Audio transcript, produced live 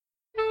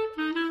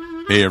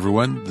Hey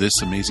everyone, this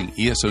amazing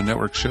ESO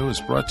Network show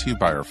is brought to you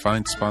by our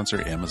fine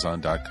sponsor,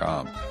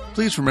 Amazon.com.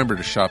 Please remember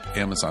to shop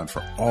Amazon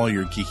for all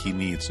your geeky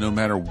needs, no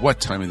matter what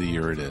time of the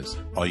year it is.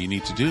 All you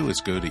need to do is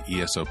go to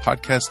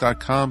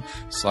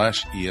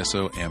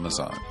esopodcast.com/ESO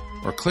Amazon,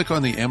 or click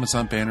on the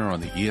Amazon banner on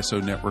the ESO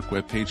Network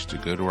webpage to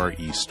go to our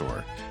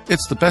e-store.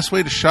 It's the best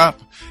way to shop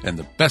and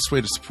the best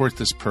way to support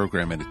this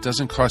program, and it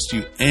doesn't cost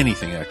you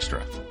anything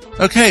extra.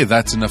 Okay,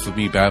 that's enough of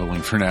me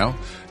babbling for now.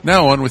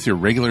 Now on with your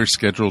regular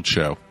scheduled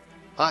show.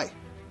 Hi,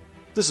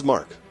 this is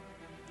Mark.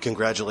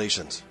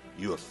 Congratulations.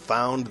 You have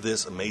found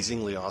this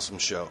amazingly awesome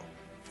show.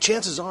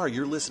 Chances are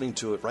you're listening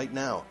to it right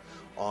now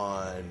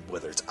on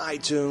whether it's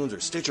iTunes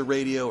or Stitcher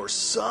Radio or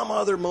some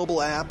other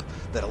mobile app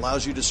that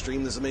allows you to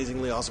stream this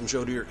amazingly awesome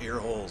show to your ear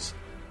holes.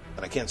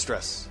 And I can't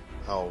stress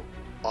how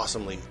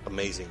awesomely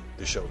amazing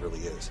this show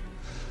really is.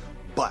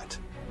 But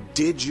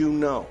did you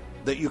know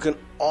that you can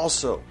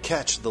also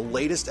catch the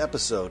latest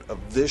episode of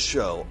this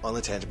show on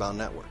the Tangibound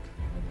Network?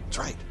 That's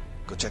right.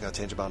 Go check out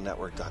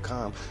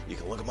tangiboundnetwork.com. You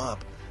can look them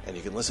up, and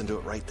you can listen to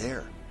it right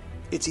there.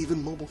 It's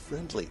even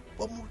mobile-friendly.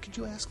 What more could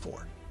you ask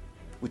for?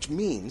 Which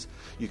means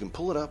you can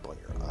pull it up on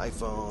your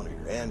iPhone or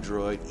your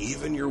Android,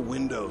 even your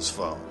Windows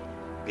phone.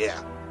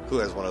 Yeah, who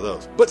has one of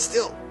those? But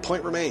still,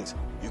 point remains,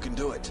 you can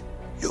do it.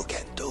 You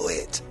can do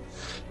it.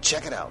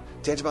 Check it out,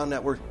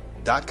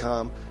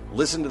 tangiboundnetwork.com.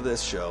 Listen to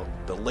this show,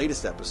 the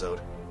latest episode,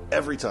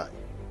 every time.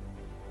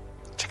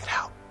 Check it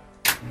out.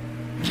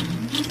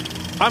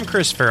 I'm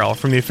Chris Farrell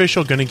from the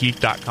official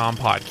GonnaGeek.com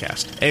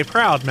podcast, a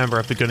proud member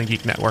of the Gonna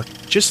Geek Network,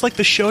 just like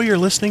the show you're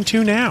listening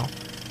to now.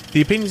 The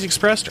opinions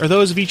expressed are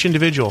those of each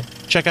individual.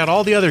 Check out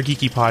all the other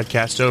geeky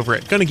podcasts over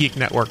at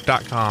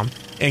GonnaGeekNetwork.com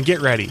and get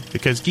ready,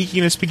 because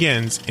geekiness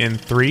begins in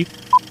 3,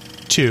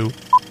 2,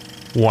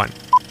 1.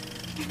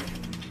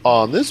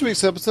 On this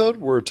week's episode,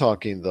 we're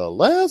talking The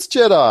Last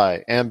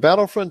Jedi and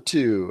Battlefront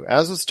 2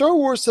 as a Star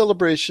Wars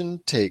celebration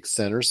takes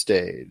center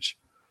stage.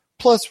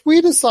 Plus, we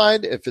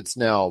decide if it's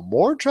now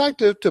more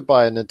attractive to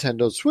buy a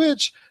Nintendo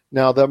Switch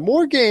now that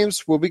more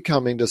games will be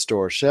coming to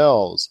store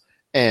shelves.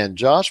 And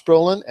Josh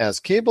Brolin as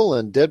Cable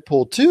in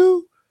Deadpool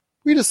 2,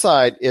 we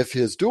decide if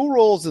his dual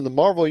roles in the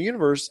Marvel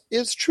Universe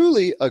is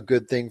truly a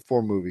good thing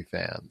for movie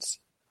fans.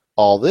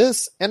 All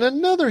this and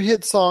another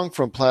hit song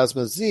from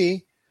Plazma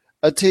Z,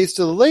 a taste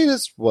of the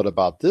latest What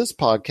About This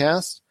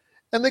podcast,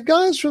 and the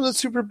guys from the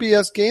Super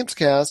BS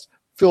Gamescast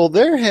fill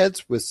their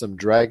heads with some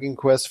Dragon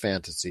Quest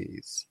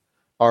fantasies.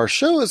 Our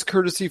show is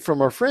courtesy from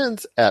our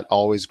friends at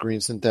Always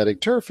Green Synthetic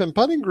Turf and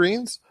Putting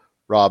Greens,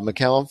 Rob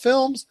McCallum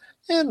Films,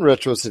 and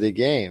Retro City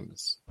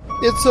Games.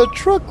 It's a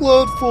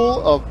truckload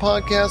full of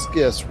podcast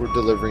guests we're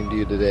delivering to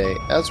you today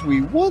as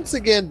we once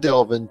again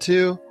delve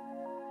into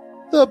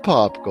the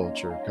pop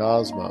culture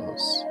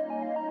cosmos.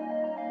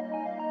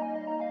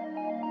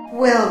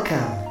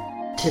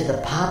 Welcome to the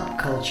pop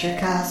culture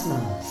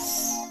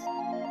cosmos.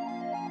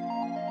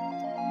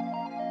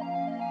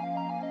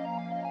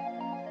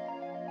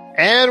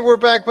 And we're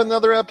back with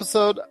another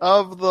episode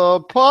of the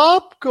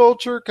Pop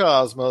Culture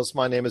Cosmos.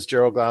 My name is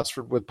Gerald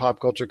Glassford with Pop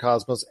Culture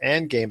Cosmos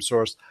and Game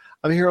Source.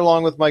 I'm here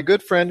along with my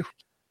good friend.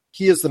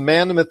 He is the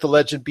man, the myth, the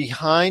legend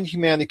behind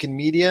Humanican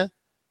Media.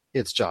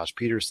 It's Josh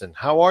Peterson.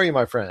 How are you,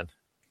 my friend?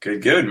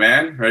 Good,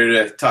 man. Ready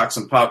to talk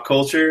some pop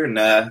culture and,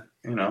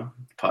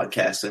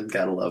 podcasting.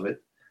 Gotta love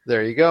it.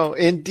 There you go.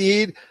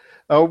 Indeed.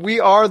 We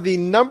are the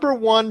number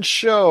one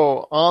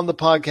show on the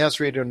Podcast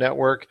Radio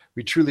Network.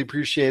 We truly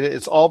appreciate it.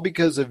 It's all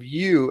because of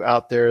you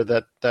out there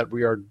that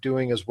we are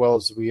doing as well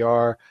as we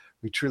are.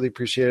 We truly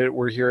appreciate it.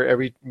 We're here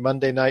every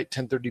Monday night,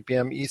 10:30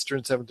 p.m.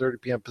 Eastern,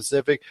 7:30 p.m.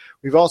 Pacific.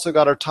 We've also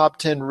got our top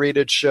 10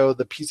 rated show,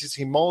 the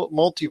PCC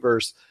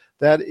Multiverse.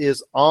 That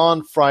is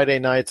on Friday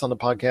nights on the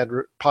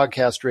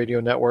Podcast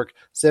Radio Network,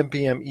 7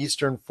 p.m.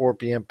 Eastern, 4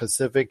 p.m.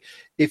 Pacific.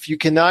 If you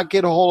cannot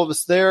get a hold of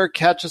us there,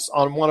 catch us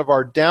on one of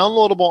our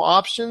downloadable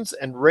options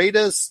and rate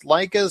us,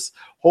 like us.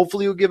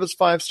 Hopefully you'll give us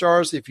 5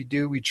 stars. If you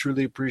do, we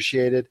truly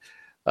appreciate it.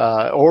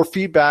 Or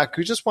feedback.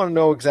 We just want to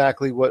know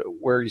exactly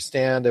where you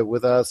stand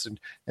with us. And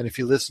if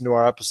you listen to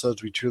our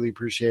episodes, we truly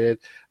appreciate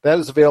it. That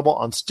is available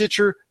on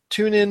Stitcher,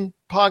 TuneIn,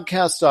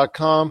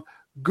 Podcast.com,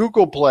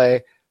 Google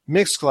Play,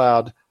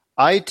 Mixcloud,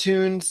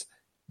 iTunes,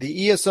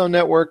 the ESO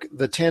Network,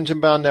 the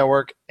Tangibound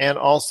Network, and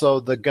also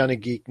the Gonna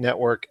Geek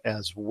Network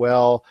as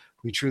well.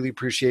 We truly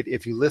appreciate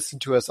if you listen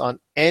to us on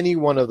any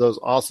one of those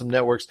awesome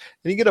networks.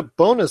 And you get a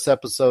bonus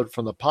episode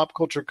from the Pop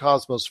Culture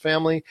Cosmos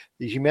family,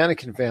 the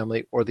Humanican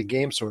family, or the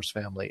Game Source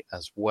family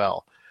as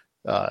well.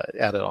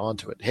 Added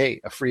onto it.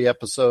 Hey, a free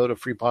episode, a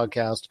free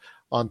podcast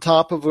on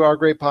top of our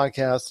great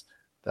podcast.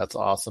 That's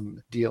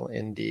awesome deal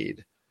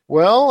indeed.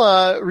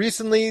 Well,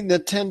 recently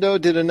Nintendo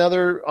did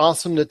another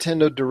awesome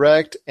Nintendo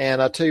Direct, and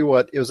I'll tell you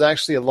what, it was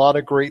actually a lot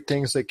of great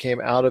things that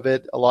came out of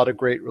it, a lot of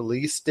great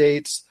release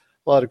dates,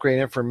 a lot of great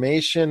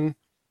information.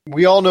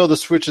 We all know the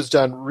Switch has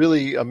done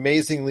really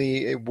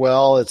amazingly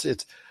well.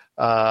 It's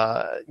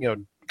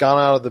gone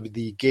out of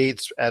the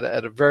gates at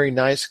a very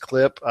nice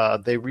clip.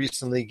 They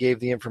recently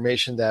gave the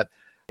information that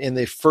in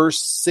the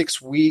first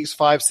 6 weeks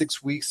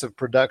of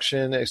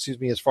production,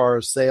 as far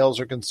as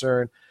sales are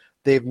concerned,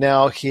 They've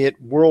now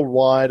hit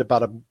worldwide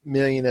about 1.5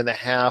 million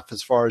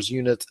as far as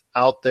units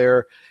out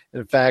there.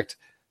 In fact,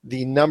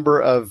 the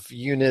number of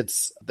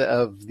units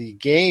of the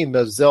game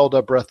of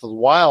Zelda Breath of the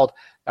Wild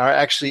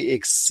actually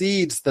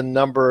exceeds the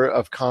number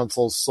of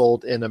consoles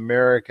sold in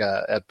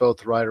America at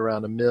both right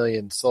around 1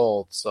 million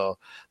sold. So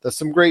that's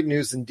some great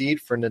news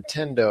indeed for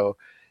Nintendo.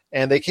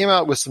 And they came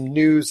out with some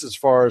news as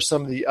far as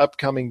some of the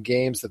upcoming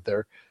games that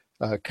they're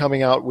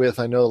coming out with.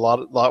 I know a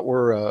lot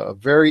were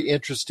very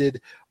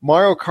interested.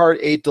 Mario Kart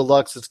 8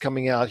 Deluxe is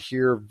coming out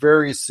here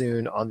very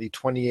soon on the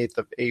 28th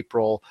of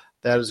April.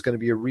 That is going to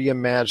be a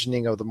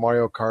reimagining of the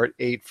Mario Kart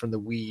 8 from the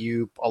Wii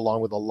U,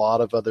 along with a lot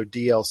of other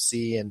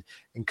DLC and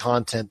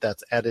content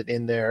that's added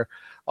in there.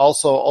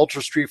 Also,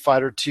 Ultra Street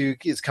Fighter 2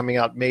 is coming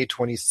out May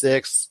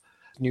 26th.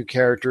 New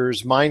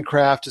characters.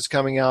 Minecraft is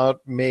coming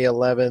out May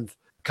 11th.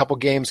 A couple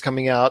games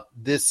coming out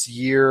this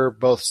year,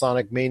 both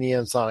Sonic Mania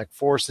and Sonic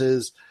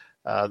Forces.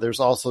 There's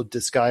also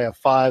Disgaea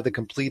 5, the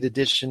complete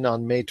edition,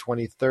 on May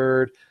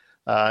 23rd.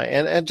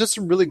 And just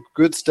some really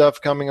good stuff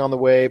coming on the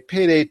way.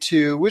 Payday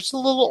 2, which is a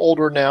little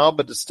older now,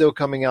 but it's still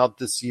coming out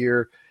this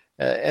year.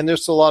 And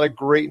there's a lot of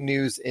great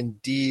news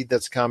indeed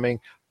that's coming.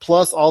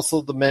 Plus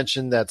also the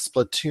mention that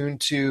Splatoon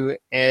 2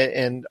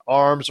 and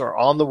ARMS are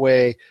on the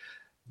way.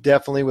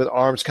 Definitely with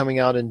ARMS coming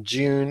out in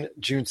June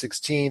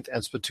 16th,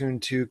 and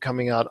Splatoon 2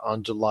 coming out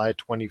on July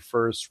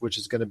 21st, which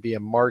is going to be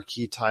a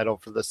marquee title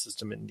for the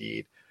system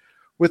indeed.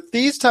 With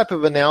these type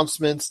of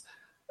announcements,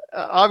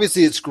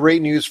 obviously it's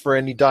great news for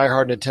any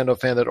diehard Nintendo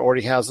fan that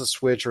already has a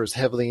Switch or is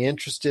heavily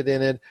interested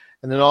in it.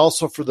 And then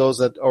also for those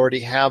that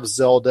already have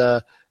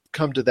Zelda,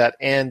 come to that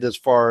end as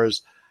far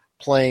as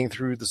playing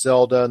through the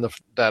Zelda and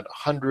that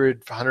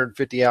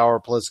 150 hour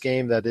plus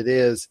game that it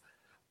is.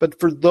 But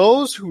for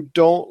those who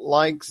don't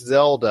like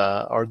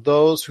Zelda, or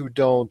those who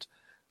don't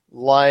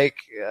like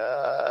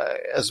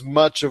as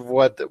much of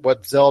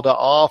what Zelda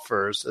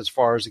offers as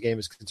far as the game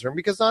is concerned,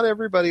 because not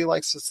everybody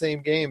likes the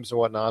same games and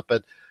whatnot,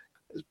 but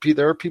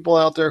there are people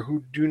out there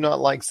who do not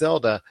like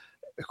Zelda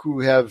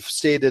who have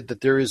stated that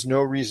there is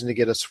no reason to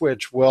get a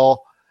Switch.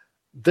 Well,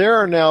 there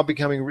are now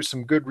becoming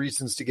some good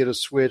reasons to get a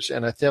Switch,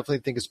 and I definitely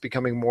think it's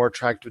becoming more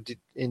attractive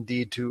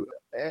indeed to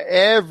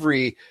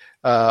every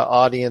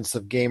audience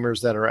of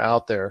gamers that are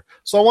out there.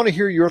 So I want to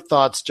hear your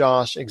thoughts,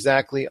 Josh,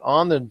 exactly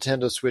on the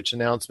Nintendo Switch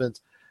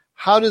announcements.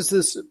 How does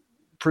this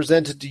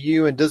present it to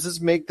you, and does this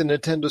make the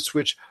Nintendo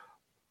Switch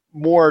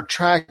more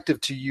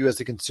attractive to you as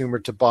a consumer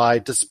to buy,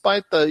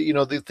 despite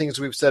the things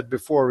we've said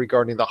before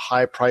regarding the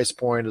high price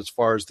point as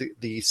far as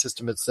the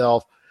system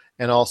itself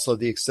and also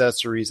the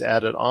accessories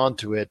added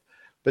onto it?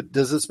 But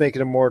does this make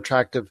it a more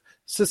attractive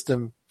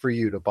system for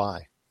you to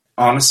buy?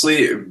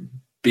 Honestly,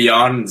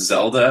 beyond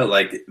Zelda,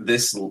 like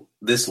this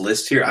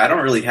list here, I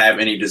don't really have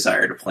any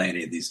desire to play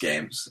any of these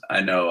games.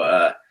 I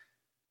know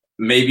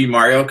maybe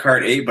Mario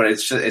Kart 8, but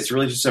it's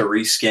really just a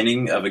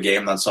reskinning of a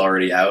game that's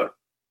already out.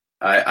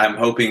 I'm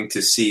hoping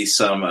to see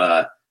some,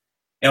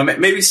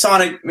 maybe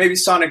Sonic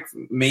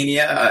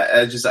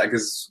Mania, just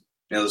because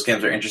those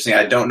games are interesting.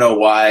 I don't know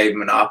why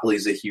Monopoly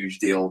is a huge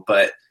deal,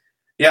 but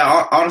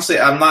yeah, honestly,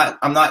 I'm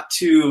not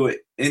too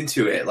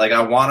into it. Like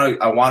I want a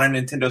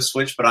Nintendo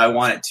Switch, but I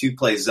want it to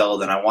play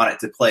Zelda, and I want it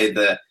to play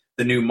the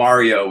new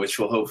Mario, which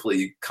will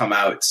hopefully come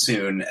out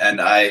soon.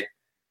 And I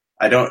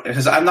don't,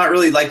 because I'm not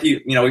really like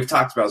you. We've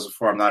talked about this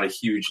before. I'm not a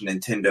huge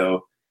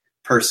Nintendo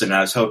person. I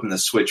was hoping the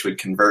Switch would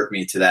convert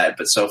me to that,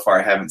 but so far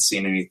I haven't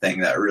seen anything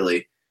that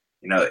really,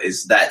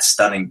 is that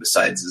stunning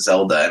besides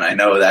Zelda. And I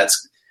know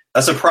that's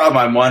a problem.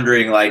 I'm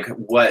wondering like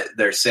what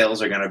their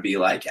sales are going to be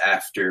like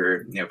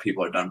after,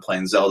 people are done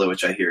playing Zelda,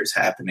 which I hear is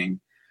happening.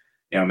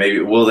 Maybe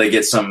will they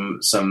get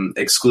some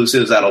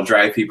exclusives that'll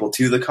drive people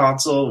to the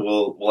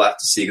console? We'll have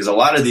to see, because a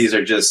lot of these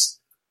are just,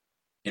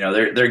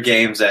 they're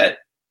games that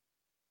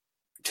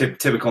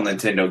typical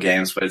Nintendo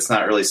games, but it's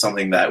not really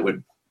something that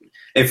would.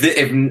 If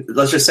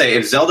let's just say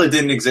if Zelda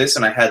didn't exist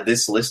and I had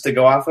this list to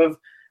go off of,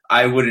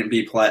 I wouldn't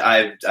be playing.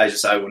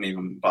 I wouldn't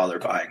even bother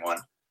buying one.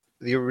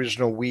 The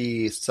original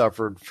Wii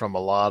suffered from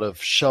a lot of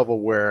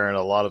shovelware and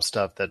a lot of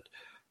stuff that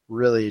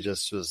really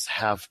just was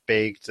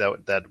half-baked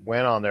that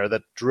went on there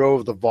that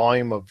drove the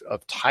volume of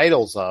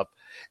titles up.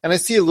 And I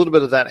see a little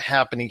bit of that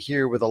happening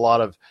here with a lot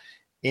of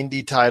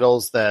indie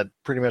titles that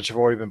pretty much have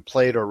already been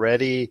played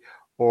already,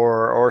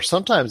 or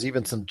sometimes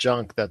even some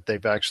junk that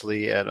they've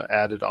actually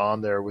added on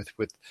there with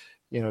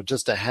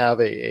just to have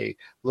a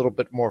little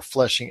bit more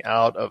fleshing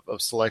out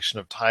of selection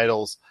of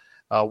titles.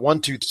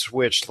 1-2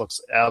 Switch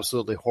looks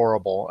absolutely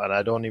horrible, and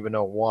I don't even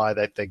know why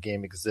that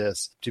game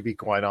exists, to be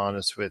quite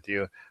honest with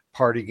you.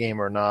 Party game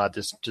or not,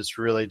 just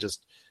really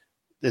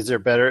is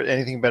there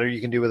anything better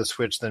you can do with a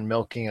Switch than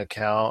milking a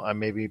cow?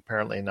 Maybe,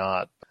 apparently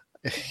not.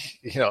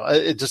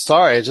 I just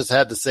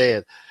had to say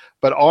it.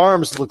 But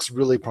ARMS looks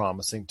really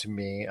promising to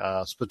me.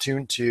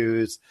 Splatoon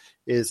 2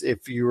 is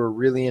if you were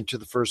really into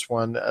the first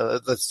one,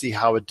 let's see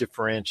how it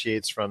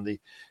differentiates from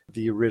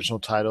the original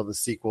title, the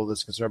sequel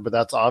that's concerned. But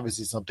that's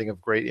obviously something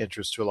of great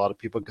interest to a lot of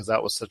people because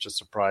that was such a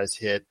surprise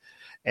hit.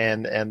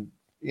 And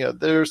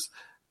there's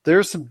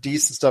there's some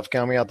decent stuff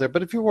coming out there.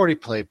 But if you already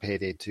played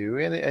Payday 2,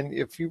 and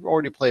if you've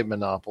already played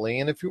Monopoly,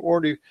 and if you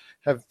already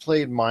have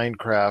played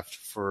Minecraft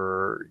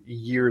for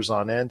years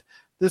on end,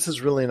 this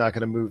is really not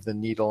going to move the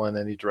needle in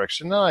any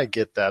direction. No, I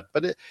get that.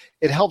 But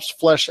it helps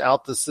flesh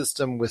out the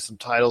system with some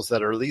titles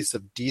that are at least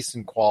of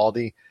decent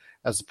quality,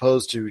 as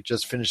opposed to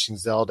just finishing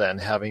Zelda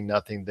and having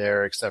nothing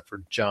there except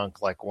for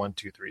junk like 1,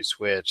 2, 3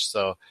 Switch.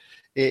 So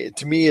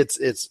to me,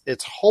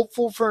 it's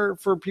hopeful for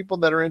people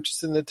that are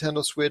interested in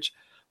Nintendo Switch.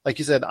 Like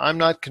you said, I'm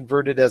not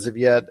converted as of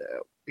yet.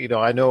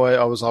 I know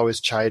I was always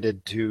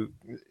chided to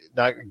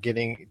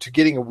getting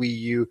a Wii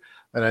U,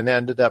 and I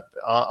ended up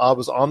I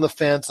was on the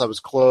fence. I was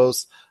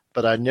close,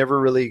 but I never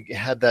really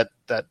had that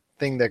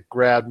thing that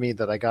grabbed me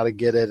that I got to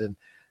get it. And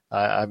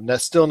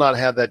I've still not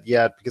had that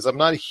yet because I'm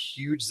not a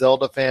huge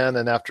Zelda fan.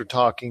 And after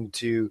talking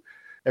to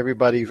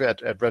everybody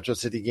at Retro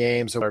City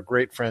Games and our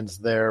great friends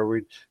there,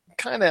 we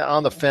kind of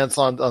on the fence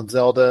on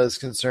Zelda is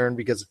concerned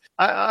because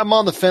I'm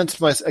on the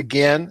fence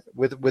again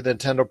with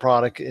Nintendo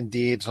product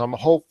indeed. So I'm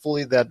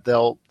hopefully that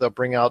they'll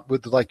bring out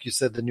with, like you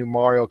said, the new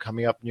Mario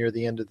coming up near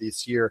the end of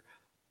this year.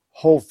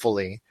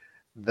 Hopefully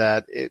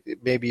that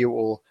maybe it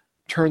will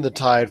turn the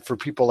tide for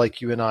people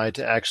like you and I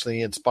to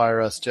actually inspire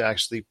us to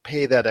actually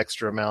pay that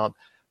extra amount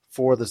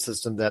for the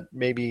system that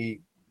maybe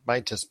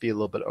might just be a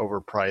little bit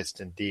overpriced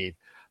indeed.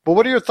 But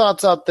what are your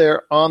thoughts out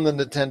there on the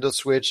Nintendo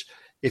Switch?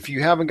 If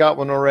you haven't got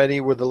one already,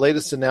 were the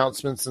latest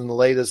announcements and the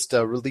latest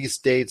release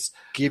dates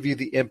give you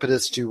the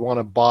impetus to want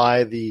to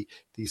buy the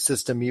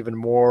system even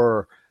more,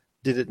 or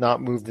did it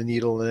not move the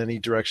needle in any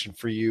direction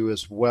for you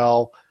as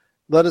well?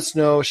 Let us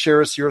know.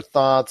 Share us your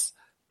thoughts.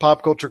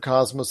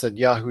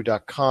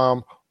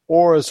 popculturecosmos@yahoo.com,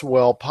 or as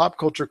well, Pop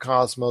Culture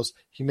Cosmos,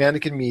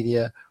 Humanican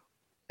Media,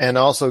 and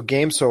also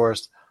Game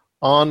Source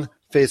on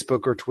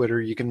Facebook or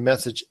Twitter. You can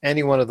message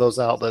any one of those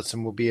outlets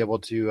and we'll be able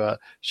to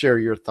share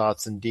your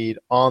thoughts indeed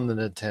on the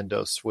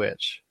Nintendo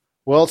Switch.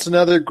 Well, it's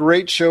another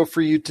great show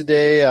for you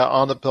today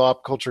on the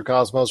Pop Culture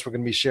Cosmos. We're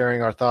going to be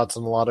sharing our thoughts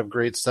on a lot of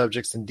great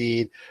subjects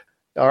indeed.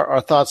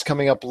 Our thoughts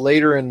coming up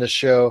later in the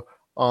show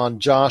on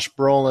Josh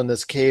Brolin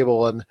as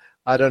Cable, and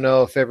I don't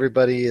know if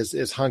everybody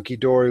is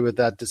hunky-dory with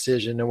that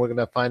decision, and we're going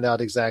to find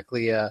out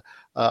exactly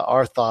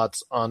our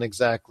thoughts on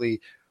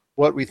exactly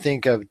what we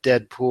think of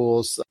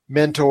Deadpool's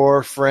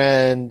mentor,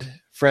 friend,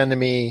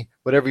 frenemy,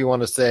 whatever you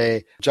want to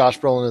say. Josh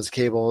Brolin as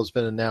Cable has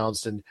been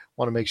announced, and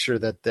want to make sure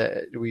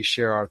that we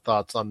share our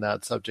thoughts on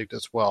that subject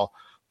as well.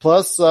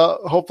 Plus,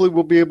 hopefully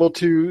we'll be able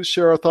to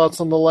share our thoughts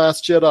on The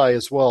Last Jedi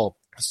as well.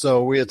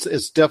 So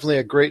it's definitely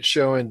a great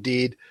show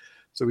indeed.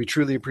 So we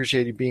truly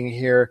appreciate you being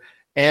here.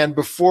 And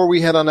before we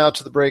head on out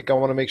to the break, I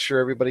want to make sure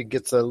everybody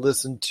gets a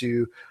listen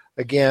to,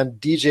 again,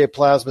 DJ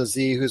Plazma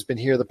Z, who's been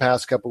here the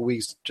past couple of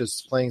weeks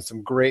just playing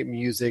some great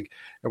music.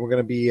 And we're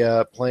going to be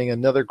playing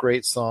another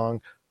great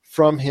song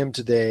from him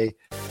today.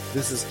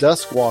 This is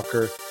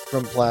Duskwalker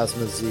from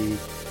Plazma Z,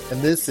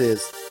 and this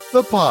is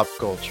the Pop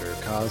Culture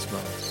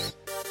Cosmos.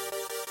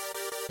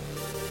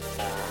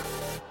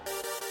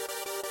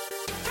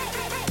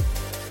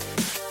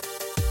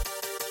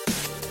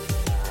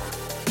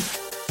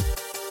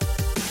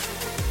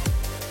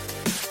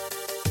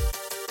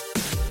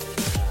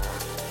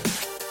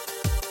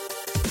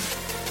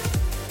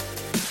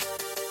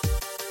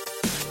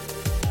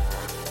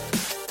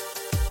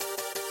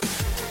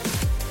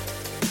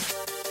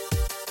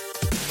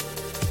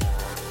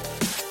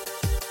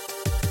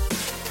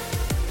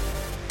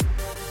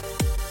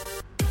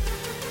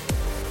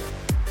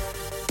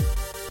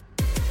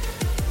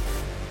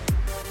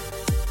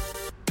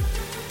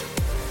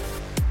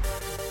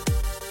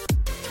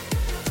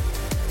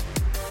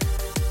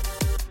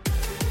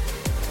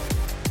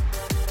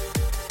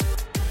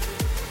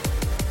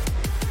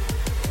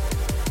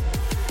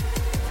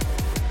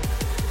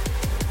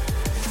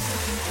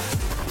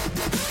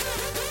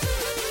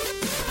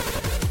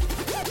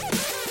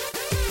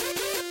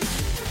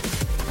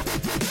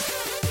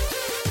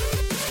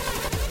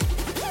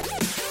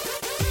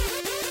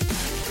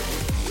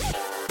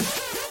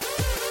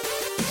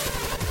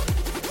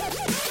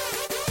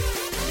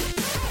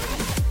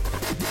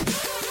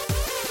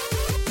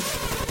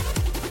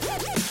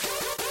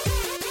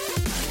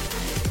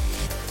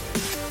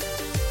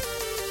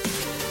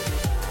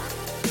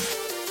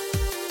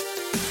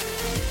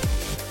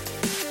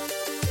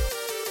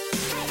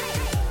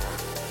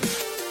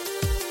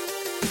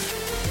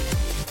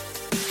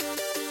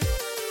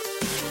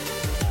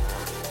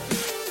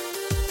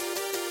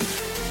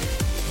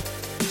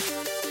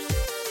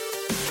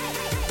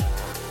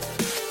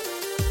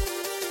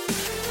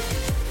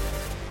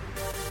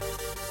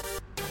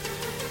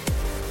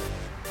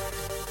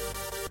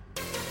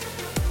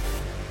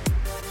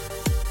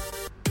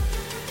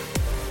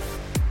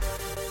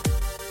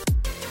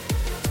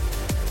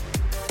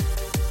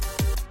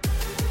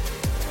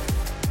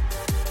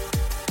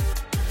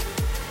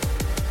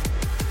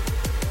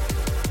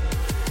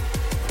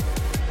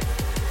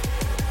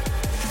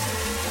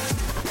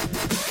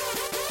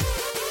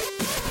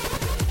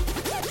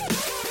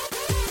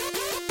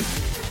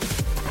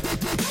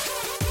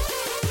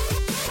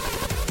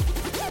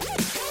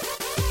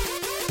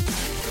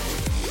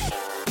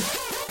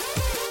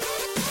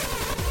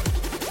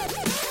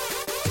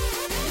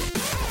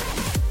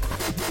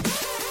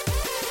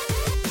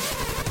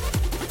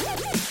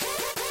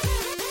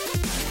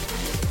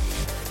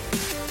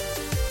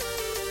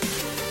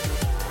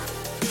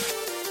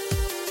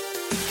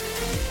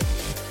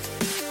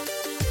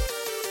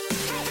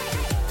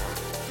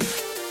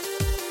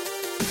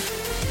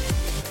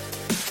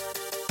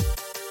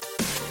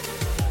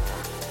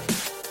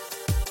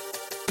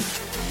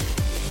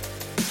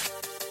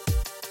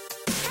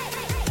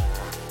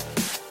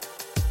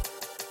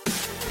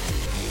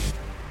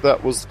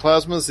 That was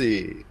Plazma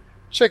Z.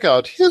 Check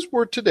out his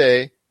work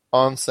today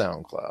on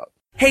SoundCloud.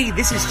 Hey,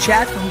 this is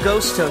Chad from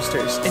Ghost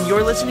Toasters, and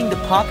you're listening to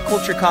Pop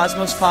Culture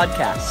Cosmos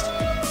Podcast.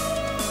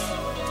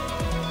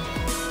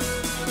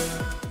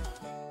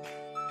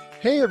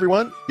 Hey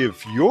everyone,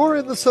 if you're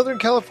in the Southern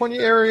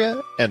California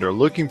area and are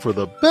looking for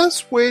the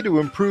best way to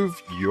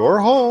improve your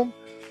home,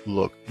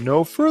 look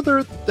no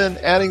further than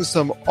adding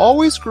some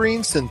always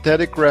green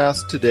synthetic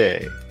grass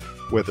today.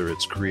 Whether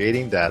it's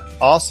creating that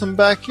awesome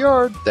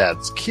backyard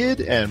that's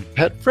kid and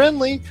pet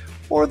friendly,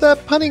 or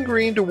that putting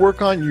green to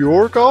work on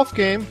your golf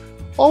game,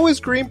 Always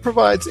Green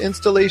provides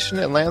installation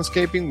and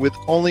landscaping with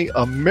only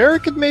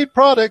American-made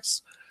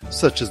products,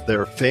 such as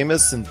their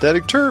famous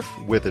synthetic turf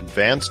with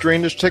advanced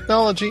drainage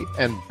technology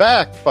and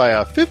backed by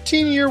a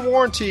 15-year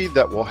warranty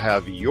that will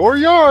have your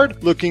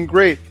yard looking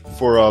great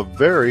for a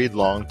very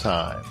long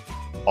time.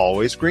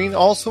 Always Green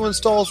also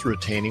installs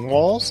retaining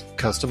walls,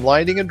 custom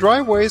lighting and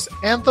driveways,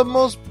 and the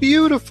most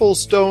beautiful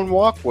stone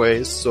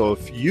walkways, so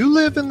if you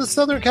live in the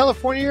Southern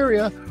California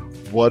area,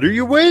 what are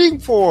you waiting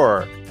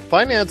for?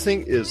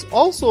 Financing is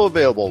also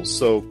available,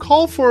 so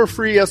call for a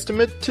free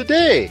estimate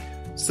today.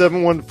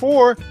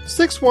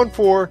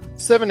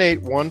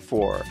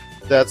 714-614-7814.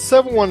 That's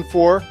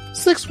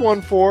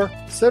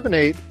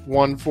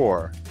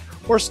 714-614-7814.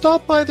 Or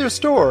stop by their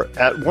store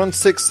at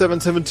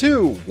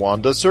 16772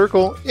 Wanda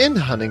Circle in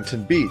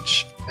Huntington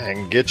Beach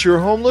and get your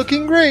home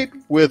looking great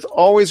with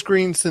Always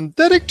Green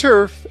synthetic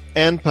turf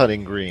and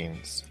putting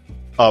greens.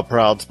 A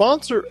proud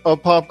sponsor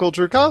of Pop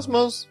Culture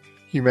Cosmos,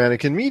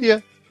 Humanican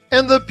Media,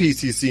 and the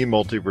PCC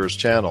Multiverse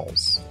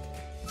channels.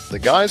 The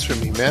guys from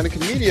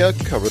Humanican Media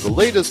cover the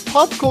latest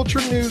pop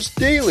culture news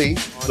daily,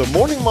 the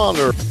Morning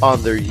Monitor,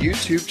 on their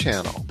YouTube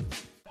channel.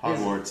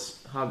 Hogwarts.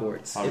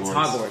 It's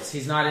Hogwarts.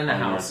 He's not in the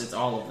house. It's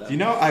all of them. You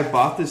know, I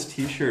bought this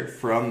t-shirt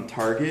from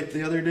Target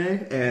the other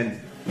day,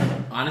 and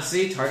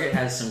honestly, Target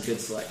has some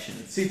good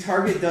selections. See,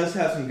 Target does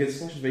have some good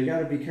selections, but you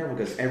gotta be careful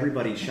because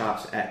everybody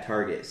shops at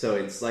Target. So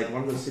it's like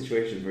one of those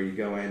situations where you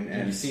go in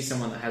and you see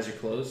someone that has your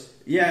clothes.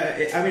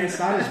 Yeah, I mean, it's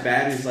not as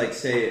bad as, like,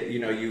 say, you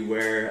know, you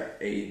wear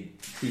a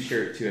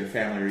t-shirt to a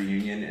family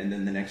reunion and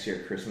then the next year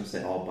at Christmas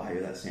they all buy you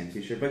that same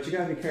t-shirt. But you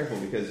gotta be careful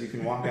because you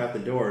can walk out the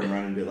door and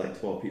run into like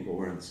 12 people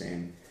wearing the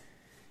same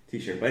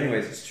t-shirt. But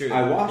anyways, it's true.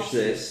 I washed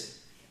this.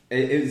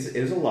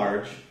 It was a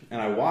large,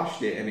 and I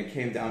washed it, and it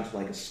came down to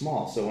like a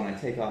small. So when I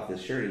take off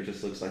this shirt, it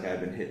just looks like I've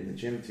been hitting the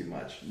gym too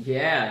much.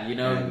 Yeah, you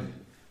know,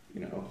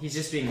 he's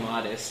just being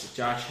modest.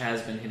 Josh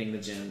has been hitting the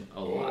gym a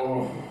lot.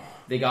 Oh.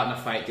 They got in a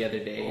fight the other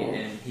day,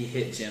 and he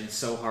hit Jim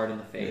so hard in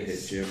the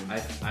face. Hit Jim.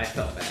 I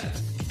felt bad.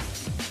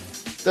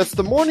 That's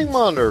the Morning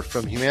Monitor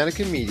from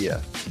Humanican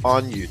Media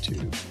on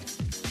YouTube.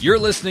 You're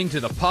listening to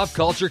the Pop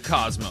Culture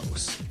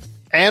Cosmos.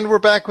 And we're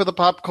back with the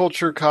Pop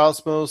Culture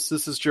Cosmos.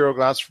 This is Gerald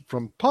Glass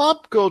from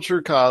Pop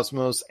Culture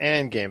Cosmos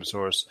and Game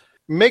Source.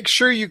 Make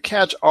sure you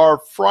catch our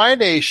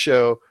Friday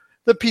show,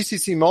 the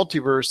PCC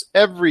Multiverse,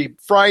 every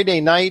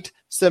Friday night,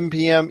 7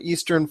 p.m.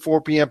 Eastern,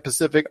 4 p.m.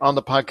 Pacific on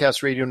the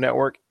Podcast Radio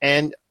Network.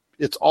 And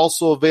it's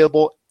also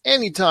available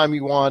anytime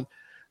you want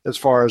as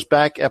far as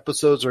back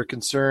episodes are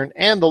concerned.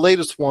 And the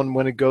latest one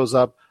when it goes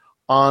up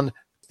on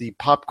the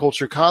Pop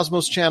Culture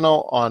Cosmos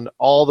channel on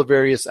all the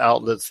various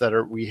outlets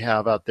that we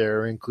have out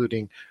there,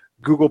 including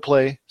Google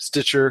Play,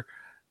 Stitcher,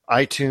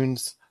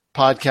 iTunes,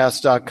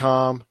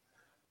 podcast.com,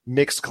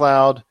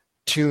 Mixcloud,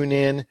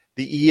 TuneIn,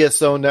 the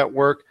ESO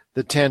Network,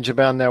 the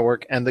Tangibound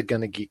Network, and the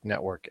Gonna Geek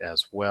Network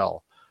as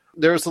well.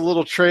 There's a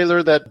little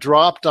trailer that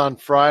dropped on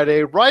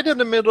Friday, right in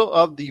the middle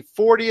of the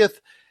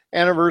 40th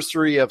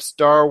anniversary of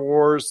Star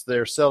Wars.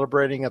 They're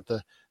celebrating at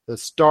the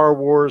Star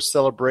Wars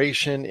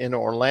celebration in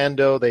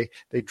Orlando. They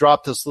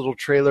dropped this little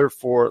trailer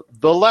for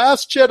The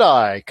Last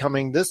Jedi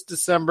coming this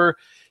December.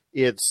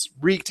 It's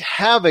wreaked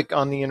havoc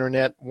on the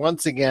internet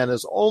once again,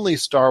 as only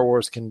Star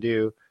Wars can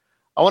do.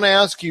 I want to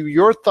ask you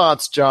your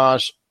thoughts,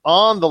 Josh,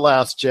 on The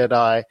Last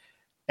Jedi,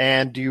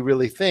 and do you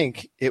really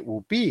think it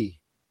will be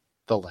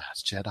The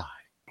Last Jedi?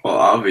 Well,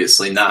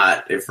 obviously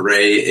not. If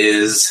Rey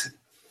is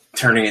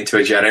turning into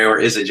a Jedi or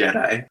is a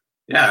Jedi.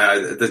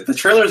 Yeah, the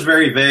trailer is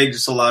very vague,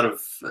 just a lot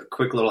of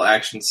quick little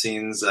action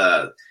scenes.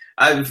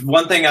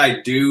 One thing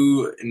I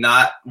do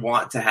not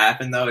want to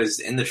happen, though, is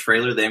in the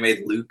trailer they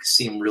made Luke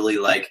seem really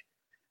like,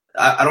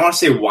 I don't want to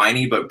say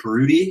whiny, but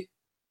broody.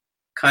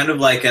 Kind of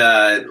like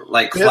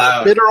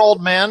Cloud. Bitter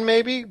old man,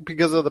 maybe,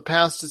 because of the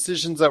past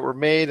decisions that were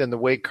made and the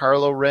way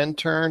Kylo Ren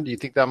turned. Do you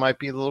think that might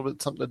be a little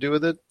bit something to do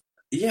with it?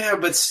 Yeah,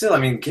 but still, I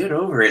mean, get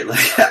over it.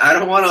 Like, I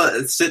don't want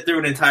to sit through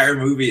an entire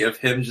movie of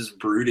him just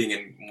brooding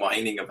and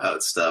whining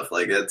about stuff.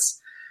 Like,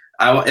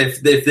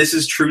 if this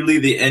is truly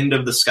the end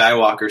of the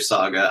Skywalker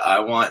saga,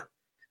 I want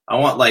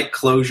like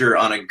closure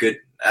on a good.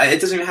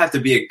 It doesn't even have to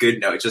be a good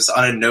note, just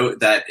on a note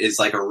that is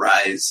like a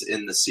rise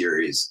in the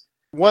series.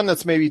 One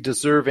that's maybe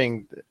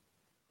deserving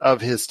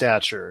of his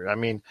stature. I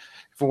mean,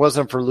 if it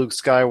wasn't for Luke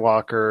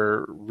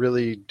Skywalker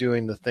really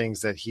doing the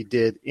things that he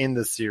did in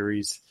the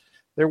series,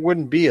 there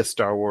wouldn't be a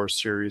Star Wars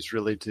series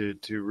really to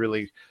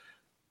really,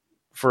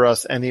 for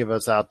us, any of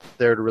us out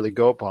there to really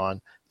go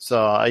upon.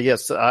 So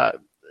yes,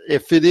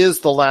 if it is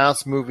the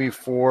last movie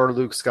for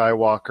Luke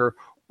Skywalker,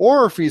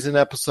 or if he's in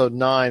Episode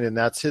 9 and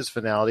that's his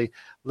finality,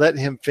 let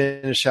him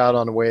finish out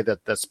on a way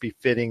that's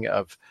befitting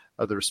of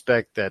the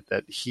respect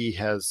that he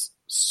has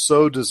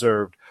so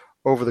deserved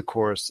over the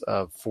course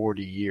of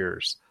 40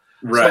 years.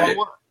 Right.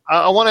 So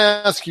I want to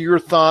ask you your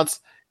thoughts.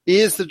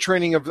 Is the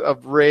training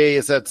of Rey,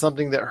 is that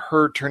something that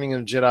her turning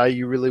into Jedi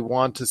you really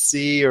want to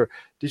see? Or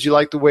did you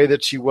like the way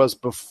that she was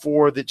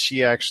before that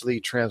she actually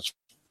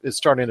is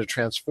starting to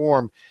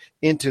transform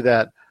into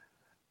that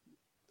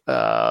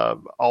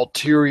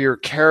ulterior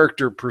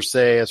character per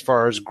se, as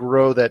far as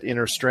grow that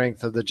inner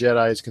strength of the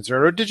Jedi is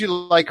concerned? Or did you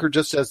like her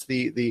just as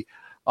the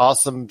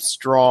awesome,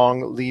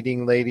 strong,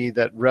 leading lady,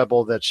 that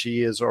rebel that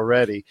she is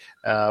already,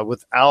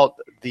 without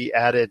the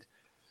added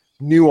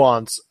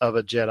nuance of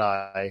a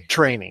Jedi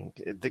training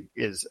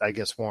is, I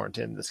guess,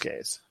 warranted in this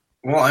case?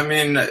 Well, I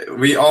mean,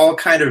 we all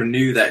kind of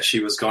knew that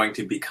she was going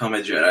to become a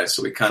Jedi,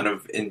 so we kind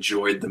of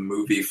enjoyed the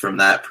movie from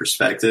that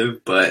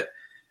perspective. But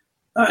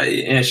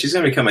she's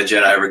going to become a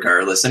Jedi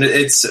regardless. And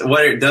it's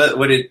what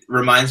it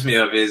reminds me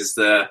of is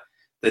the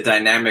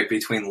dynamic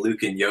between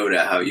Luke and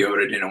Yoda. How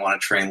Yoda didn't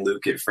want to train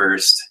Luke at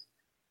first.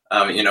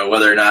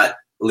 Whether or not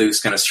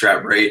Luke's going to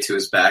strap Rey to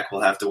his back,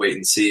 we'll have to wait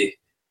and see.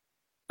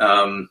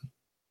 I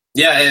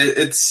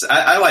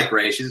like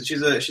Rey.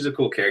 She's a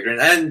cool character,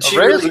 and she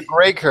Rey is a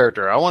great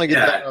character. I want to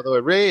get that out of the way.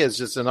 Rey is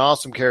just an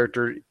awesome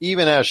character,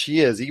 even as she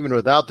is, even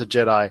without the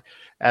Jedi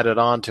added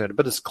on to it.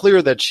 But it's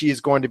clear that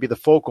she's going to be the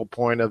focal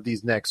point of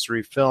these next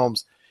 3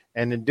 films,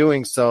 and in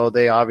doing so,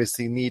 they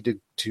obviously need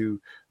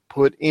to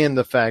put in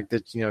the fact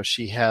that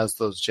she has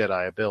those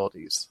Jedi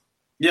abilities.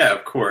 Yeah,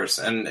 of course,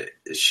 and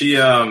she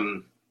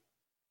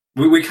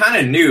we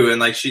kind of knew,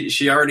 and like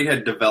she already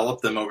had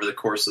developed them over the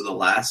course of the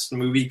last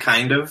movie,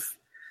 kind of.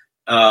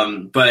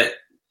 But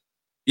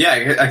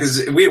yeah,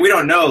 because we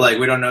don't know,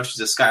 we don't know if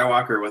she's a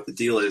Skywalker or what the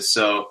deal is.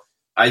 So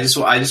I just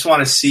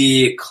want to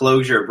see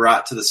closure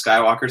brought to the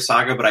Skywalker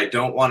saga, but I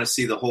don't want to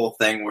see the whole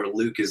thing where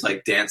Luke is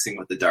dancing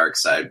with the dark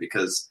side,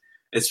 because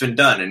it's been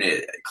done and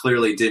it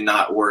clearly did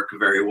not work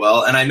very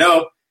well. And I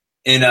know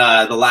in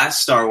the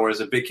last Star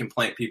Wars, a big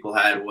complaint people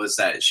had was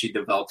that she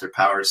developed her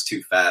powers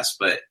too fast.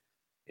 But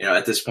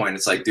at this point,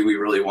 it's do we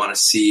really want to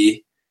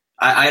see?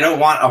 I don't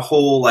want a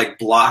whole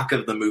block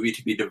of the movie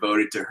to be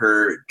devoted to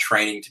her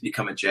training to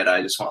become a Jedi.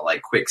 I just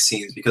want quick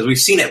scenes, because we've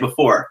seen it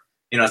before.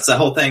 It's the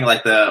whole thing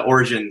the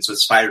origins with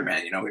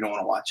Spider-Man. We don't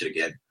want to watch it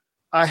again.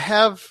 I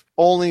have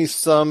only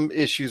some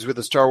issues with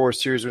the Star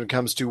Wars series when it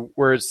comes to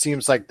where it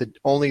seems like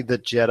only the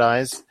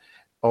Jedis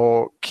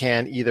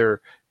can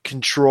either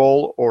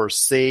control or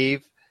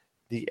save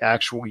the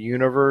actual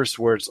universe,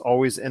 where it's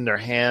always in their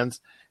hands.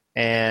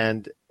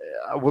 And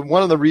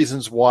one of the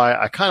reasons why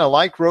I kind of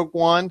like Rogue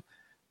One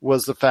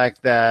was the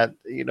fact that,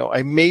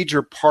 a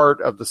major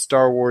part of the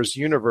Star Wars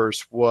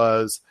universe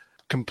was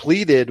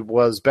completed,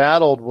 was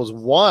battled, was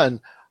won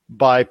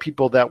by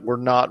people that were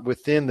not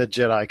within the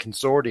Jedi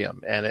Consortium.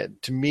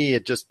 And to me,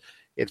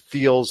 it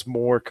feels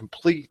more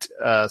complete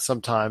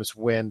sometimes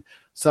when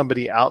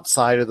somebody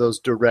outside of those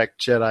direct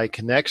Jedi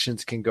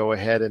connections can go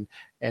ahead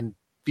and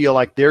feel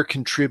like they're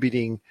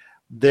contributing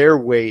their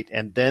weight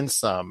and then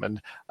some.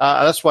 And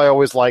that's why I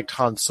always liked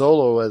Han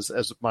Solo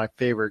as my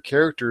favorite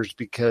characters,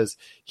 because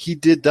he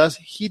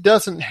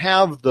doesn't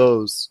have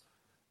those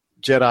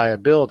Jedi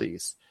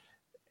abilities.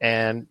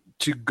 And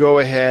to go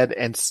ahead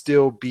and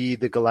still be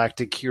the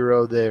galactic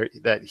hero there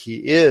that he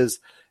is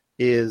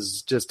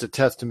just a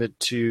testament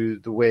to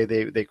the way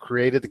they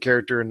created the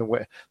character and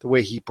the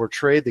way he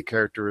portrayed the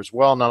character as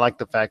well. And I like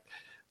the fact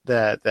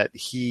that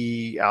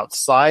he,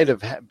 outside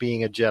of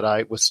being a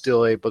Jedi, was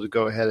still able to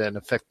go ahead and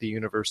affect the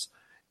universe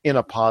in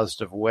a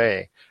positive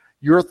way.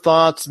 Your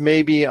thoughts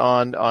maybe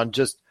on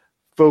just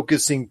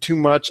focusing too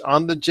much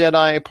on the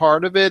Jedi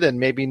part of it, and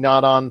maybe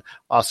not on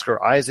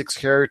Oscar Isaac's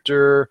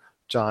character,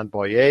 John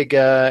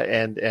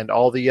Boyega, and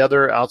all the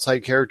other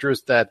outside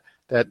characters that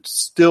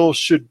still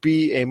should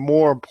be a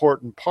more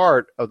important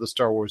part of the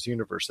Star Wars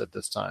universe at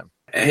this time?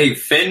 Hey,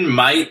 Finn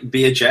might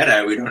be a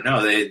Jedi. We don't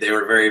know. They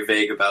were very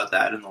vague about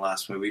that in the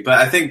last movie. But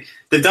I think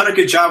they've done a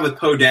good job with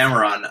Poe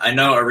Dameron. I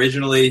know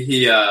originally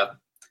he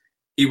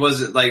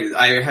wasn't,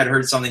 I had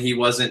heard something, he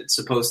wasn't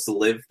supposed to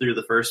live through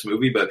the first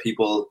movie, but he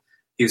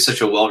was such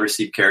a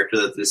well-received character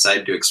that they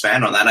decided to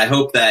expand on that. And I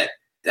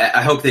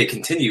hope they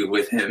continue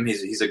with him.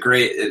 He's a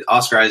great,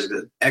 Oscar Isaac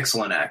is an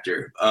excellent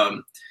actor.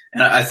 And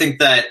I think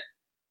that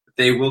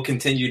they will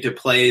continue to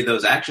play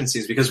those action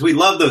scenes, because we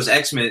love those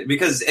X-Men,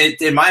 because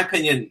in my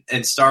opinion,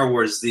 in Star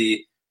Wars,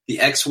 the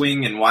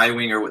X-Wing and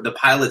Y-Wing, or the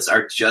pilots,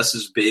 are just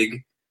as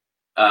big,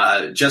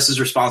 just as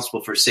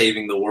responsible for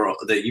saving the world,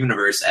 the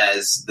universe,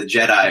 as the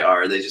Jedi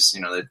are. They just,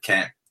 they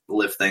can't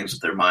lift things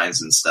with their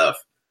minds and stuff.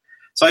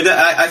 So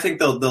I think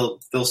they'll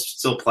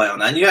still play on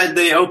that. And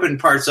they opened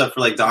parts up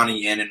for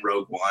Donnie Yen in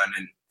Rogue One,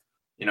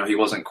 and he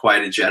wasn't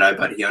quite a Jedi,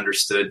 but he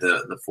understood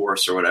the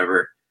Force or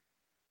whatever.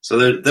 So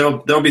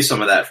there'll be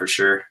some of that for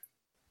sure.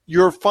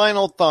 Your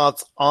final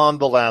thoughts on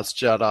The Last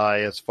Jedi,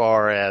 as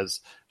far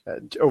as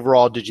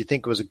overall, did you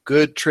think it was a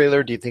good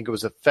trailer? Do you think it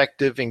was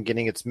effective in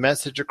getting its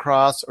message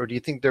across? Or do you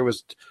think there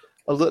was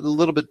a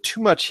little bit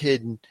too much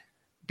hidden,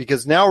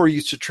 because now we're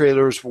used to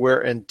trailers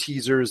and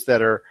teasers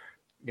that are,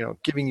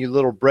 giving you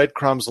little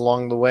breadcrumbs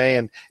along the way.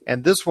 And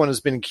this one has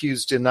been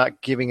accused of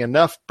not giving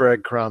enough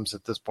breadcrumbs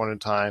at this point in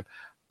time.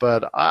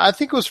 But I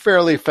think it was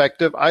fairly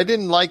effective. I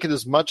didn't like it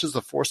as much as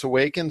the Force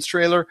Awakens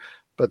trailer,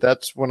 but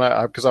that's when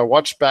because I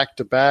watched back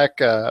to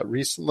back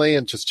recently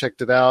and just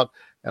checked it out.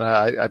 And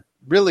I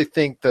really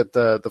think that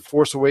the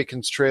Force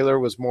Awakens trailer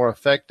was more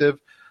effective.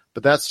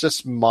 But that's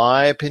just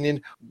my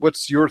opinion.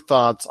 What's your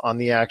thoughts on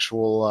the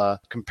actual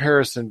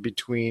comparison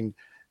between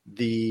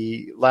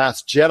the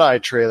Last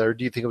Jedi trailer?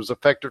 Do you think it was an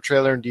effective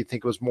trailer, and do you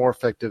think it was more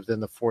effective than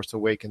the Force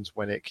Awakens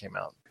when it came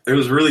out? It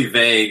was really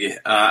vague.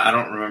 I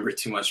don't remember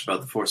too much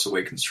about the Force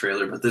Awakens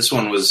trailer, but this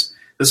one was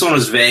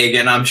vague,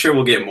 and I'm sure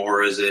we'll get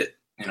more as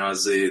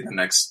the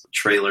next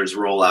trailers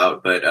roll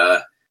out. But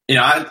I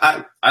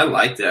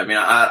liked it. I mean,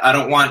 I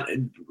don't want.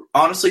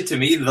 Honestly, to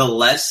me, the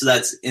less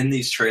that's in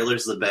these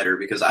trailers, the better,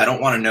 because I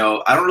don't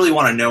really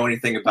want to know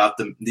anything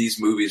about these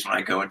movies when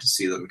I go in to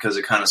see them, because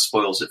it kind of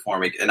spoils it for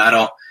me. And I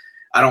don't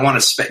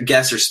want to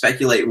guess or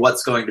speculate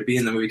what's going to be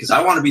in the movie, because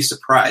I want to be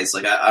surprised.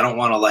 Like, I don't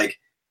want to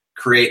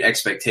create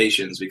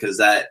expectations, because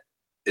that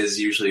is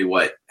usually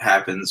what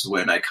happens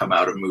when I come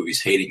out of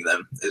movies hating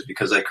them, is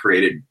because I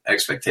created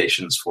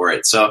expectations for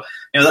it. So,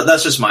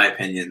 that's just my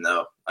opinion,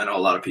 though. I know a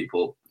lot of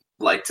people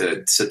like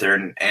to sit there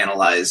and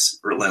analyze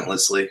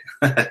relentlessly.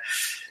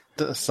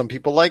 Some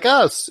people like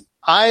us.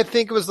 I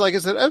think it was, like I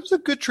said, it was a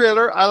good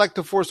trailer. I like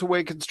the Force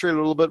Awakens trailer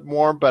a little bit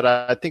more, but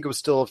I think it was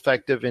still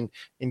effective in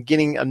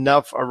getting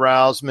enough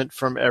arousement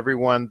from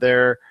everyone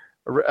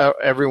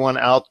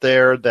out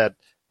there that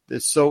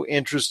is so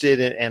interested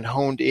and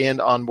honed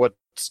in on what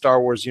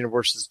Star Wars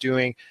universe is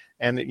doing.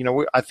 And,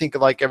 I think,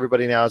 like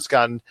everybody now, it's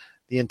gotten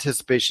the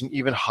anticipation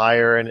even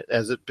higher, and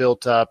as it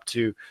built up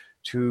to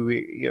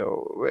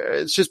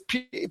it's just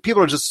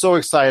people are just so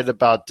excited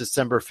about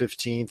December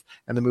 15th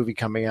and the movie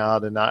coming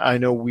out, and I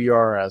know we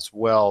are as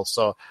well.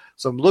 So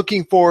I'm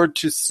looking forward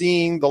to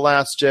seeing The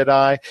Last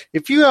Jedi.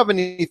 If you have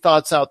any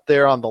thoughts out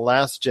there on The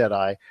Last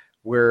Jedi,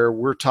 where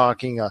we're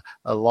talking a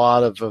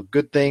lot of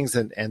good things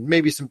and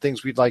maybe some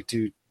things we'd like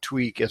to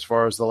tweak as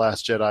far as The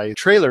Last Jedi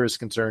trailer is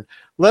concerned,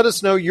 let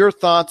us know your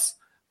thoughts.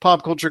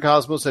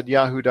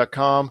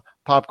 popculturecosmos@yahoo.com,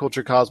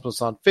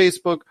 popculturecosmos on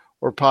Facebook,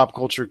 or Pop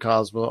Culture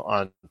Cosmo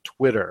on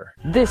Twitter.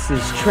 This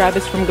is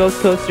Travis from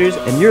Ghost Coasters,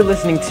 and you're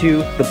listening to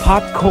the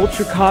Pop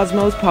Culture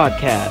Cosmos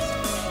podcast.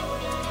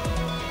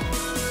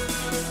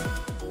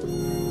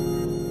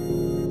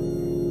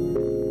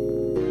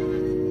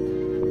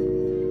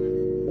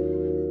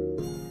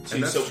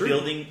 So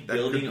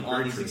building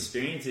on these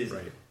experiences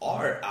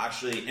are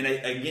actually, and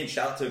again,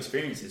 shout out to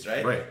experiences,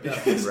 right? Right.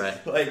 Because,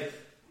 Right.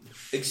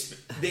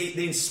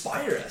 They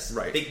inspire us.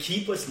 Right. They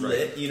keep us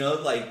lit,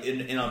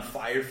 and on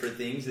fire for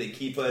things. They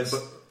keep us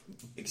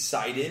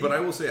excited. But I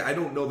will say, I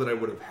don't know that I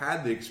would have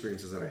had the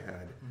experiences that I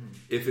had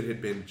if it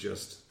had been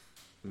just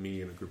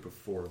me and a group of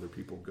 4 other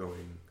people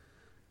going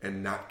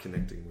and not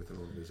connecting with an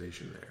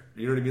organization there.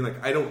 You know what I mean?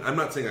 Like, I'm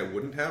not saying I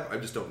wouldn't have. I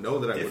just don't know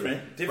that I would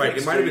have. Right.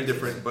 It might have been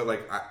different, but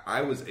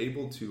I was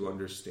able to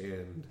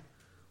understand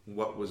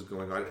what was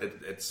going on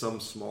at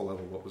some small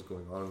level, what was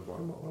going on in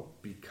Guatemala,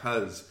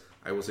 because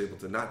I was able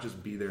to not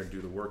just be there and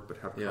do the work, but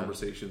have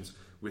conversations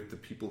with the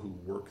people who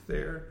work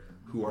there,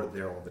 who are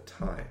there all the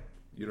time.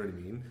 You know what I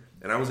mean?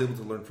 And I was able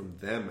to learn from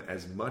them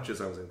as much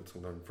as I was able to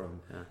learn from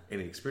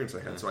any experience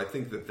I had. So I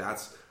think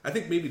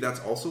maybe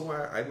that's also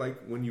why I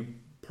like when you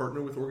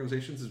partner with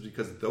organizations, is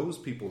because those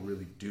people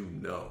really do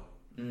know,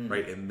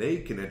 right? And they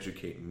can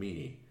educate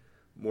me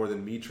more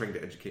than me trying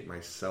to educate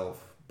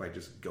myself by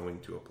just going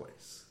to a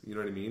place. You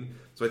know what I mean?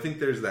 So I think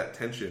there's that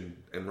tension,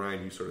 and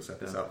Ryan, you sort of set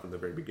this out from the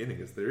very beginning,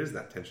 is there is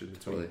that tension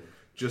between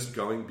just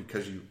going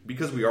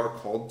because we are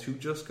called to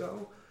just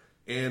go,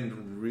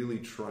 and really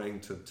trying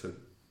to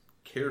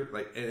care,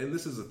 and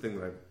this is the thing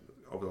that I've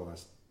over the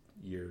last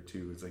year or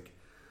two, is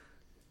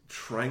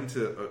trying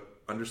to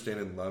understand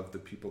and love the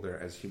people there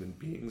as human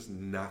beings,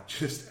 not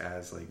just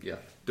as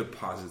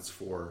deposits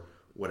for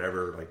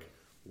whatever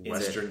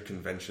Western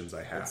conventions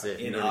I have.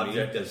 An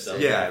object of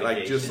self. Yeah,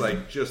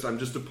 I'm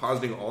just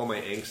depositing all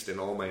my angst and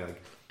all my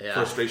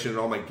frustration and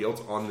all my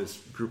guilt on this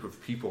group of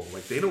people.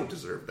 They don't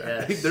deserve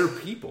that. Yes. They're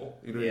people.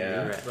 You know what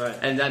I mean? Right.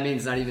 And that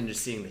means not even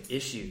just seeing the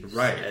issues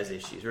as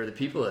issues, or the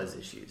people as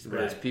issues, but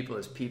as people.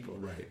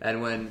 Right.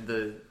 And when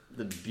the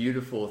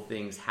beautiful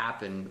things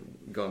happen,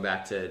 going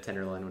back to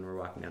Tenderloin, when we're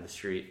walking down the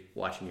street,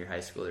 watching your high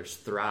schoolers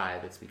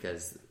thrive, it's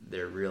because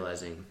they're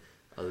realizing,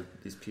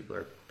 these people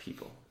are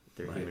people.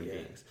 They're human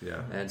beings.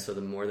 Yeah. And so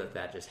the more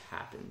that just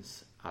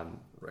happens, I'm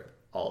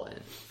all in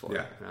for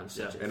it. And I'm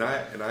such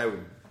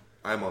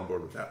I'm on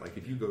board with that.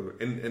 If you go to,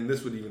 and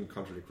this would even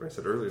contradict what I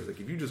said earlier, if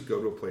you just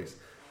go to a place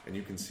and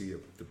you can see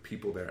the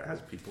people there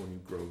as people and you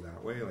grow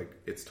that way,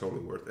 it's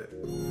totally worth it.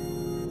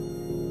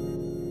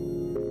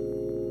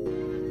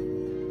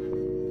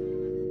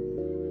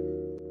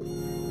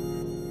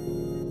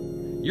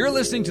 You're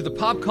listening to the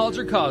Pop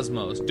Culture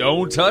Cosmos.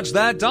 Don't touch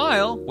that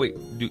dial. Wait,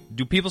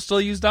 do people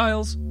still use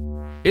dials?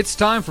 It's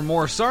time for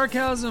more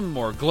sarcasm,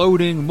 more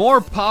gloating,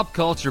 more pop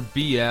culture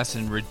BS,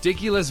 and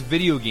ridiculous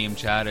video game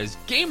chat as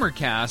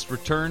GamerCast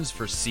returns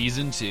for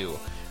Season 2.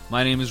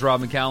 My name is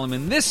Rob McCallum,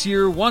 and this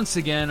year, once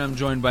again, I'm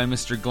joined by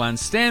Mr. Glenn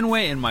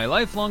Stanway and my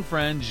lifelong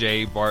friend,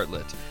 Jay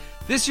Bartlett.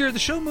 This year, the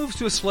show moves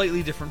to a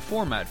slightly different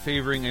format,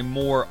 favoring a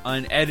more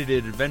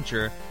unedited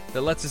adventure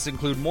that lets us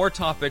include more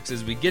topics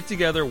as we get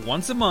together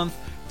once a month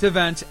to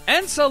vent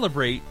and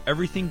celebrate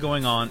everything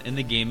going on in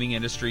the gaming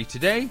industry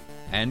today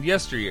and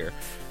yesteryear.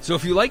 So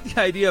if you like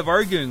the idea of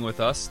arguing with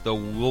us, though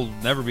we'll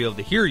never be able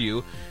to hear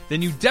you,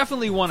 then you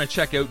definitely want to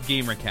check out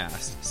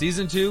GamerCast.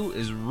 Season 2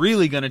 is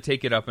really going to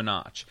take it up a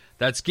notch.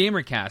 That's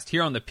GamerCast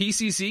here on the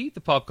PCC,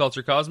 the Pop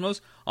Culture Cosmos,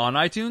 on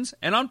iTunes,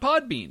 and on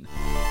Podbean.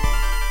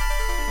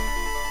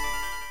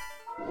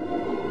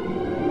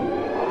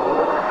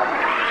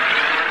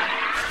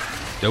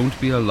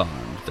 Don't be alarmed.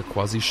 The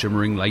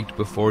quasi-shimmering light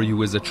before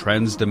you is a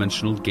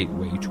trans-dimensional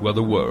gateway to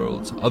other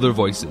worlds, other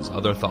voices,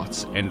 other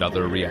thoughts, and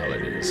other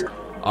realities.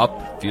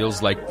 Up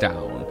feels like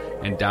down,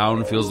 and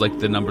down feels like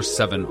the number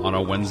 7 on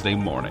a Wednesday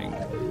morning.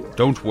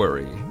 Don't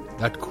worry,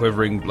 that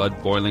quivering,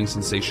 blood-boiling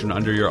sensation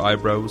under your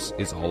eyebrows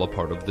is all a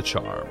part of the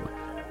charm.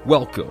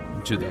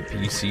 Welcome to the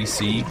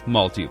PCC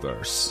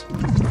Multiverse.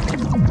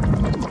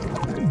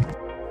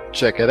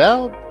 Check it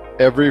out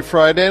every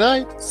Friday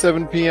night,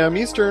 7 p.m.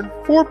 Eastern,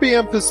 4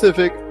 p.m.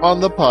 Pacific on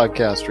the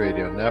Podcast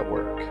Radio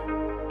Network.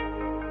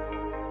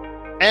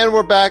 And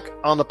we're back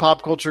on the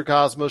Pop Culture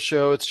Cosmos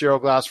show. It's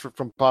Gerald Glassford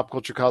from Pop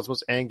Culture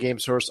Cosmos and Game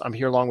Source. I'm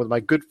here along with my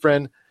good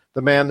friend,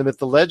 the man, the myth,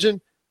 the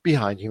legend,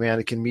 behind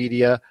Humanican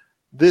Media.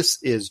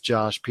 This is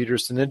Josh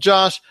Peterson. And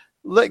Josh,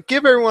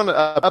 give everyone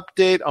an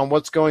update on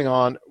what's going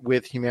on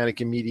with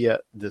Humanican Media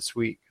this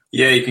week.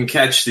 Yeah, you can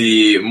catch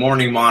the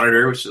Morning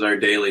Monitor, which is our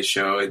daily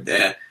show,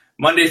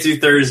 Monday through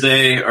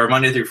Thursday or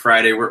Monday through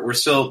Friday. We're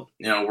still,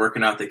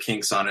 working out the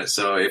kinks on it.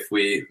 So if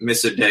we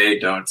miss a day,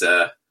 don't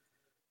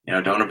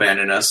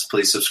abandon us.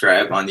 Please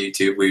subscribe on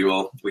YouTube.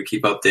 We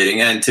keep updating.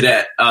 And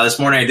today, this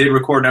morning, I did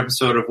record an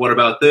episode of What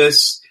About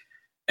This?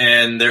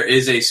 And there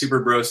is a Super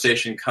Bro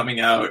Station coming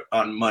out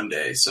on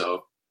Monday.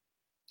 So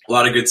a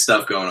lot of good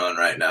stuff going on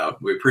right now.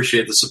 We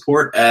appreciate the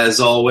support as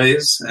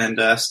always,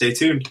 and stay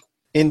tuned.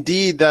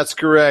 Indeed, that's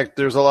correct.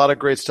 There's a lot of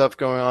great stuff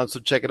going on.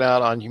 So check it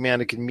out on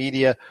Humanican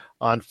Media,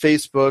 on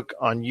Facebook,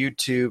 on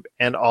YouTube,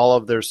 and all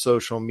of their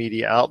social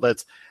media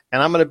outlets.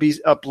 And I'm going to be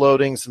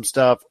uploading some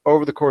stuff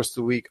over the course of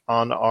the week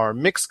on our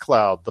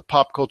Mixcloud, the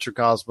Pop Culture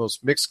Cosmos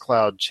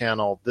Mixcloud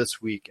channel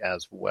this week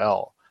as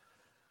well.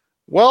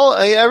 Well,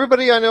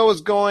 everybody I know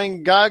is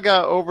going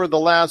gaga over the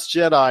Last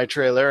Jedi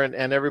trailer,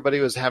 and everybody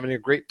was having a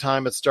great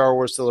time at Star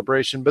Wars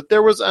Celebration. But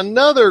there was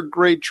another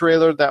great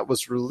trailer that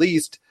was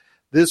released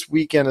this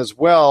weekend as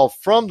well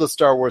from the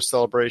Star Wars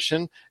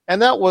Celebration,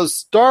 and that was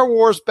Star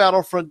Wars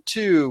Battlefront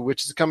 2,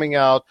 which is coming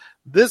out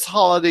this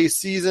holiday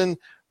season,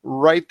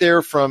 right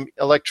there from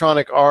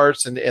Electronic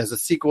Arts, and as a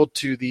sequel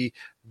to the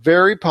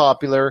very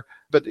popular,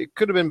 but it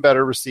could have been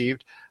better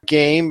received,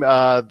 game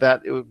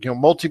that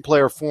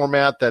multiplayer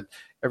format that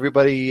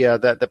everybody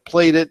that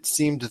played it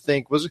seemed to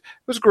think was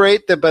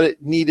great, but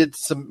it needed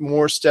some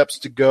more steps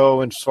to go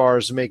as far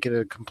as making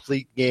it a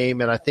complete game.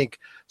 And I think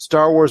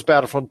Star Wars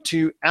Battlefront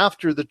 2,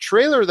 after the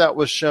trailer that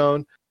was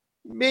shown,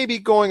 maybe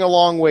going a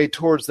long way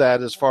towards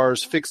that as far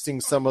as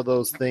fixing some of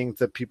those things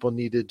that people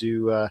needed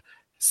to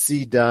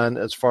see done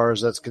as far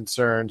as that's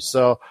concerned.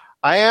 So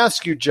I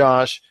ask you,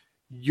 Josh,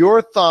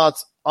 your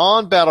thoughts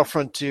on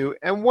Battlefront 2,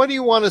 and what do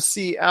you want to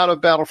see out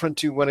of Battlefront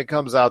 2 when it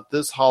comes out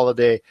this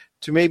holiday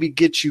to maybe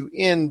get you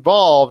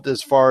involved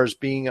as far as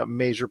being a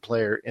major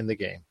player in the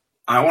game?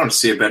 I want to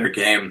see a better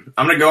game.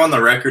 I'm going to go on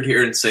the record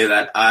here and say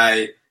that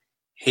I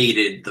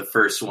hated the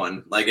first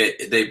one.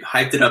 They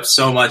hyped it up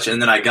so much,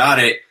 and then I got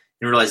it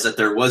and realized that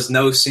there was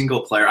no single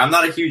player. I'm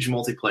not a huge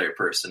multiplayer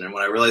person, and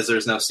when I realized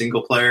there's no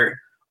single player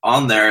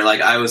on there,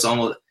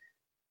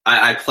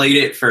 I played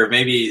it for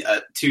maybe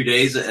 2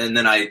 days, and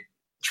then I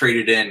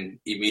traded in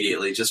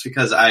immediately just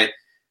because I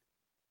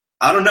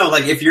don't know,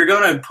 if you're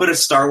going to put a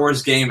Star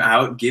Wars game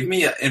out, give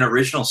me an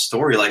original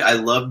story. I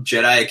love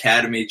Jedi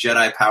Academy,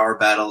 Jedi Power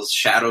Battles,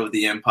 Shadow of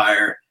the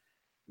Empire,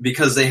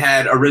 because they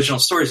had original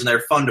stories and they're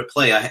fun to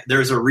play.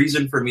 There's a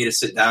reason for me to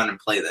sit down and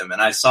play them.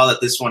 And I saw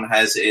that this one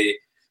has a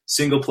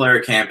single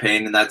player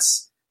campaign, and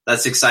that's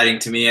exciting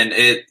to me. And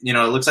it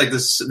looks like the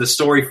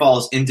story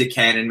falls into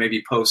canon,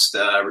 maybe post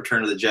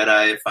Return of the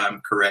Jedi, if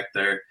I'm correct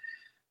there.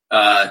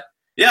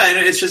 Yeah,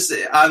 and it's just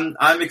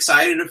I'm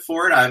excited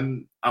for it.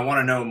 I want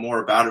to know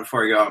more about it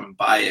before I go out and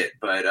buy it.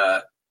 But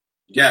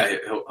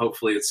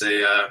hopefully it's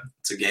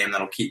a game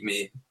that'll keep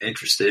me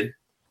interested.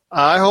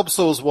 I hope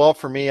so as well.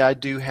 For me, I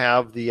do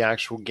have the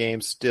actual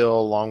game still,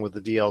 along with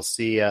the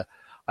DLC.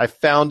 I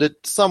found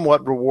it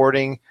somewhat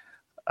rewarding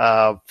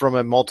from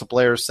a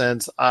multiplayer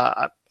sense.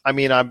 I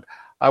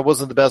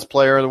wasn't the best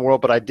player in the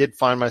world, but I did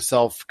find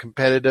myself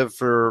competitive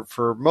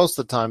for most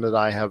of the time that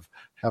I have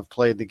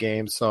played the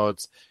game. So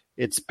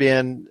it's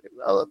been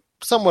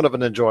somewhat of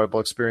an enjoyable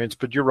experience.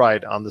 But you're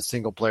right on the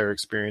single player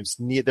experience.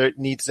 It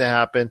needs to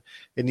happen.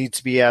 It needs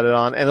to be added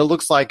on, and it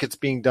looks like it's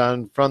being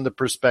done from the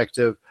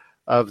perspective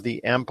of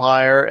the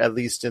Empire, at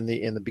least in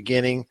the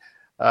beginning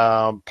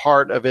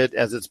part of it,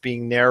 as it's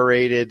being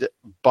narrated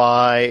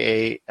by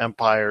a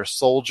Empire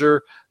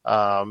soldier.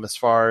 As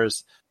far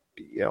as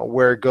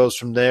where it goes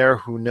from there,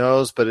 who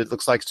knows? But it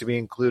looks like to be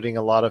including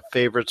a lot of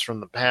favorites from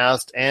the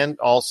past and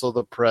also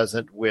the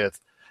present with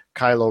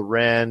Kylo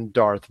Ren,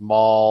 Darth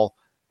Maul,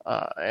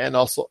 and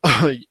also,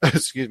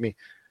 excuse me,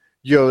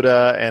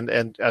 Yoda,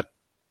 and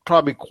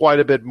probably quite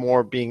a bit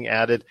more being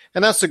added.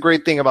 And that's the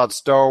great thing about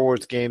Star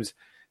Wars games.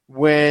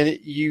 When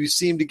you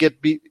seem to get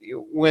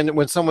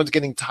when someone's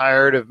getting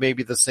tired of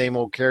maybe the same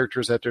old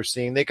characters that they're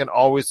seeing, they can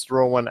always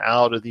throw one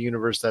out of the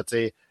universe that's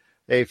a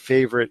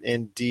favorite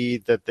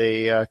indeed, that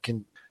they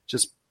can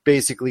just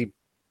basically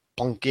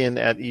plunk in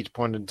at each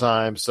point in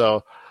time.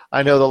 So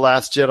I know The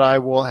Last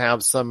Jedi will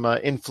have some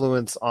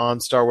influence on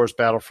Star Wars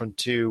Battlefront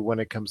 2 when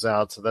it comes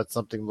out, so that's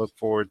something to look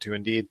forward to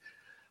indeed.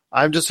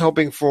 I'm just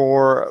hoping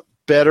for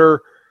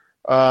better,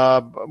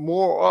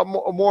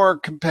 more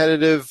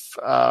competitive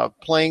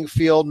playing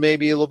field,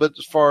 maybe a little bit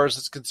as far as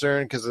it's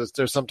concerned, because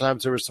there was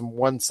some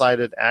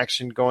one-sided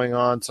action going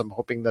on. So I'm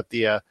hoping that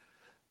the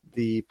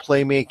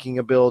playmaking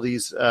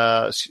abilities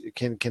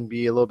can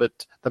be a little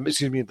bit.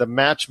 The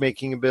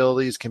matchmaking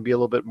abilities can be a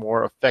little bit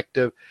more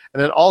effective.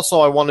 And then also,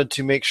 I wanted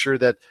to make sure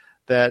that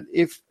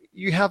if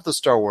you have the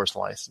Star Wars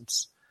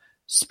license,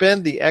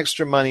 spend the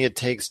extra money it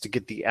takes to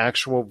get the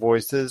actual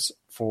voices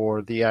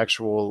for the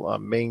actual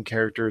main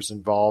characters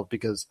involved,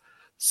 because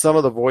some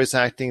of the voice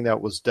acting that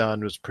was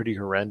done was pretty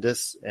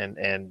horrendous,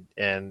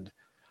 and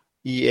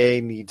EA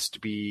needs to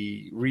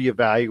be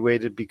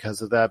reevaluated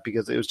because of that,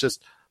 because it was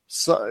just.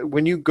 So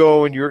when you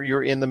go and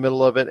you're in the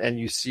middle of it and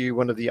you see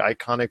one of the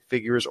iconic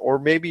figures, or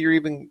maybe you're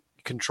even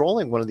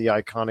controlling one of the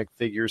iconic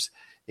figures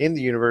in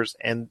the universe,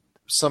 and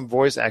some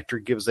voice actor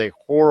gives a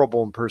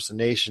horrible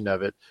impersonation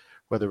of it,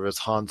 whether it was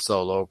Han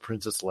Solo,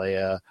 Princess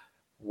Leia,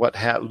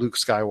 Luke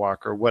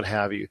Skywalker, what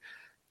have you,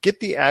 get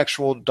the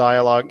actual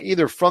dialogue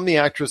either from the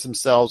actors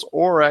themselves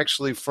or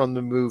actually from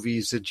the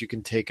movies that you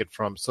can take it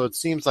from. So it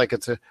seems like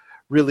it's a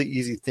really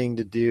easy thing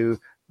to do.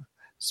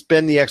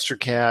 Spend the extra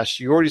cash.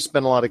 You already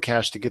spent a lot of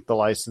cash to get the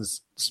license.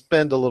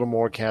 Spend a little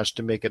more cash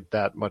to make it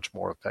that much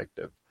more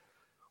effective.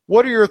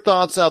 What are your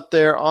thoughts out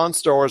there on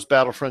Star Wars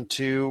Battlefront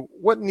 2?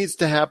 What needs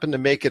to happen to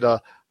make it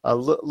a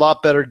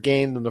lot better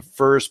game than the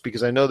first?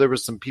 Because I know there were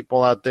some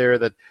people out there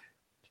that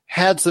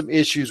had some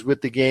issues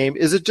with the game.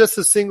 Is it just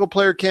a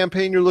single-player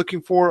campaign you're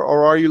looking for,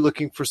 or are you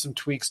looking for some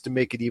tweaks to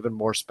make it even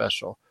more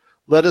special?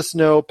 Let us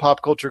know.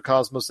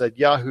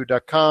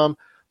 popculturecosmos@yahoo.com,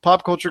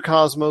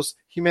 popculturecosmos,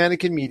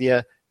 Humanican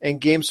Media, and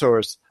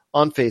GameSource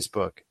on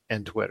Facebook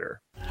and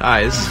Twitter.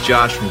 Hi, this is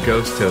Josh from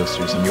Ghost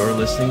Toasters, and you're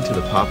listening to the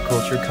Pop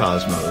Culture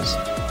Cosmos.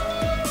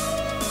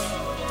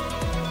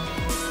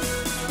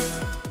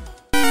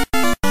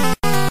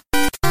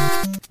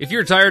 If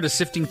you're tired of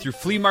sifting through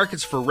flea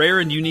markets for rare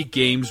and unique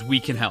games,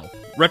 we can help.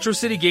 Retro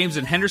City Games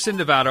in Henderson,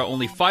 Nevada,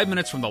 only 5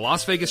 minutes from the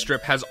Las Vegas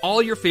Strip, has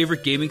all your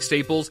favorite gaming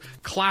staples,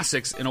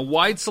 classics, and a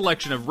wide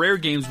selection of rare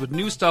games with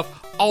new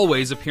stuff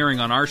always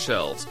appearing on our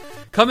shelves.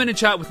 Come in and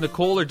chat with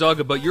Nicole or Doug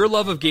about your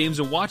love of games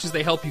and watch as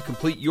they help you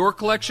complete your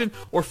collection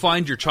or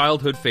find your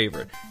childhood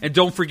favorite. And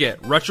don't forget,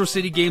 Retro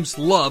City Games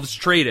loves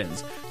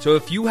trade-ins. So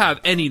if you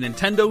have any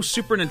Nintendo,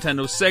 Super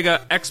Nintendo,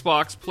 Sega,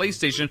 Xbox,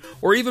 PlayStation,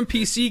 or even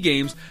PC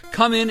games,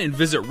 come in and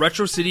visit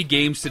Retro City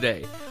Games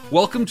today.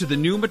 Welcome to the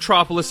new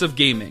metropolis of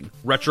gaming,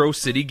 Retro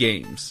City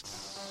Games.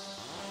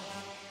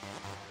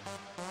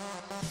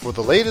 For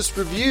the latest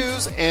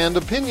reviews and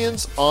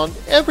opinions on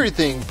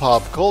everything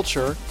pop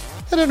culture,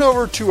 head on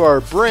over to our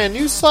brand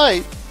new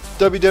site,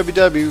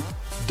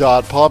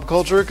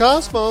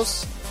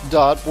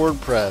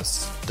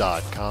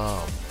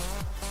 www.popculturecosmos.wordpress.com.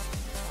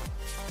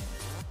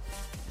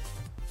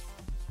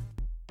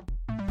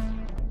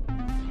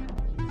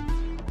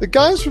 The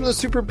guys from the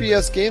Super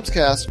BS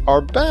Gamescast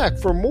are back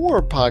for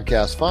more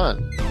podcast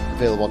fun.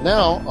 Available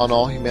now on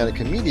all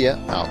Humanica Media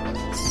outlets.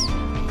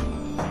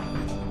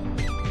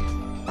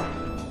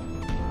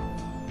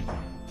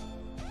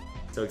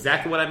 So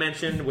exactly what I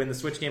mentioned when the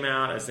Switch came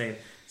out. I was saying,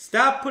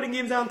 stop putting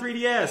games out on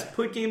 3DS.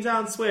 Put games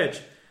out on Switch.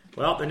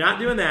 Well, they're not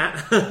doing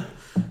that.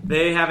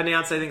 They have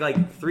announced, I think,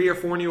 like 3 or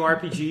 4 new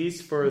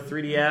RPGs for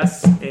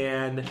 3DS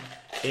and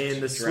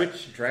in the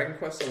Switch. Dragon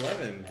Quest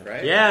 11,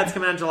 right? Yeah, it's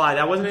coming out in July.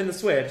 That wasn't in the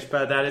Switch,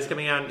 but that is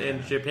coming out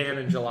in Japan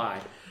in July.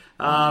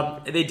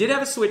 They did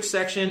have a Switch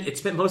section. It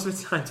spent most of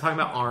its time talking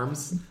about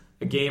ARMS,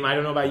 a game I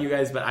don't know about you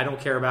guys, but I don't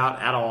care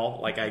about at all.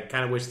 Like, I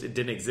kind of wish it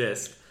didn't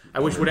exist. I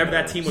wish whatever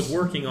that team was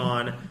working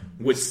on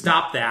would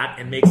stop that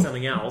and make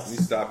something else. Let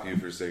me stop you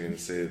for a second and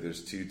say that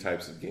there's 2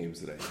 types of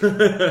games that I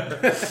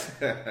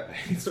hate. I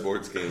hate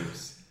sports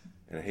games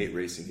and I hate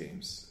racing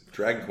games.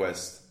 Dragon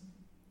Quest,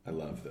 I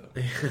love, though.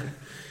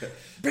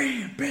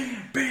 Bam,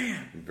 bam,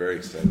 bam. I'm very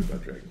excited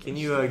about Dragon Quest. Can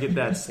you get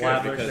that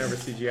slab version over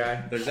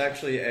CGI? There's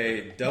actually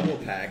a double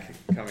pack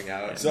coming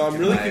out. So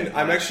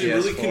I'm actually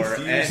really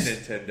confused. And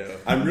Nintendo.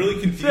 I'm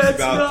really confused That's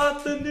about.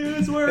 That's not the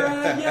news we're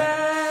at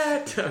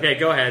yet. Okay,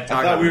 go ahead. Talk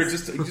I thought about we were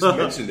this. you just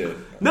mentioned it.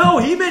 No,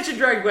 he mentioned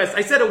Dragon Quest.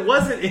 I said it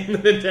wasn't in the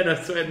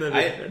Nintendo Switch.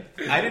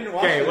 I didn't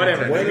watch. Okay,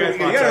 whatever. You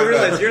gotta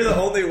realize you're the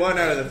only one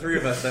out of the three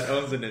of us that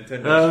owns a Nintendo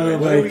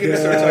Switch. When are we going to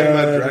start talking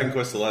about Dragon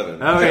Quest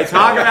 11? Okay,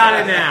 talk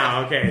about it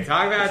now. Okay,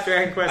 talk about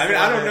Dragon Quest. I mean,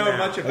 I don't know now.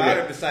 much about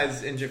it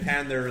besides in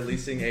Japan they're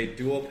releasing a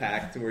dual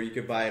pack to where you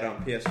could buy it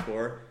on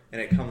PS4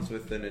 and it comes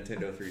with the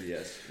Nintendo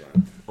 3DS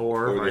one.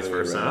 Or vice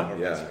versa.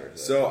 Yeah.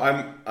 So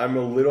I'm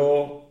a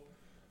little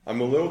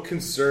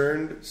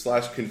concerned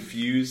 /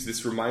 confused.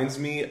 This reminds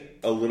me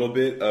a little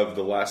bit of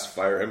the last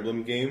Fire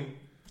Emblem game.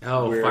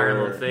 Oh, Fire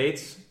Emblem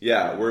Fates?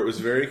 Yeah, where it was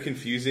very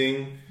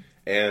confusing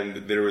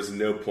and there was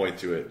no point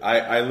to it.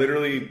 I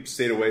literally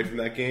stayed away from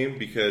that game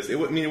because it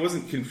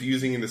wasn't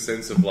confusing in the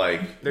sense of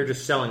like they're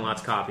just selling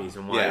lots of copies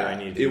and why do I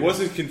need to? It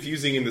wasn't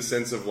confusing in the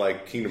sense of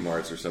like Kingdom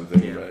Hearts or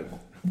something, but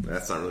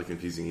that's not really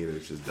confusing either.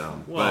 It's just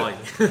dumb. Well,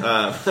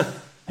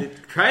 it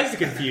tries to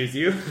confuse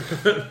you.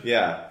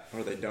 Yeah.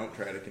 Or they don't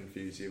try to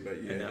confuse you,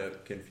 but you end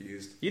up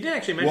confused. You didn't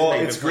actually mention. Well,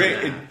 that it's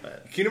great.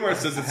 Kingdom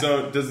Hearts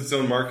does its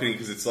own marketing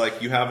because it's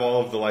like you have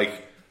all of the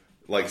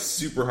like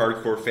super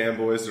hardcore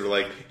fanboys that are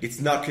like it's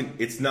not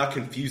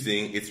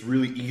confusing. It's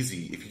really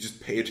easy if you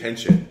just pay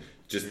attention.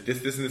 Just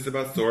this and this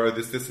about Sora.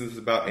 This and this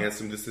about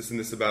Ansem. This and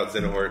this about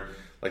Xenohort.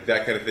 Like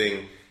that kind of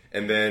thing.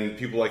 And then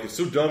people are like it's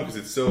so dumb because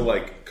it's so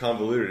like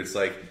convoluted. It's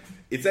like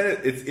it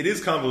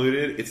is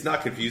convoluted. It's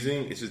not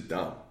confusing. It's just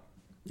dumb.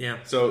 Yeah.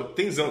 So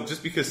things don't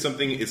just because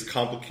something is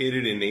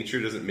complicated in nature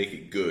doesn't make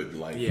it good.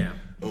 Like,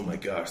 oh my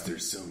gosh,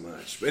 there's so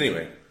much. But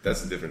anyway,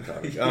 that's a different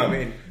topic. I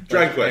mean,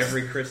 Dragon Quest.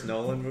 Every Chris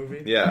Nolan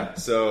movie. Yeah.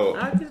 So.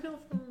 I just know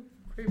from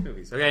great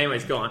movies. Okay.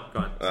 Anyways, go on.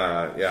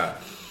 Yeah.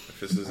 If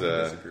this is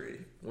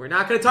we're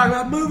not going to talk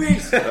about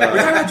movies. We're talking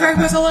about Dragon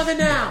Quest 11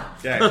 now.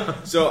 Okay.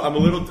 So I'm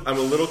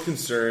a little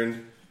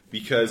concerned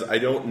because I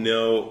don't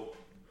know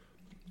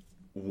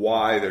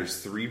why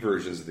there's 3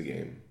 versions of the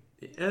game.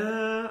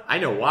 I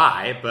know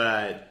why,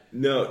 but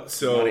no.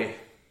 So, money.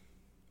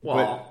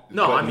 Well,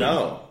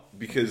 no,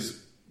 because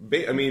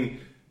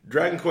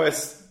Dragon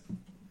Quest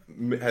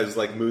has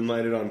like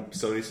moonlighted on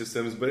Sony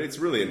systems, but it's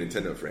really a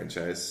Nintendo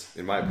franchise,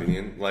 in my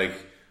opinion. Like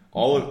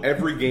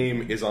every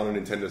game is on a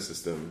Nintendo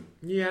system.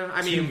 Yeah,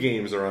 I mean, 2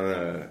 games are on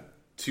a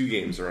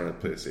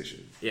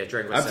PlayStation. Yeah,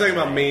 Dragon Quest. I'm talking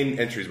about main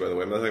entries, by the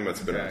way. I'm not talking about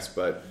spin-offs,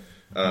 but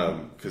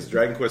because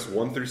Dragon Quest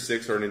 1 through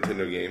 6 are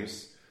Nintendo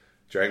games.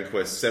 Dragon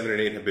Quest 7 and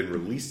 8 have been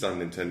released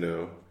on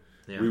Nintendo,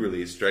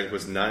 re-released. Dragon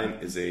Quest 9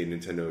 is a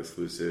Nintendo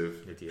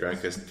exclusive. Dragon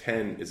Quest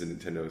 10 is a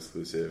Nintendo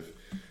exclusive.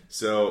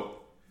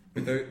 So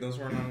those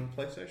weren't on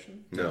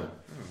PlayStation? No.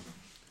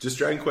 Just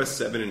Dragon Quest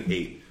 7 and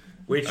 8.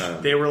 Which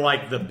they were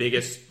like the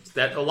biggest.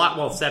 7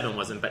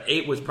 wasn't, but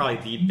 8 was probably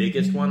the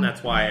biggest one.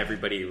 That's why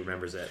everybody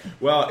remembers it.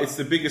 Well, it's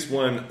the biggest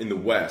one in the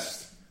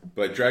West.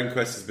 But Dragon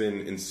Quest has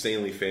been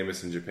insanely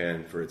famous in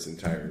Japan for its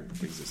entire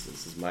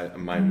existence, is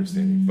my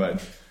understanding.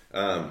 But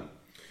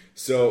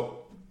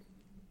so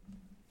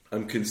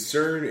I'm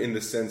concerned in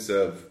the sense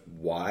of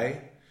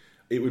why.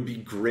 It would be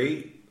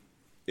great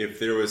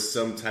if there was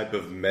some type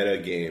of meta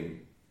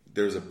game.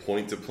 There's a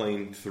point to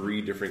playing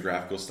 3 different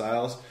graphical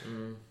styles.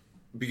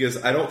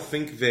 Because I don't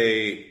think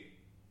they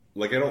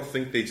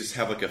just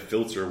have like a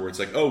filter where it's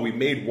like, oh, we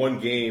made one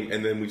game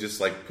and then we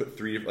just like put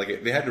 3.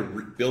 Like they had to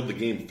build the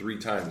game 3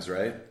 times,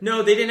 right?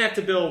 No, they didn't have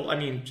to build.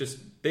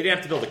 They didn't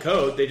have to build the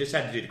code. They just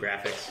had to do the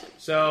graphics.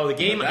 So the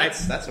game,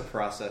 that's a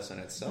process in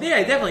itself. Yeah,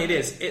 definitely it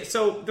is.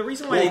 So the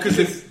reason why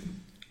because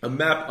a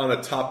map on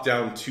a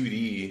top-down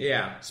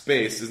 2D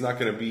space is not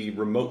going to be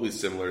remotely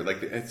similar.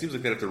 Like it seems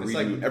like they have to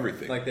redo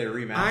everything. Like they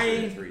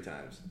remastered it 3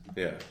 times.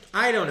 Yeah,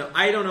 I don't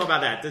know about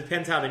that. It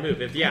depends how they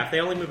move. If they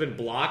only move in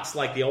blocks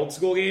like the old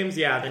school games,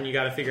 then you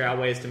got to figure out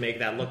ways to make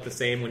that look the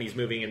same when he's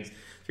moving in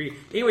 3D.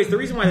 Anyways, the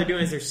reason why they're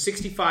doing is there's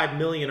 65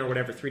 million or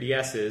whatever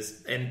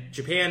 3DSs, and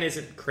Japan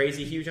isn't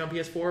crazy huge on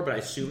PS4, but I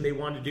assume they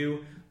wanted to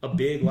do a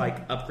big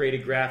like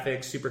upgraded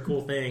graphics, super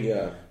cool thing.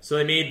 Yeah. So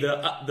they made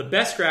the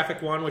best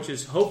graphic one, which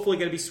is hopefully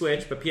going to be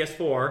Switch, but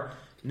PS4.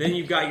 And then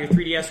you've got your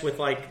 3DS with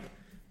like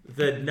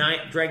the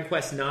Dragon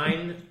Quest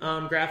 9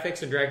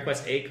 graphics and Dragon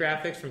Quest 8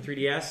 graphics from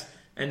 3DS.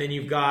 And then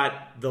you've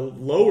got the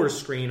lower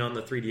screen on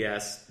the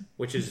 3DS,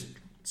 which is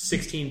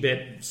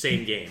 16-bit,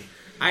 same game.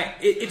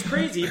 It's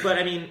crazy, but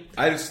I mean...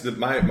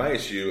 My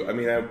issue, I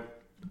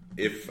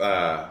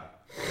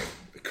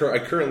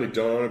currently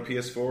don't own a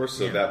PS4,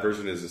 so that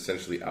version is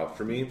essentially out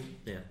for me.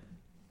 Yeah.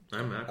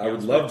 I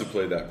would love to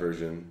play that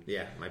version.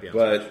 Yeah, might be on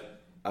But Switch.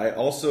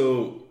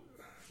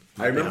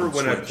 I remember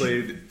when I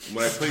played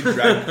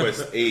Dragon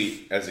Quest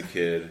 8 as a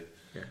kid,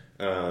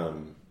 I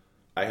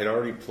had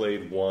already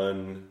played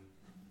 1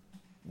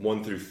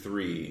 through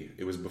 3.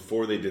 It was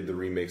before they did the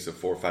remakes of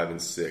 4, 5,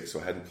 and 6, so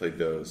I hadn't played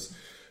those.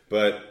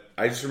 But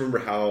I just remember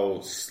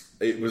how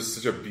it was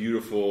such a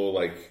beautiful,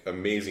 like,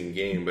 amazing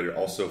game, but it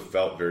also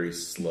felt very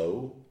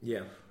slow.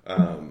 Yeah.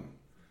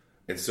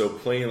 And so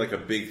playing like a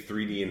big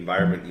 3D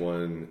environment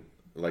one,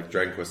 like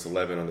Dragon Quest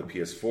 11 on the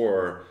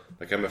PS4,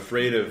 like I'm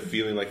afraid of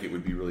feeling like it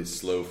would be really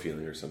slow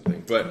feeling or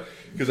something. But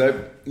because I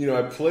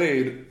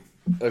played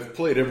I've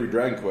played every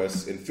Dragon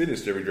Quest and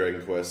finished every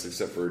Dragon Quest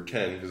except for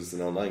 10 because it's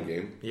an online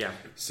game. Yeah.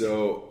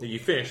 So you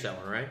finished that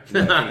one, right?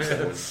 Yeah, I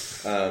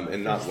finished that one.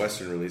 And not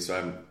Western release, so I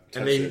haven't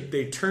touched it.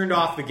 They turned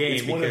off the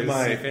game because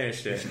they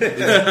finished it.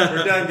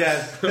 We're done,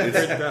 guys.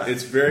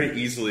 It's very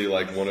easily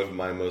like one of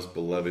my most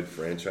beloved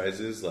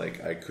franchises.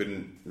 Like I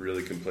couldn't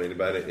really complain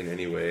about it in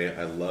any way.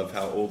 I love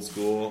how old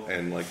school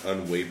and like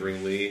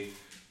unwaveringly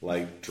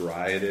like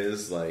dry it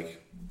is.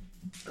 Like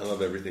I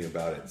love everything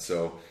about it.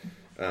 So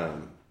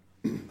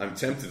I'm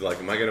tempted. Like,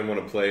 am I going to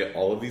want to play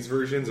all of these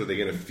versions? Are they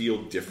going to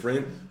feel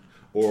different,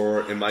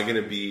 or am I going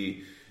to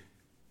be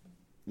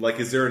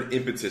like? Is there an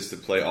impetus to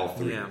play all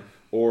three? Yeah.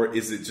 Or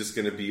is it just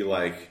going to be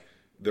like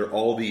they're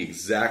all the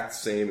exact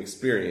same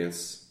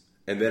experience,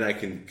 and then I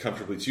can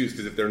comfortably choose?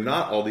 Because if they're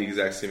not all the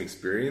exact same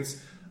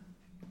experience,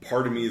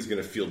 part of me is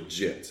going to feel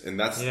gypped, and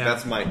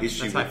that's my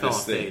issue with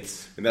this thing.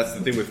 And that's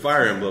the thing with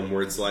Fire Emblem,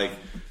 where it's like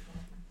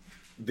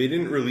they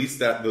didn't release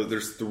that.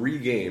 There's 3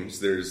 games.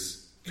 There's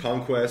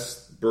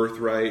Conquest,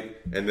 Birthright,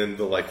 and then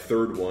the like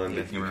third one.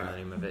 I can't remember the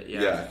name of it.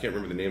 Yeah, I can't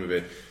remember the name of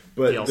it.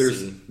 But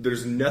DLC.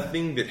 there's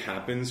nothing that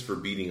happens for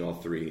beating all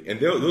 3. And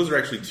those are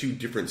actually 2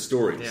 different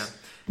stories. Yeah.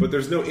 But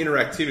there's no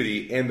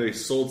interactivity, and they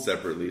sold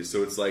separately.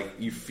 So it's like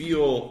you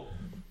feel,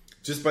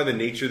 just by the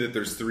nature that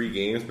there's 3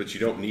 games, but you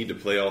don't need to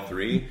play all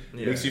 3,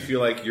 it makes you feel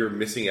like you're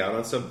missing out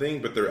on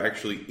something, but there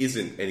actually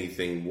isn't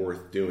anything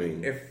worth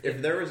doing.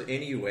 If there was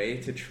any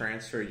way to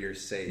transfer your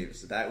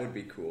saves, that would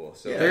be cool.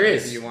 So there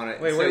is. You want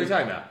to, wait, what are we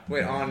talking about?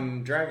 Wait,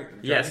 on Dragon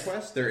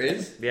Quest? There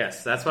is?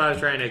 Yes, that's what I was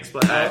trying to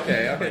explain.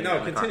 Okay.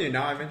 No, continue.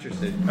 Now I'm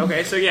interested.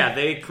 Okay, so yeah,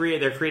 they're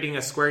creating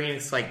a Square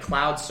Enix like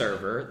cloud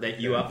server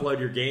that you upload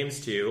your games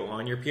to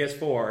on your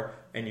PS4,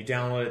 and you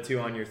download it to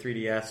on your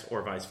 3DS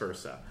or vice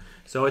versa.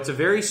 So it's a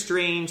very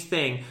strange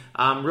thing.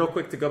 Real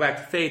quick to go back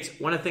to Fates,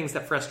 one of the things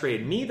that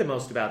frustrated me the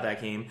most about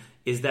that game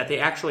is that they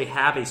actually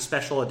have a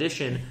special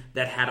edition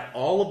that had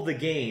all of the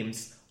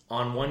games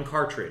on one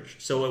cartridge.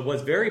 So it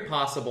was very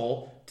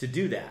possible to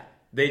do that.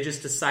 They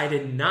just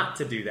decided not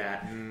to do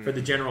that for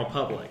the general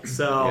public.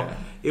 So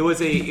it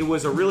was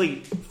a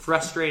really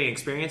frustrating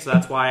experience. So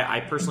that's why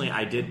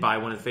I did buy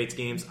one of the Fates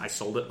games. I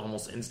sold it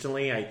almost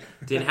instantly. I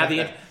didn't have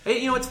the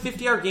it's a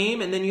 50-hour game,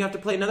 and then you have to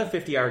play another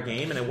 50-hour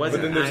game, and it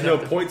wasn't. But then there's no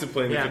point to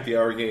playing the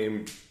 50-hour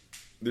game.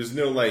 There's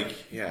no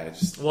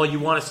Well, you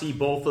want to see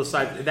both those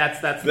sides. That's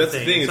the thing. That's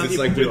the thing. It's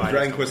like with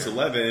Dragon Quest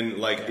 11,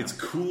 it's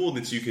cool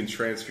that you can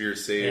transfer your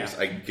saves.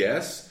 I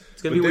guess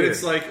it's gonna be weird.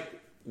 It's like,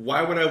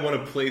 why would I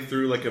want to play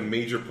through like a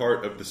major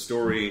part of the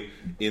story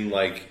in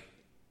like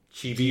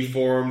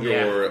deformed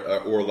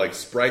or like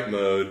sprite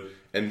mode,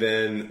 and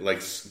then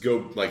like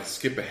go like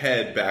skip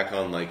ahead back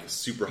on like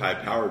super high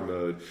powered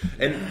mode?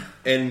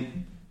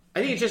 And I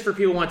think it's just for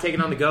people who want to take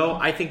it on the go.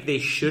 I think they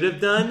should have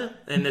done,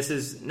 and this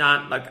is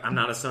not like I'm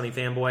not a Sony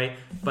fanboy,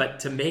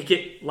 but to make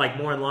it like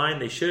more in line,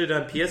 they should have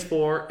done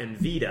PS4 and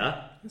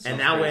Vita.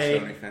 And that way,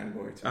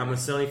 I'm a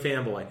Sony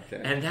fanboy.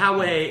 Okay. And that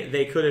way,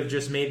 they could have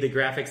just made the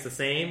graphics the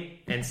same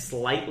and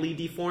slightly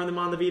deformed them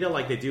on the Vita,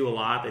 like they do a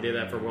lot. They did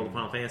that for World of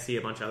Final Fantasy,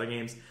 a bunch of other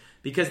games.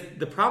 Because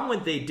the problem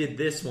when they did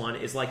this one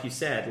is, like you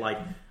said, like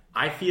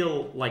I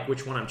feel like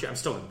which one I'm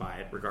still going to buy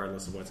it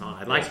regardless of what's on.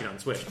 I'd like to get on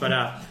Switch, but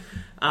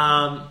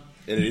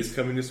and it is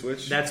coming to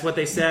Switch. That's what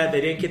they said.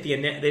 They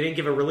didn't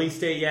give a release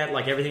date yet.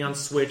 Like everything on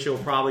Switch, it'll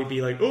probably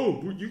be like,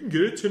 oh, you can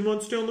get it 10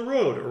 months down the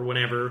road or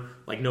whenever.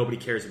 Like nobody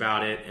cares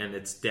about it and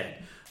it's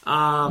dead.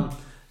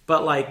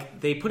 But like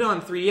they put it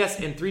on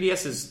 3DS, and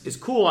 3DS is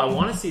cool. I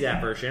want to see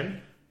that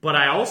version, but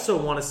I also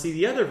want to see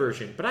the other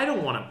version. But I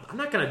don't want to. I'm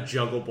not going to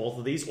juggle both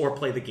of these or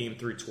play the game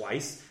through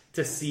twice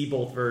to see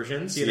both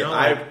versions. You know,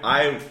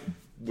 I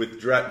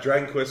with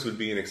Dragon Quest would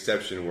be an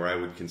exception where I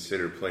would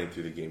consider playing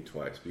through the game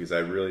twice because I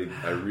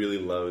really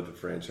love the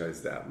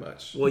franchise that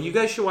much. Well, you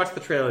guys should watch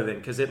the trailer then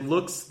because the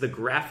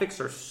graphics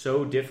are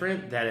so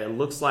different that it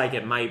looks like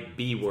it might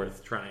be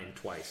worth trying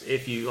twice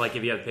if you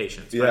have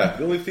patience. Yeah,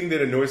 the only thing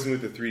that annoys me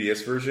with the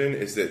 3DS version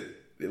is that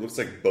it looks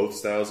like both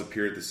styles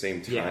appear at the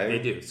same time. Yeah, they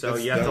do. So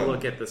you have to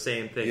look at the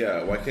same thing.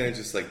 Yeah, why can't I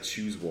just like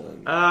choose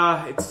one?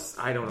 I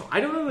don't know. I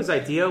don't know what his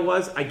idea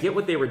was. I get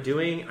what they were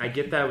doing. I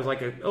get that it was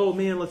like oh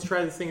man, let's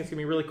try this thing. It's gonna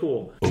be really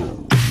cool.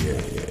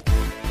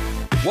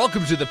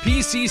 Welcome to the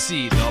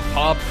PCC, the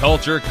Pop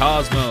Culture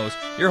Cosmos.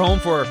 Your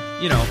home for,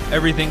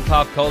 everything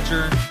pop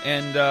culture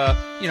and,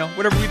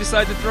 whatever we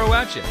decide to throw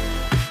at you.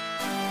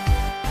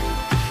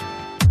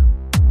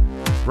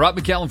 Rob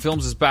McCallum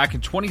Films is back in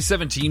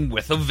 2017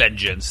 with a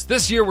vengeance.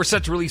 This year, we're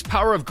set to release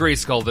Power of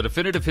Grayskull, the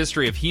definitive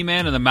history of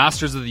He-Man and the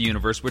Masters of the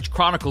Universe, which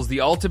chronicles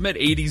the ultimate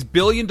 80s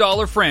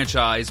billion-dollar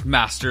franchise,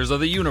 Masters of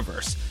the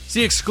Universe.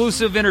 See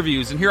exclusive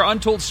interviews and hear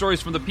untold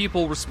stories from the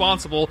people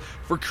responsible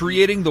for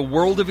creating the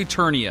world of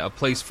Eternia, a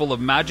place full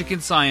of magic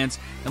and science,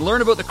 and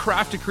learn about the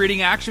craft of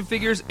creating action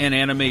figures and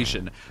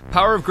animation.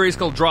 Power of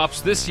Grayskull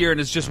drops this year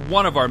and is just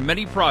one of our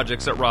many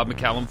projects at Rob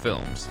McCallum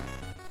Films.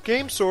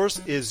 Game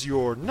Source is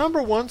your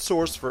 #1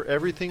 source for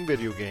everything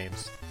video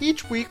games.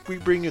 Each week we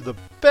bring you the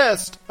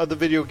best of the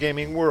video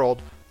gaming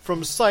world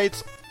from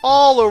sites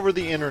all over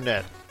the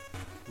internet.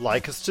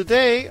 Like us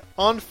today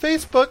on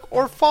Facebook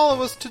or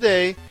follow us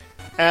today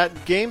at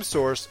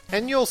GameSource,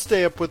 and you'll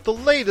stay up with the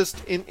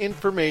latest in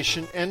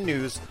information and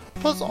news,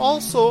 plus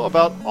also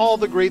about all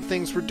the great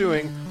things we're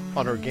doing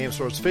on our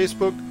GameSource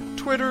Facebook,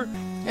 Twitter,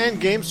 and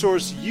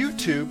GameSource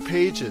YouTube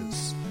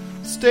pages.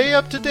 Stay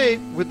up to date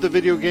with the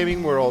video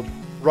gaming world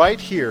right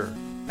here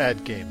at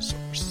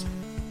GameSource.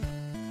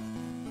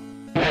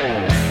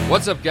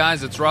 What's up,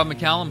 guys? It's Rob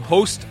McCallum,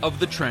 host of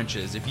The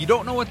Trenches. If you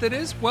don't know what that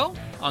is, well,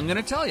 I'm going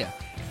to tell you.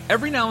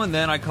 Every now and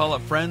then I call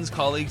up friends,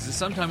 colleagues, and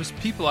sometimes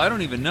people I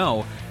don't even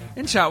know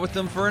and chat with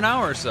them for an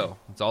hour or so.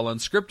 It's all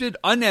unscripted,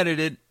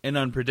 unedited, and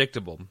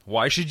unpredictable.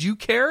 Why should you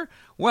care?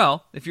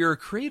 Well, if you're a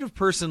creative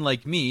person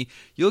like me,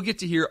 you'll get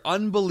to hear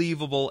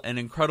unbelievable and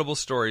incredible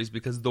stories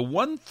because the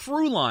one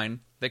through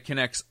line that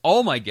connects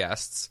all my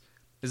guests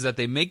is that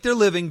they make their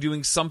living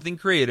doing something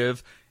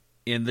creative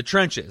in the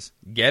trenches.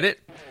 Get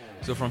it?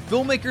 So from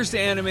filmmakers to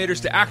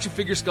animators to action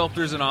figure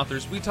sculptors and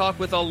authors, we talk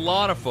with a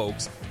lot of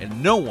folks,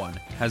 and no one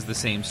has the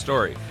same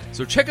story.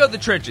 So check out The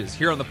Trenches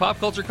here on the Pop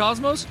Culture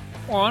Cosmos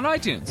or on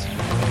iTunes.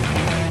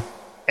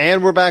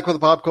 And we're back with the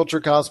Pop Culture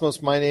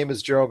Cosmos. My name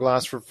is Gerald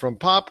Glassford from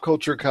Pop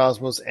Culture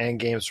Cosmos and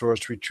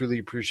GameSource. We truly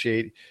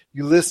appreciate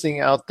you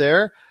listening out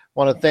there. I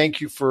want to thank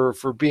you for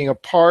being a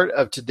part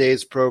of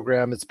today's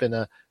program. It's been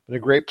a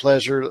great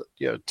pleasure,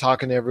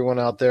 talking to everyone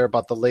out there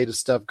about the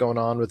latest stuff going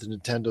on with the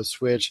Nintendo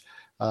Switch,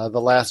 The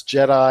Last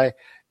Jedi,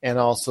 and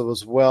also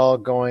as well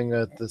going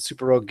at the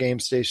Super Rogue Game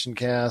Station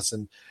cast,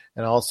 and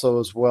also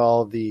as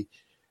well the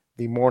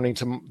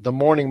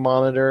morning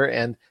monitor.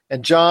 And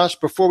Josh,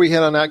 before we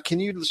head on out, can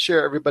you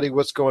share everybody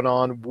what's going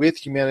on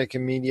with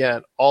Humanica Media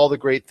and all the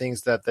great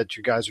things that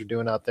you guys are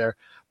doing out there,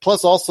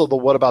 plus also the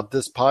What About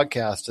This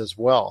podcast as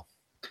well?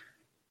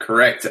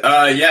 Correct.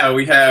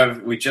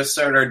 We just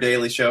started our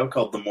daily show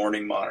called The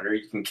Morning Monitor.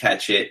 You can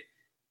catch it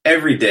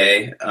every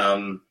day.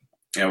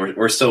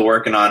 We're still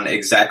working on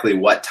exactly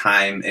what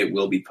time it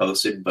will be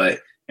posted, but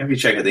if you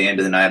check at the end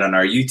of the night on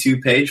our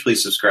YouTube page,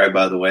 please subscribe,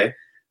 by the way.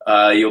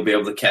 You'll be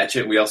able to catch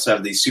it. We also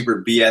have the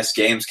Super BS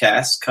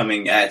Gamescast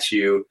coming at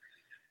you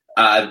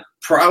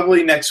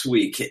probably next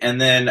week. And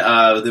then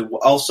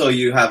also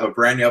you have a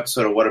brand new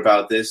episode of What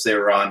About This? They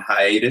were on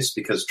hiatus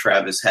because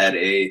Travis'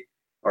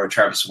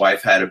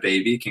 wife had a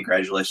baby.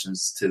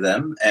 Congratulations to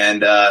them.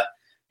 And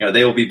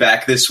they will be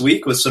back this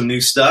week with some new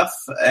stuff.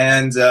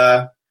 And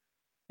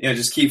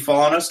just keep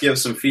following us. Give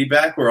us some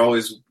feedback. We're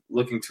always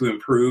looking to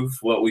improve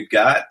what we've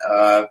got.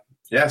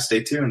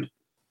 Stay tuned.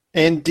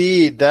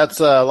 Indeed.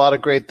 That's a lot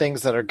of great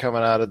things that are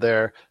coming out of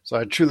there. So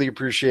I truly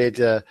appreciate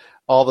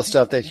all the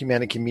stuff that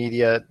Humanica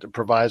Media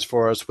provides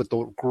for us with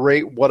the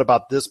great What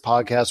About This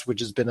podcast, which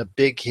has been a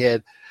big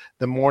hit,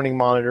 the Morning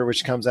Monitor,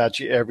 which comes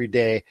at you every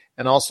day,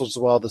 and also as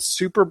well the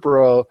Super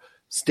Bro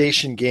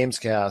Station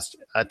Gamescast.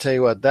 I tell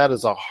you what, that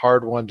is a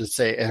hard one to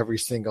say every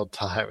single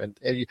time,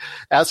 and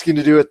asking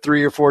to do it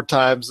 3 or 4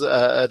 times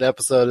an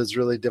episode is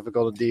really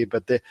difficult indeed.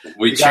 But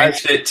we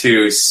changed it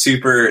to the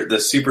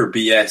Super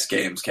BS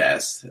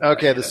Gamescast.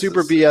 Okay, the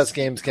Super BS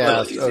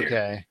Gamescast.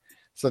 Okay,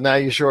 so now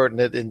you shorten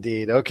it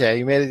indeed. Okay,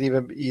 you made it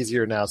even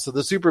easier now. So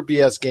the Super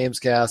BS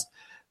Gamescast.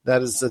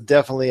 That is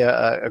definitely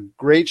a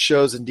great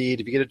shows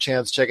indeed. If you get a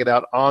chance, check it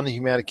out on the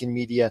Humanica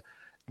Media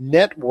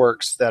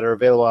networks that are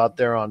available out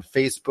there on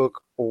Facebook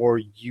or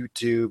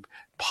YouTube,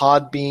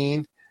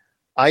 Podbean,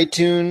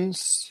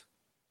 iTunes,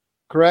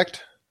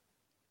 correct?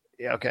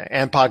 Yeah, okay.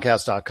 And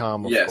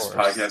podcast.com, of course. Yes,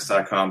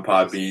 podcast.com,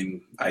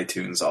 Podbean,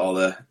 iTunes, all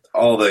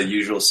the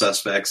usual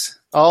suspects.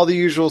 All the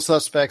usual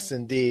suspects,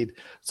 indeed.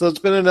 So it's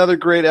been another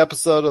great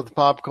episode of the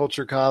Pop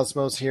Culture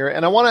Cosmos here.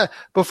 And I want to,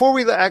 before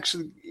we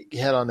actually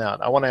head on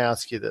out, I want to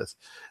ask you this.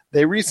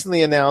 They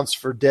recently announced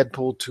for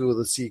Deadpool 2,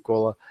 the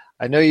sequel.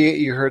 I know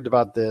you heard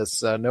about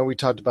this. I know we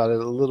talked about it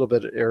a little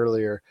bit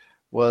earlier.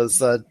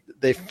 Was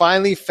they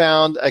finally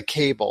found a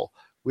Cable,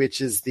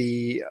 which is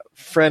the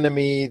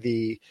frenemy,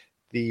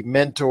 the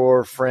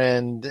mentor,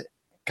 friend,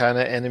 kind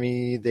of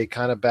enemy. They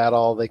kind of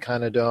battle, they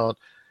kind of don't,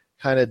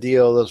 kind of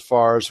deal as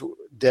far as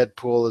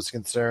Deadpool is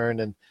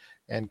concerned,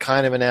 and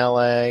kind of an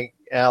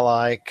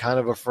ally, kind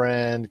of a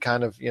friend,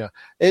 kind of,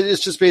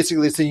 it's just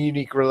basically it's a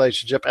unique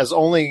relationship as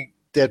only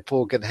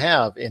Deadpool can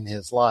have in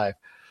his life.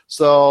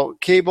 So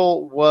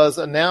Cable was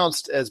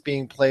announced as